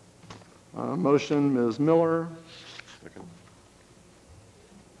moved. Motion, Ms. Miller. Second.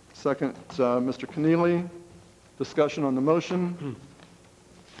 Second, Mr. Keneally. Discussion on the motion.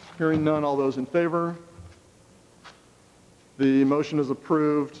 Hearing none, all those in favor? The motion is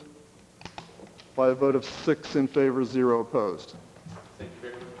approved by a vote of 6 in favor, 0 opposed. Thank you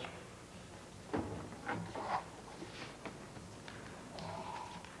very much.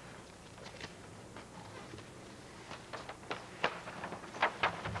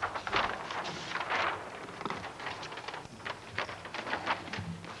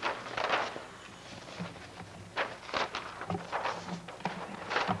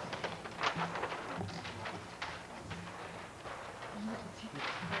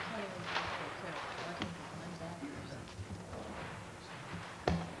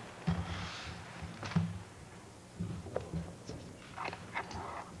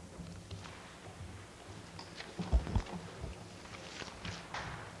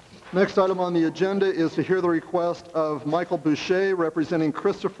 Next item on the agenda is to hear the request of Michael Boucher, representing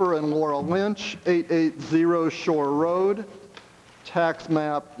Christopher and Laura Lynch, 880 Shore Road, tax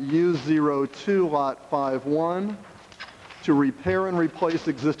map U02, lot 51, to repair and replace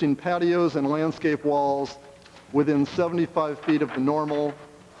existing patios and landscape walls within 75 feet of the normal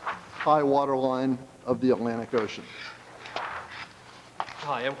high water line of the Atlantic Ocean.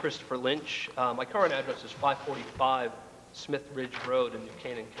 Hi, I'm Christopher Lynch. My current address is 545 Smith Ridge Road in New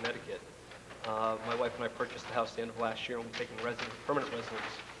Canaan, Connecticut. My wife and I purchased the house at the end of last year, and we're taking permanent residence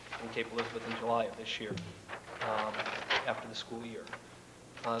in Cape Elizabeth in July of this year, after the school year.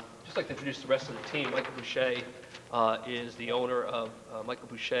 Just like to introduce the rest of the team. Michael Boucher is the owner of Michael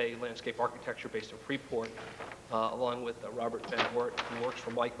Boucher Landscape Architecture based in Freeport, along with Robert Van Wert, who works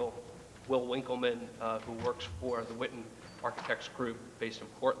for Michael, Will Winkleman, who works for the Witten Architects Group based in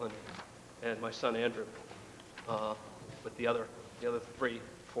Portland, and my son Andrew, with the other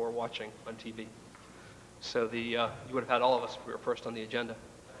 4 watching on TV. So you would have had all of us if we were first on the agenda.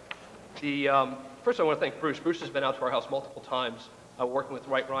 First I want to thank Bruce. Bruce has been out to our house multiple times, working with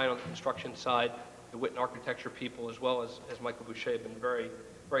Wright Ryan on the construction side, the Witten Architecture people, as well as Michael Boucher, have been very,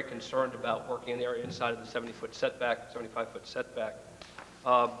 very concerned about working in the area inside of the 75-foot setback.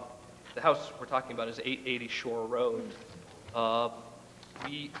 The house we're talking about is 880 Shore Road.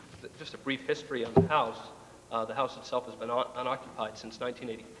 Just a brief history on the house. The house itself has been unoccupied since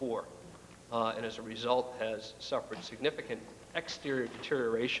 1984, and as a result has suffered significant exterior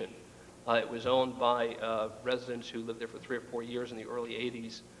deterioration. It was owned by residents who lived there for 3 or 4 years in the early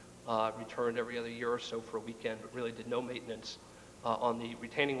 80s, returned every other year or so for a weekend, but really did no maintenance on the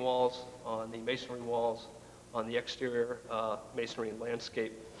retaining walls, on the masonry walls, on the exterior masonry and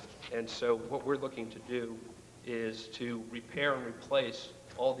landscape. And so what we're looking to do is to repair and replace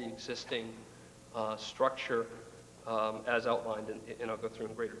all the existing structure as outlined, and I'll go through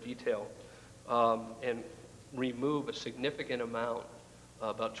in greater detail, and remove a significant amount,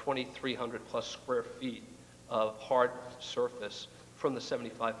 about 2,300 plus square feet of hard surface from the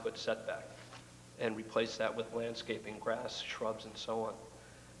 75-foot setback, and replace that with landscaping, grass, shrubs, and so on.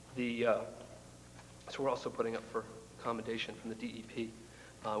 So we're also putting up for accommodation from the DEP,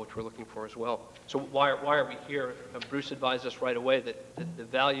 which we're looking for as well. So why are we here? Bruce advised us right away that the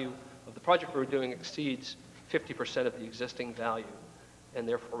value of the project we're doing exceeds 50% of the existing value, and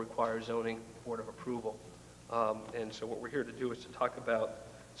therefore requires zoning board of approval. And so what we're here to do is to talk about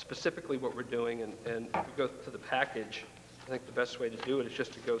specifically what we're doing, and if we go to the package, I think the best way to do it is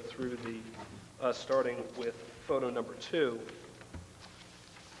just to go through starting with photo number 2,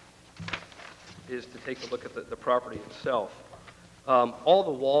 is to take a look at the property itself. All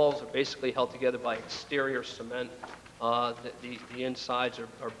the walls are basically held together by exterior cement. The insides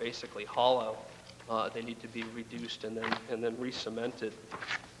are basically hollow. They need to be reduced and then re-cemented.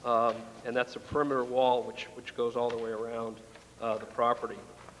 And that's a perimeter wall which goes all the way around the property.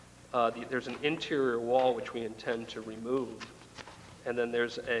 There's an interior wall which we intend to remove, and then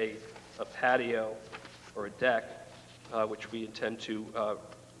there's a patio or a deck which we intend to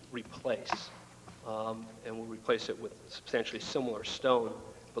replace. And we'll replace it with substantially similar stone,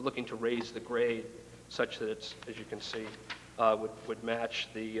 but looking to raise the grade such that it's, as you can see, would match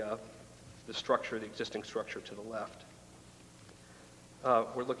the structure, the existing structure to the left.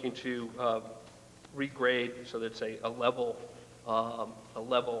 We're looking to regrade so that it's a level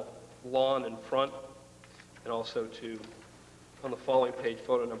lawn in front, and also to, on the following page,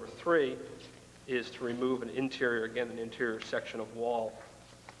 photo number 3, is to remove an interior section of wall.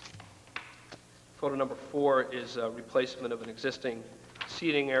 Photo number 4 is a replacement of an existing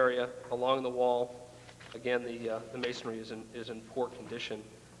seating area along the wall. Again, the masonry is in poor condition,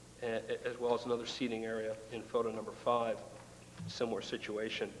 as well as another seating area in photo number 5, similar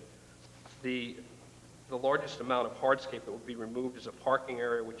situation. The largest amount of hardscape that will be removed is a parking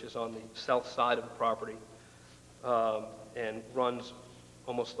area, which is on the south side of the property, and runs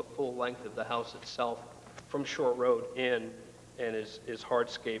almost the full length of the house itself from Shore Road in, and is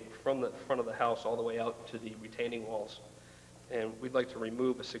hardscape from the front of the house all the way out to the retaining walls. And we'd like to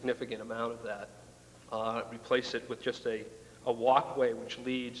remove a significant amount of that, replace it with just a walkway which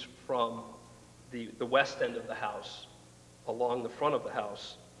leads from the west end of the house along the front of the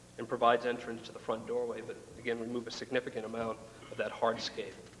house and provides entrance to the front doorway, but again, remove a significant amount of that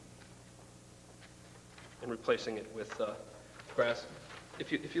hardscape and replacing it with grass.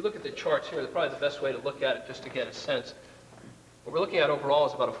 If you look at the charts here, probably the best way to look at it, just to get a sense, what we're looking at overall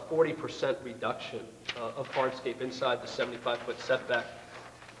is about a 40% reduction of hardscape inside the 75-foot setback.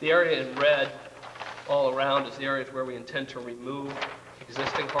 The area in red all around is the areas where we intend to remove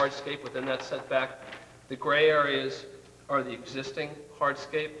existing hardscape within that setback. The gray areas are the existing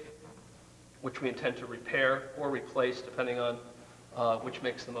hardscape, which we intend to repair or replace, depending on which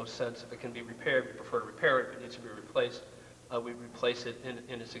makes the most sense. If it can be repaired, we prefer to repair it. If it needs to be replaced, we replace it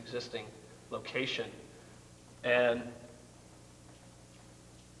in its existing location. And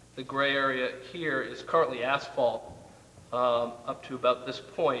the gray area here is currently asphalt up to about this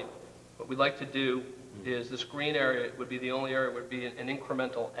point. What we'd like to do is this green area would be the only area would be an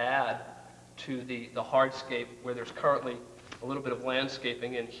incremental add to the hardscape, where there's currently a little bit of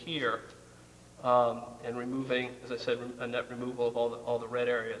landscaping in here, and removing, as I said, a net removal of all the red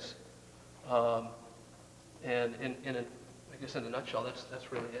areas. And I guess in a nutshell,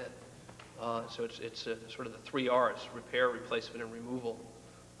 that's really it. So it's sort of the 3 R's: repair, replacement, and removal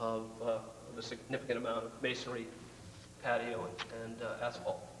of a significant amount of masonry, patio, and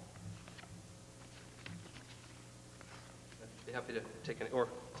asphalt. I'd be happy to take any, or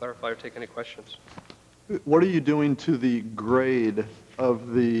clarify or take any questions. What are you doing to the grade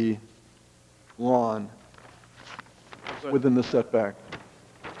of the lawn within the setback?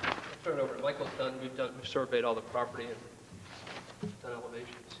 I'll turn it over to Michael's done. We've surveyed all the property and done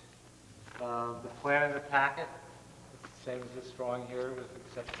elevations. The plan in the packet is the same as this drawing here, with the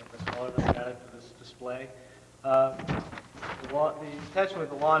exception of the color that's added to this display. The intention with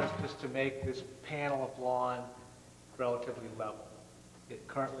the lawn is just to make this panel of lawn relatively level. It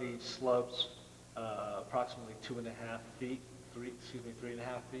currently slopes approximately 2.5 feet,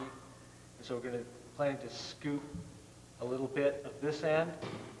 3.5 feet. And so we're planning to scoop a little bit of this end.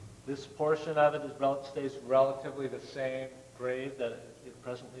 This portion of it stays relatively the same grade that it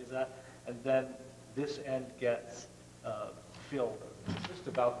presently is at, and then this end gets filled, just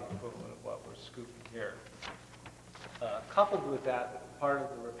about the equivalent of what we're scooping here. Coupled with that, part of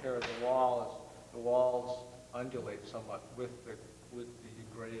the repair of the wall is the walls undulate somewhat with the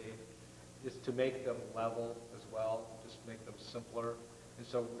grade, is to make them level as well, just make them simpler. And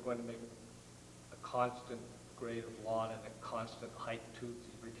so we're going to make a constant grade of lawn and a constant height to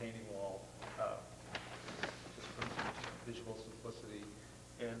the retaining wall, just for visual simplicity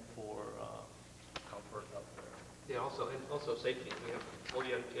and for comfort up there. Yeah, also safety. We have 4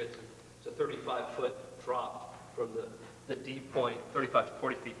 young kids, and it's a 35-foot drop from the D point, 35 to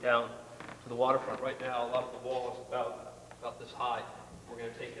 40 feet down to the waterfront. Right now, a lot of the wall is about this high. We're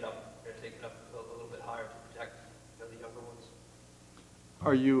going to take it up. We're going to take it up a little bit higher to protect the younger ones.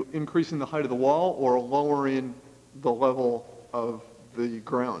 Are you increasing the height of the wall or lowering the level of the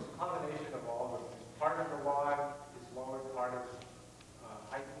ground? A combination of all of them. Part of the lawn is lowered, part is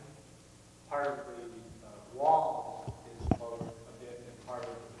heightened, part of the wall is lowered a bit, and part of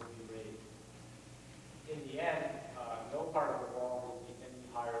it will be raised. In the end, no part of the wall will be any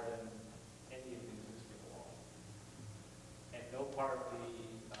higher than any of the existing walls. And no part of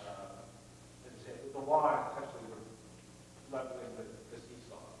the lawn, essentially, we're leveling the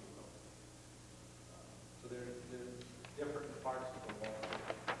seesaw, if you will. So there's different parts of the wall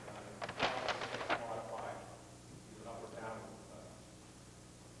that modify either up or down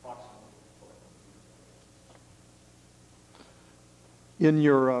approximately. In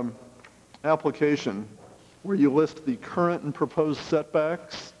your application, where you list the current and proposed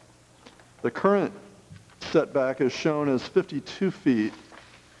setbacks, the current setback is shown as 52 feet,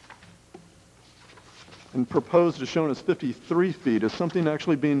 and proposed is shown as 53 feet. Is something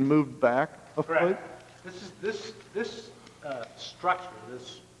actually being moved back a foot? Correct. This structure,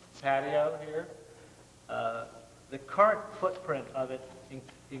 this patio here, the current footprint of it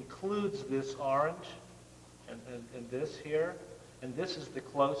includes this orange and this here, and this is the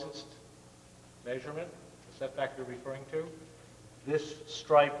closest measurement, the setback you're referring to. This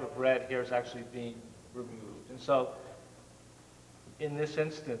stripe of red here is actually being removed. And so, in this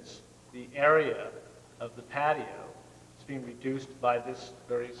instance, the area of the patio is being reduced by this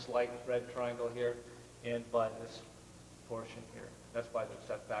very slight red triangle here and by this portion here. That's why the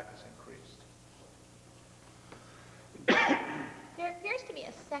setback is increased. There appears to be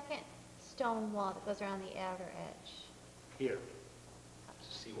a second stone wall that goes around the outer edge. Here, that's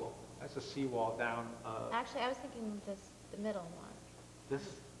a seawall. That's a seawall down. Actually, I was thinking the middle one.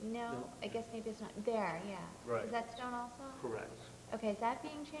 This? No, I guess maybe it's not. There, yeah. Right. Is that stone also? Correct. Okay, is that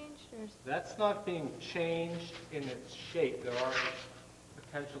being changed, or is... That's not being changed in its shape. There are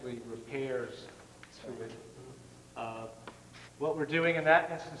potentially repairs to it. What we're doing in that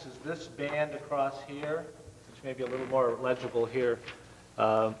instance is this band across here, which may be a little more legible here,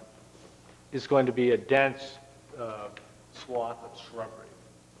 is going to be a dense swath of shrubbery.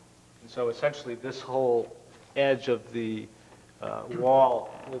 And so essentially this whole edge of the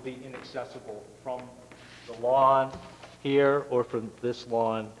wall will be inaccessible from the lawn here or from this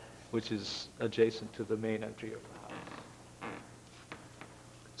lawn, which is adjacent to the main entry of the house.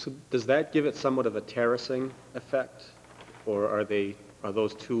 So does that give it somewhat of a terracing effect, or are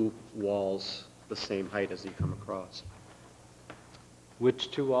those two walls the same height as you come across? Which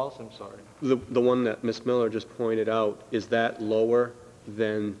two walls? I'm sorry. The one that Ms. Miller just pointed out, is that lower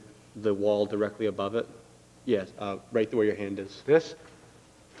than the wall directly above it? Yes, right where your hand is. Let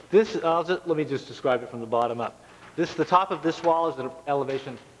me just describe it from the bottom up. The top of this wall is at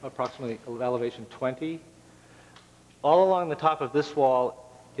elevation, approximately elevation 20. All along the top of this wall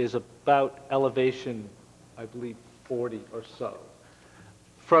is about elevation, I believe, 40 or so.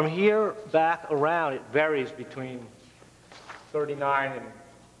 From here back around, it varies between 39 and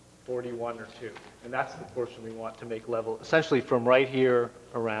 41 or 2. And that's the portion we want to make level, essentially from right here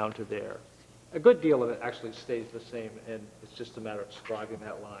around to there. A good deal of it actually stays the same, and it's just a matter of scribing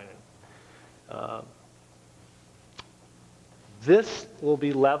that line. This will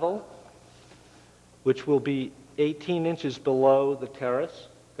be level, which will be 18 inches below the terrace.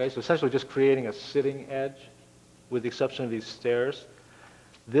 Okay, so essentially just creating a sitting edge with the exception of these stairs.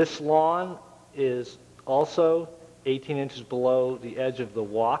 This lawn is also 18 inches below the edge of the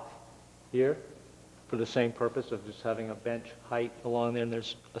walk here for the same purpose of just having a bench height along there, and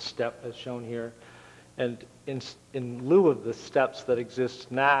there's a step as shown here. And in lieu of the steps that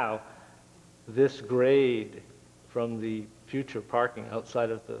exist now, this grade from the future parking outside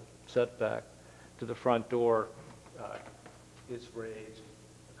of the setback to the front door is raised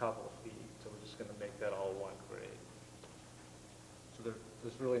a couple of feet, so we're just going to make that all one grade. So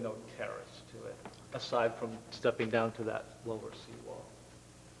there's really no terrace to it, aside from stepping down to that lower seawall.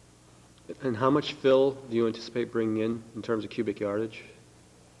 And how much fill do you anticipate bringing in terms of cubic yardage?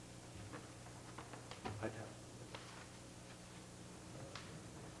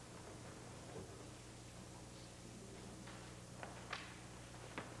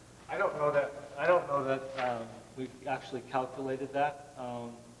 I don't know that we've actually calculated that.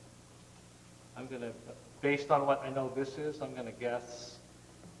 I'm going to, based on what I know this is, I'm going to guess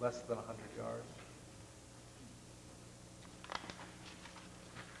less than 100 yards.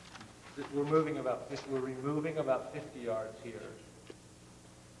 We're removing about 50 yards here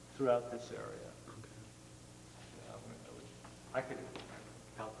throughout this area. Okay. Yeah, I could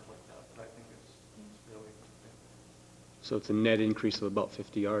calculate that, but I think it's really. So it's a net increase of about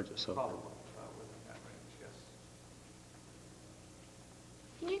 50 yards or so. Probably within that range, yes.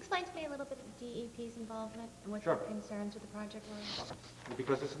 Can you explain to me a little bit of DEP's involvement and what Sure. your concerns with the project were?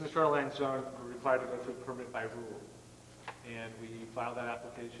 Because it's in the shoreline zone, we're required to go through permit by rule. And we filed that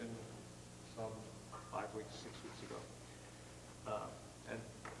application some 5 weeks, 6 weeks ago, and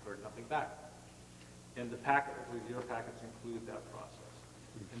heard nothing back. And the packet, I believe your packets include that process.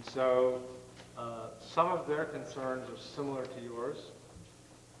 And so some of their concerns are similar to yours.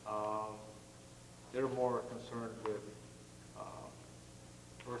 They're more concerned with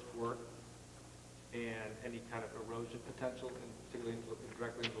earthwork and any kind of erosion potential, particularly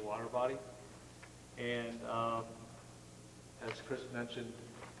directly into the water body. And as Chris mentioned,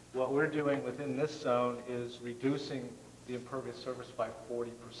 what we're doing within this zone is reducing the impervious surface by 40%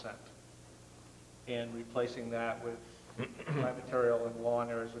 and replacing that with plant material and lawn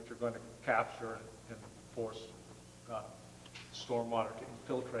areas which are going to capture and force stormwater to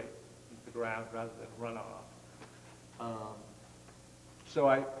infiltrate the ground rather than runoff. So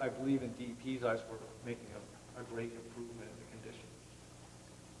I believe in DEP's eyes, we're making a great improvement in the condition.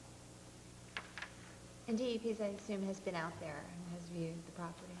 And DEP's, I assume, has been out there and has viewed the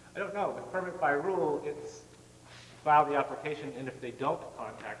property? I don't know, with permit by rule, it's file the application, and if they don't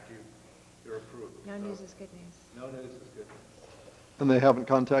contact you, you're approved. No news is good news. No news is good news. And they haven't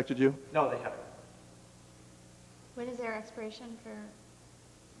contacted you? No, they haven't. When is their expiration for,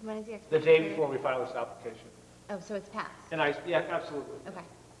 when is the The expiration day period? before we file this application. Oh, so it's passed? And yeah, absolutely. Okay.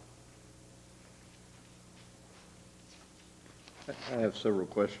 I have several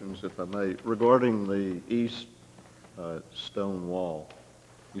questions, if I may. Regarding the east stone wall,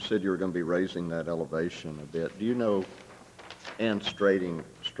 you said you were going to be raising that elevation a bit. Do you know, and straightening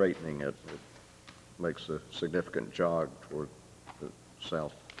it makes a significant jog toward the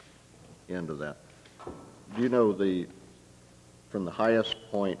south end of that. Do you know from the highest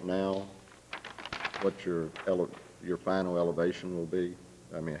point now, what your final elevation will be?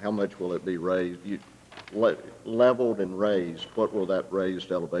 I mean, how much will it be raised? Leveled and raised, what will that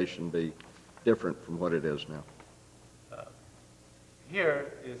raised elevation be different from what it is now?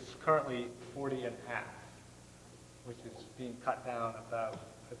 Here is currently 40 and a half, which is being cut down about,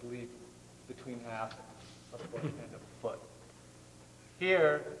 I believe, between half and a foot.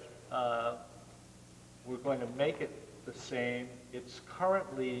 Here, we're going to make it the same. It's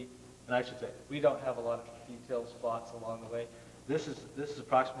currently, and I should say, we don't have a lot of detailed spots along the way. This is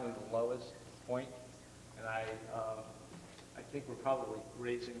approximately the lowest point, and I think we're probably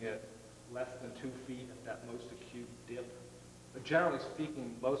raising it less than 2 feet at that most acute dip. But generally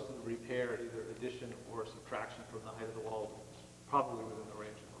speaking, most of the repair, either addition or subtraction from the height of the wall, is probably within the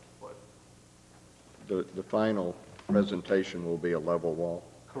range of a foot. The final presentation will be a level wall?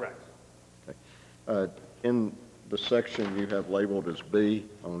 Correct. Okay. In the section you have labeled as B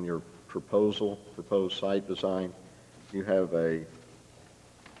on your proposed site design, you have a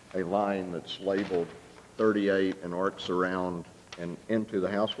line that's labeled 38 and arcs around and into the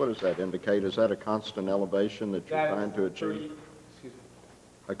house. What does that indicate? Is that a constant elevation that you're trying to achieve? Excuse me.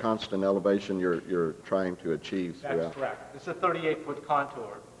 A constant elevation you're trying to achieve throughout? That's correct. It's a 38-foot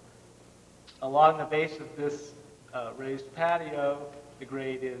contour. Along the base of this raised patio, the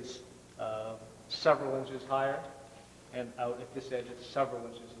grade is several inches higher, and out at this edge it's several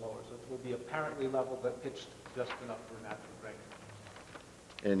inches lower. So it will be apparently level but pitched just enough for natural grade.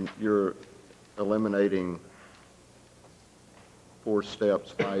 And you're eliminating 4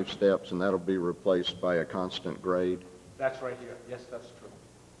 steps, 5 steps, and that'll be replaced by a constant grade? That's right here. Yes, that's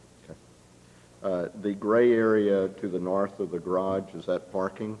true. Okay. The gray area to the north of the garage, is that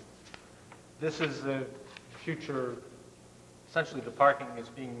parking? This is the future, essentially the parking is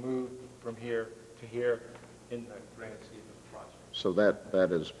being moved from here to here in the grand scheme of the project. So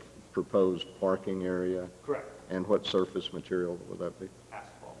that is proposed parking area? Correct. And what surface material would that be?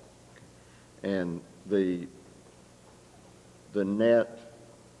 Asphalt. And the net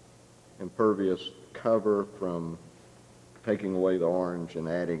impervious cover from taking away the orange and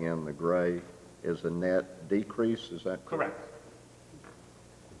adding in the gray is a net decrease, is that correct? Correct.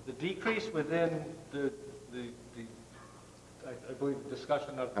 The decrease within I believe the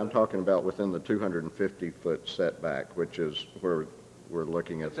discussion of... I'm talking about within the 250-foot setback, which is where we're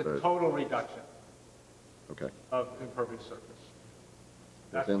looking at it's a total reduction okay. of impervious surface.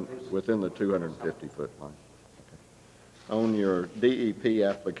 Within the 250-foot line. Okay. On your DEP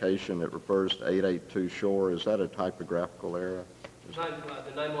application, it refers to 882 Shore. Is that a typographical error? The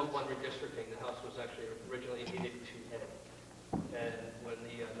 911 redistricting, the house was actually originally 882A, and when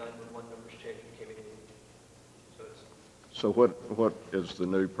the 911 numbers changed, it became 882. So what is the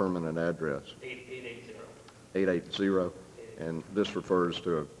new permanent address? 880. 880, and this refers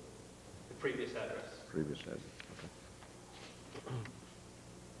to The previous address. previous address. Okay.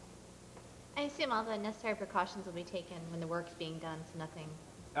 I assume all the necessary precautions will be taken when the work's being done, so nothing...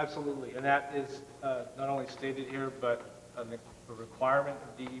 Absolutely, and that is not only stated here, but a requirement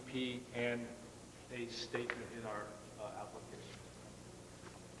of DEP and a statement in our application.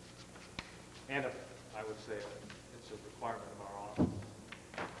 And I would say it's a requirement of our office.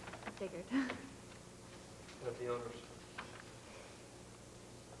 Figured. Of the owners.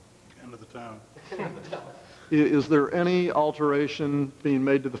 End of the town. Is there any alteration being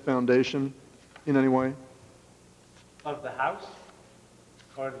made to the foundation in any way? Of the house,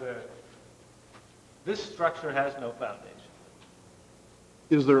 or this structure has no foundation.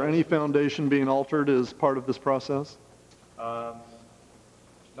 Is there any foundation being altered as part of this process? Not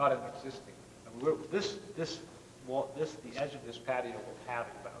an existing. I mean, the edge of this patio will have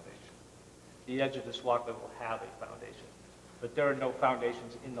a foundation. The edge of this walkway will have a foundation. But there are no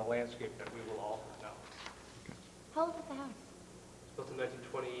foundations in the landscape that we will alter, no. How old is the house? It's built in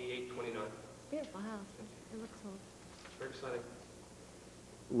 1928, 29. Beautiful house. It looks old. Very exciting.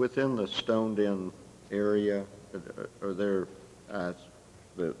 Within the stoned-in area, are there,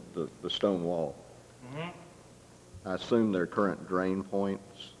 the stone wall? I assume they're current drain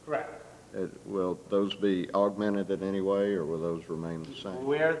points. Correct. Will those be augmented in any way, or will those remain the same?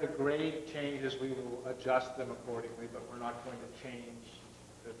 Where the grade changes, we will adjust them accordingly, but we're not going to change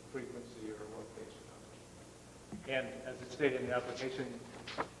the frequency or location of them. And as it stated in the application,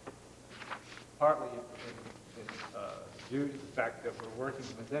 partly due to the fact that we're working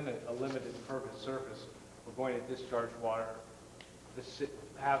within a limited impervious surface, we're going to discharge water,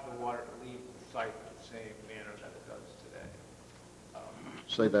 have the water leave the site in the same manner that it does today.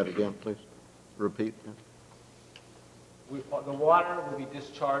 Say that again, please. Repeat. The water will be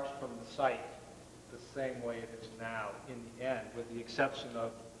discharged from the site the same way it is now in the end, with the exception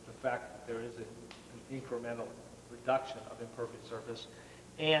of the fact that there is an incremental reduction of impervious surface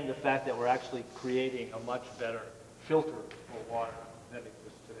and the fact that we're actually creating a much better filter for water than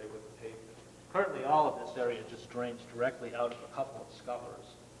exists today with the pavement. Currently, all of this area just drains directly out of a couple of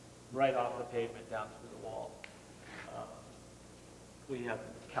scuppers, right off the pavement down through the wall. We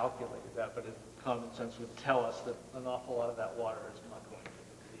haven't calculated that, but common sense would tell us that an awful lot of that water is not going into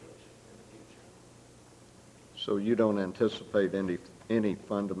the ocean in the future. So you don't anticipate any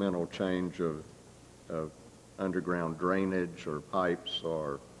fundamental change of underground drainage or pipes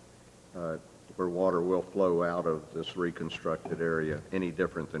or where water will flow out of this reconstructed area any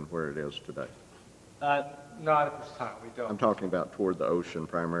different than where it is today? Not at this time, we don't. I'm talking about toward the ocean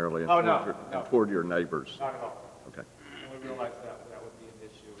primarily and no. toward your neighbors. Not at all. Okay. And we realize that would be an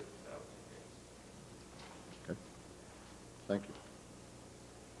issue if that was the case. Okay. Thank you.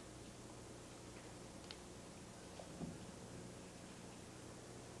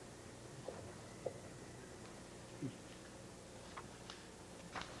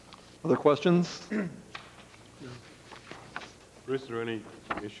 Other questions? Bruce, are there any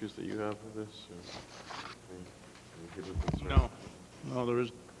issues that you have with this? Any particular concerns? No. No, there is.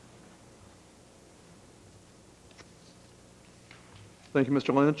 Thank you,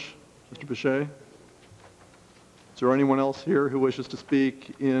 Mr. Lynch. Mr. Boucher? Is there anyone else here who wishes to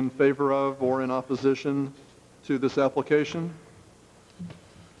speak in favor of or in opposition to this application?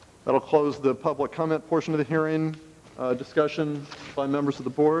 That'll close the public comment portion of the hearing. Discussion by members of the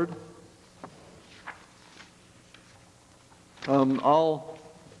board. I'll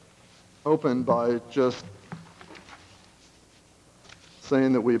open by just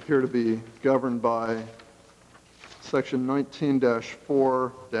saying that we appear to be governed by Section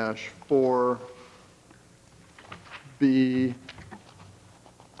 19-4-4B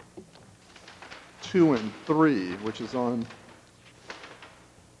 (2) and 3, which is on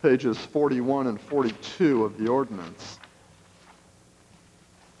pages 41 and 42 of the ordinance.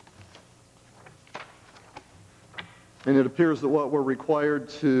 And it appears that what we're required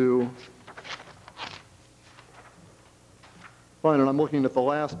to find, and I'm looking at the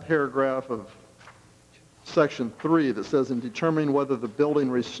last paragraph of Section 3 that says, in determining whether the building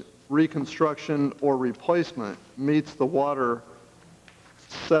reconstruction or replacement meets the water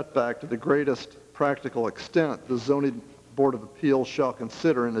setback to the greatest practical extent, the zoning Board of Appeals shall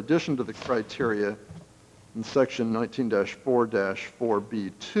consider, in addition to the criteria in Section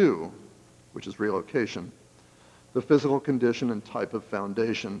 19-4-4B2, which is relocation, the physical condition and type of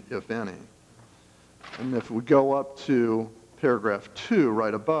foundation, if any. And if we go up to paragraph 2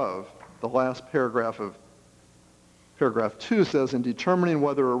 right above, the last paragraph of paragraph 2 says, in determining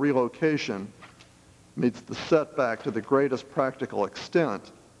whether a relocation meets the setback to the greatest practical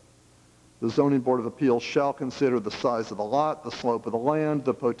extent, the Zoning Board of Appeals shall consider the size of the lot, the slope of the land,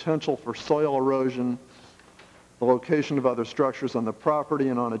 the potential for soil erosion, the location of other structures on the property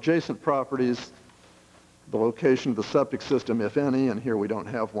and on adjacent properties, the location of the septic system, if any, and here we don't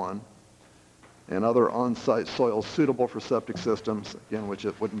have one, and other on-site soils suitable for septic systems, again, which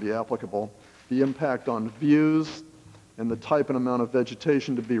it wouldn't be applicable, the impact on views, and the type and amount of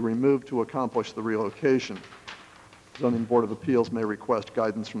vegetation to be removed to accomplish the relocation. Zoning Board of Appeals may request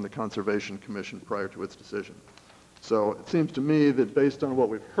guidance from the Conservation Commission prior to its decision. So it seems to me that based on what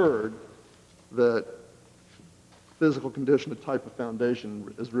we've heard, that physical condition and type of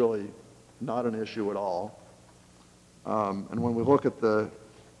foundation is really not an issue at all. And when we look at the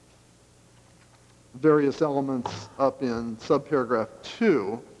various elements up in subparagraph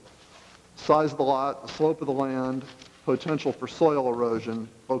 2, size of the lot, the slope of the land, potential for soil erosion,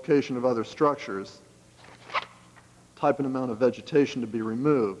 location of other structures, type and amount of vegetation to be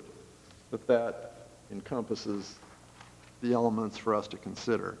removed, that encompasses the elements for us to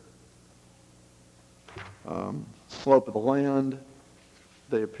consider. Slope of the land,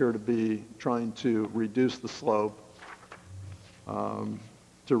 they appear to be trying to reduce the slope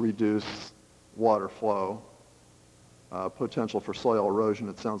to reduce water flow. Potential for soil erosion,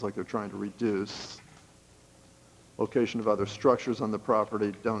 it sounds like they're trying to reduce. Location of other structures on the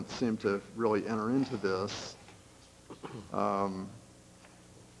property don't seem to really enter into this.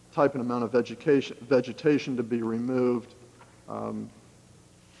 Type and amount of vegetation to be removed.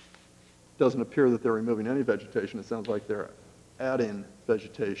 Doesn't appear that they're removing any vegetation. It sounds like they're adding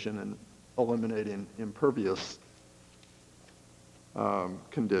vegetation and eliminating impervious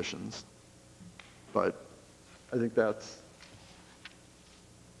conditions. But I think that's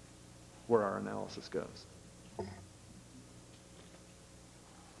where our analysis goes. I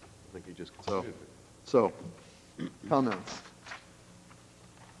think you just considered it. So, comments?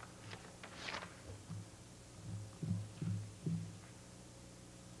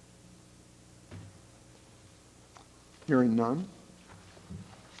 Hearing none.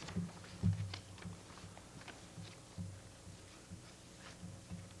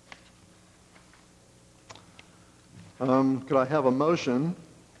 Could I have a motion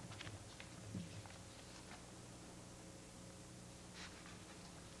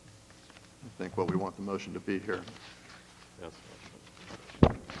I think what we want the motion to be here? Yes.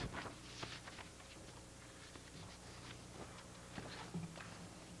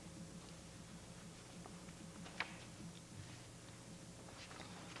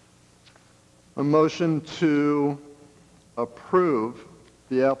 A motion to approve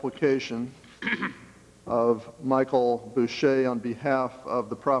the application of Michael Boucher on behalf of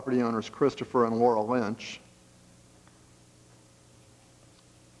the property owners Christopher and Laura Lynch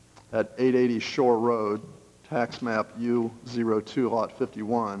at 880 Shore Road, tax map U02, lot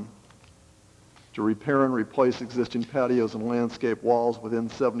 51, to repair and replace existing patios and landscape walls within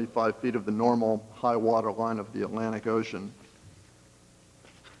 75 feet of the normal high water line of the Atlantic Ocean,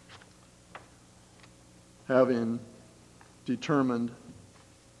 having determined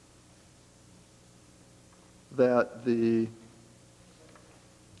that the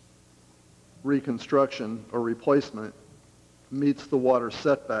reconstruction or replacement meets the water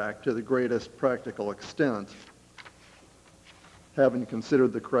setback to the greatest practical extent, having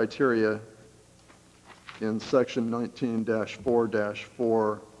considered the criteria in section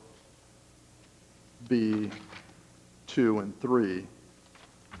 19-4-4B2 and 3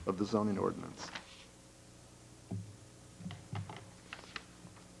 of the zoning ordinance.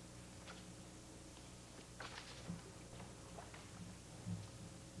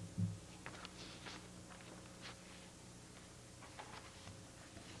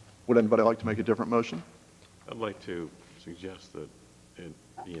 Would anybody like to make a different motion? I'd like to suggest that it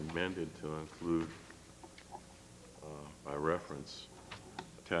be amended to include, by reference,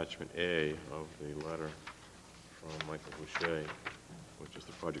 attachment A of the letter from Michael Boucher, which is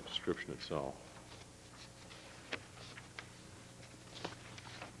the project description itself.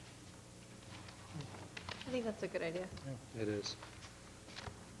 I think that's a good idea. It is.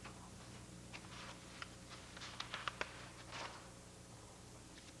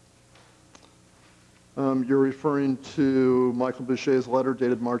 You're referring to Michael Boucher's letter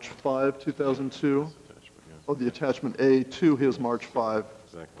dated March 5, 2002? Oh, the attachment A to his March 5,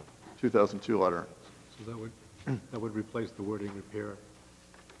 2002 letter. So that would replace the wording repair.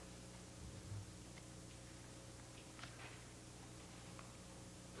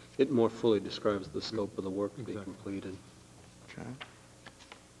 It more fully describes the scope of the work to be completed. Okay.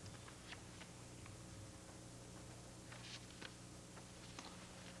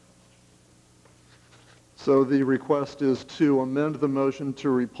 So the request is to amend the motion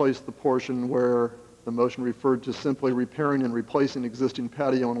to replace the portion where the motion referred to simply repairing and replacing existing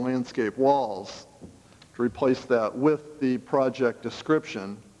patio and landscape walls, to replace that with the project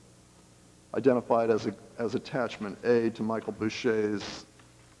description identified as attachment A to Michael Boucher's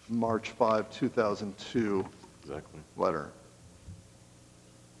March 5, 2002 letter.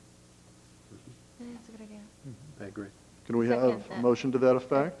 I think that's a good idea. I agree. Can we have a motion to that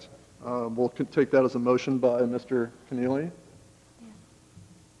effect? We'll take that as a motion by Mr. Keneally.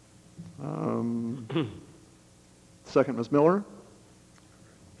 Second, Ms. Miller.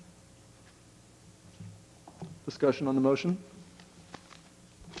 Discussion on the motion?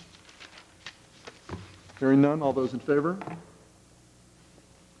 Hearing none, all those in favor?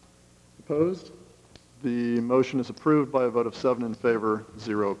 Opposed? The motion is approved by a vote of 7 in favor,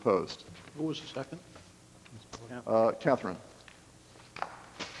 0 opposed. Who was the second? Catherine.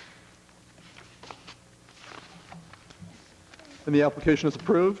 And the application is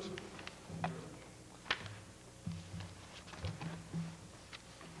approved.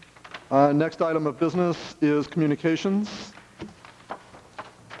 Next item of business is communications.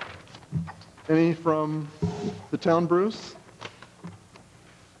 Any from the town, Bruce?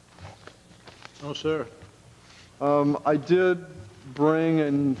 No, sir. I did bring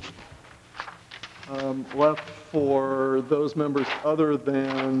and left for those members other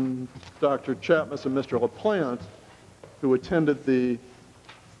than Dr. Chapmas and Mr. LaPlante, who attended the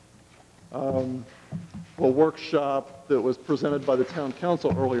workshop that was presented by the town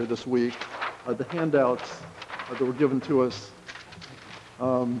council earlier this week, the handouts that were given to us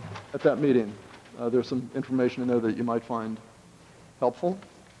at that meeting. There's some information in there that you might find helpful,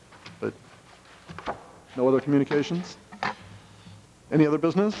 but no other communications? Any other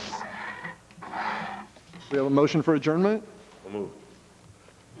business? We have a motion for adjournment. We'll move.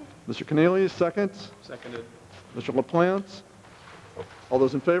 Mr. Keneally, second. Seconded. Mr. LaPlante. All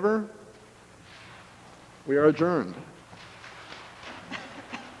those in favor? We are adjourned.